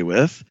had Rey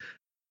with.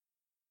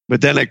 But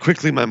then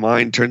my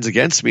mind turns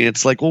against me.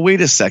 It's like, well,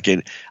 wait a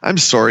second. I'm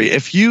sorry.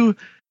 If you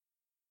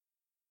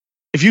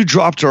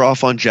dropped her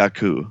off on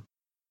Jakku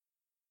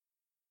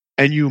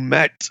and you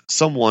met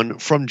someone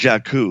from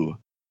Jakku,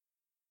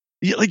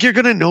 you're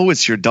going to know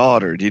it's your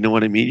daughter. Do you know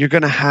what I mean? You're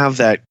going to have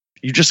that.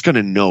 You're just going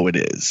to know it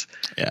is.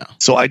 Yeah.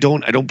 So I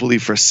don't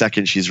believe for a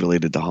second she's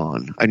related to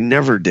Han. I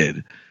never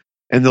did.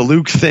 And the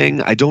Luke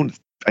thing, I don't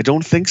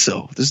think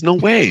so. There's no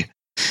way.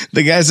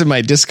 The guys in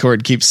my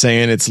Discord keep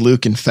saying it's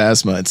Luke and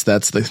Phasma.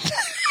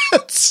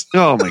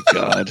 Oh my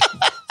God.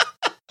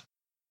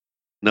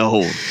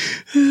 No.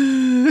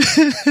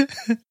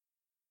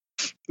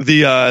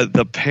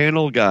 The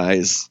panel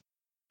guys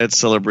at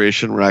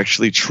Celebration were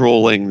actually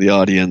trolling the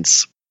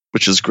audience,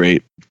 which is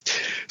great.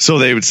 So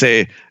they would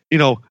say,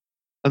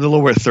 on the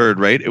lower third,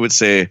 right, it would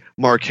say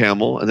Mark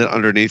Hamill, and then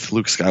underneath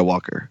Luke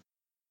Skywalker,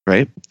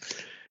 right?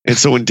 And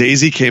so when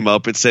Daisy came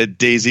up, it said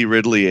Daisy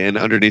Ridley, and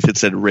underneath it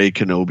said Rey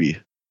Kenobi.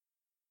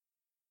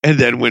 And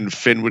then when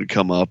Finn would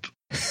come up,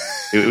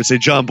 it would say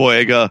John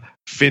Boyega,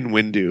 Finn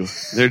Windu.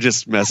 They're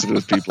just messing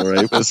with people,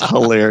 right? It was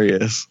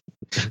hilarious.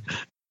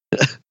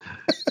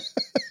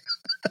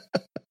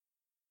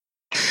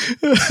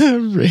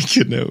 Rey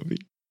Kenobi.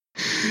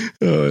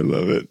 Oh, I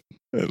love it.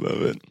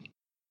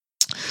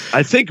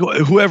 I think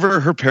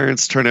whoever her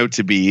parents turn out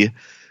to be,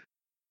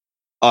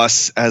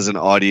 us as an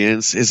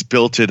audience, has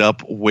built it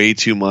up way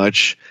too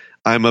much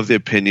I'm of the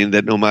opinion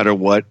that no matter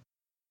what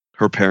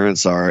her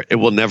parents are, it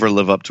will never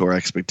live up to our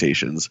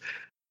expectations.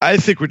 I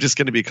think we're just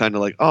going to be kind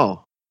of like,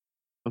 oh,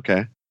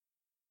 okay.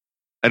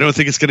 I don't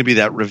think it's going to be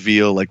that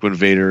reveal like when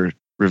Vader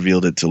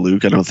revealed it to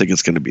Luke. I don't think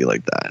it's going to be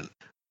like that.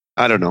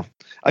 I don't know.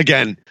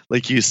 Again,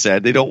 like you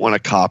said, they don't want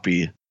to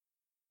copy.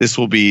 This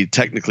will be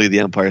technically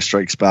the Empire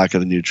Strikes Back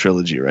of the new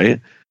trilogy,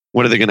 right?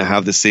 What are they going to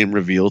have the same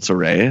reveal to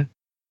Rey?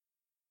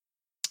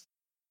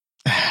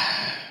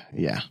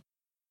 Yeah.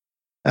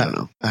 I don't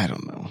know. I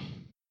don't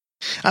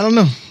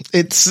know.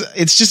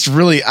 It's just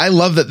really, I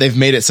love that they've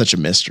made it such a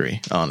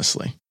mystery,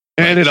 honestly.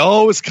 And it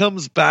always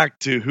comes back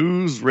to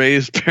whose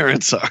Rey's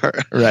parents are.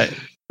 Right.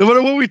 No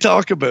matter what we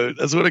talk about,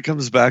 that's what it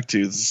comes back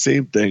to. It's the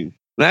same thing.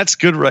 That's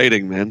good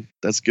writing, man.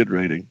 That's good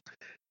writing.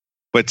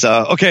 But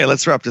okay,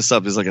 let's wrap this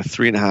up. It's like a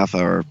 3.5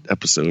 hour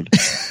episode.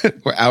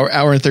 We're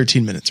hour and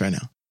 13 minutes right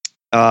now.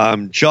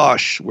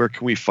 Josh, where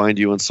can we find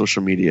you on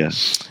social media?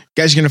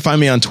 Guys, you're going to find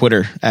me on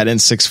Twitter at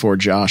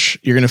N64Josh.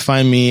 You're going to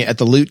find me at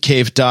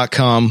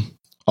thelootcave.com.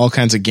 All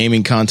kinds of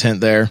gaming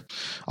content there.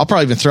 I'll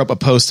probably even throw up a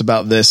post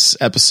about this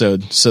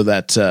episode so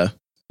that,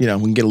 we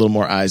can get a little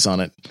more eyes on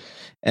it.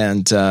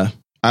 And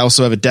I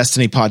also have a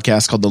Destiny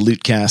podcast called The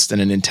Lootcast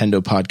and a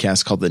Nintendo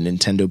podcast called the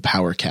Nintendo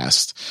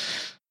Powercast.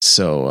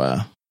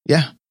 So,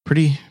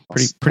 pretty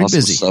awesome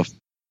busy stuff.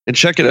 And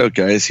check it out,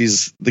 guys.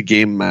 He's the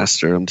game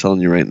master. I'm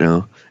telling you right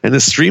now, and the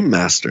stream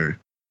master.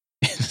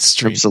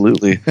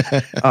 Absolutely.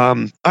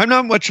 I'm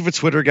not much of a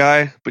Twitter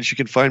guy, but you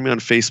can find me on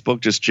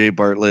Facebook, just Jay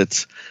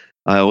Bartlett.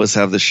 I always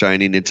have the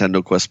shiny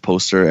Nintendo Quest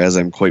poster, as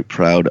I'm quite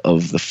proud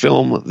of the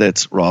film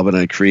that Rob and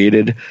I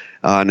created.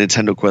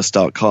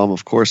 NintendoQuest.com,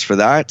 of course, for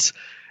that.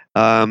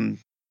 My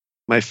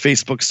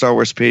Facebook Star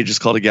Wars page is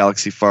called A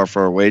Galaxy Far,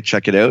 Far Away.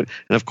 Check it out.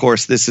 And of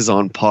course, this is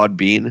on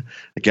Podbean,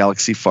 A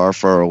Galaxy Far,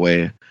 Far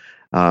Away.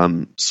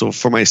 So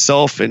for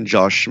myself and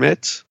Josh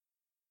Schmidt.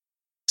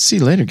 See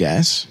you later,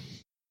 guys.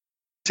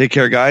 Take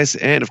care, guys.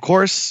 And of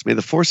course, may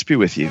the Force be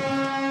with you.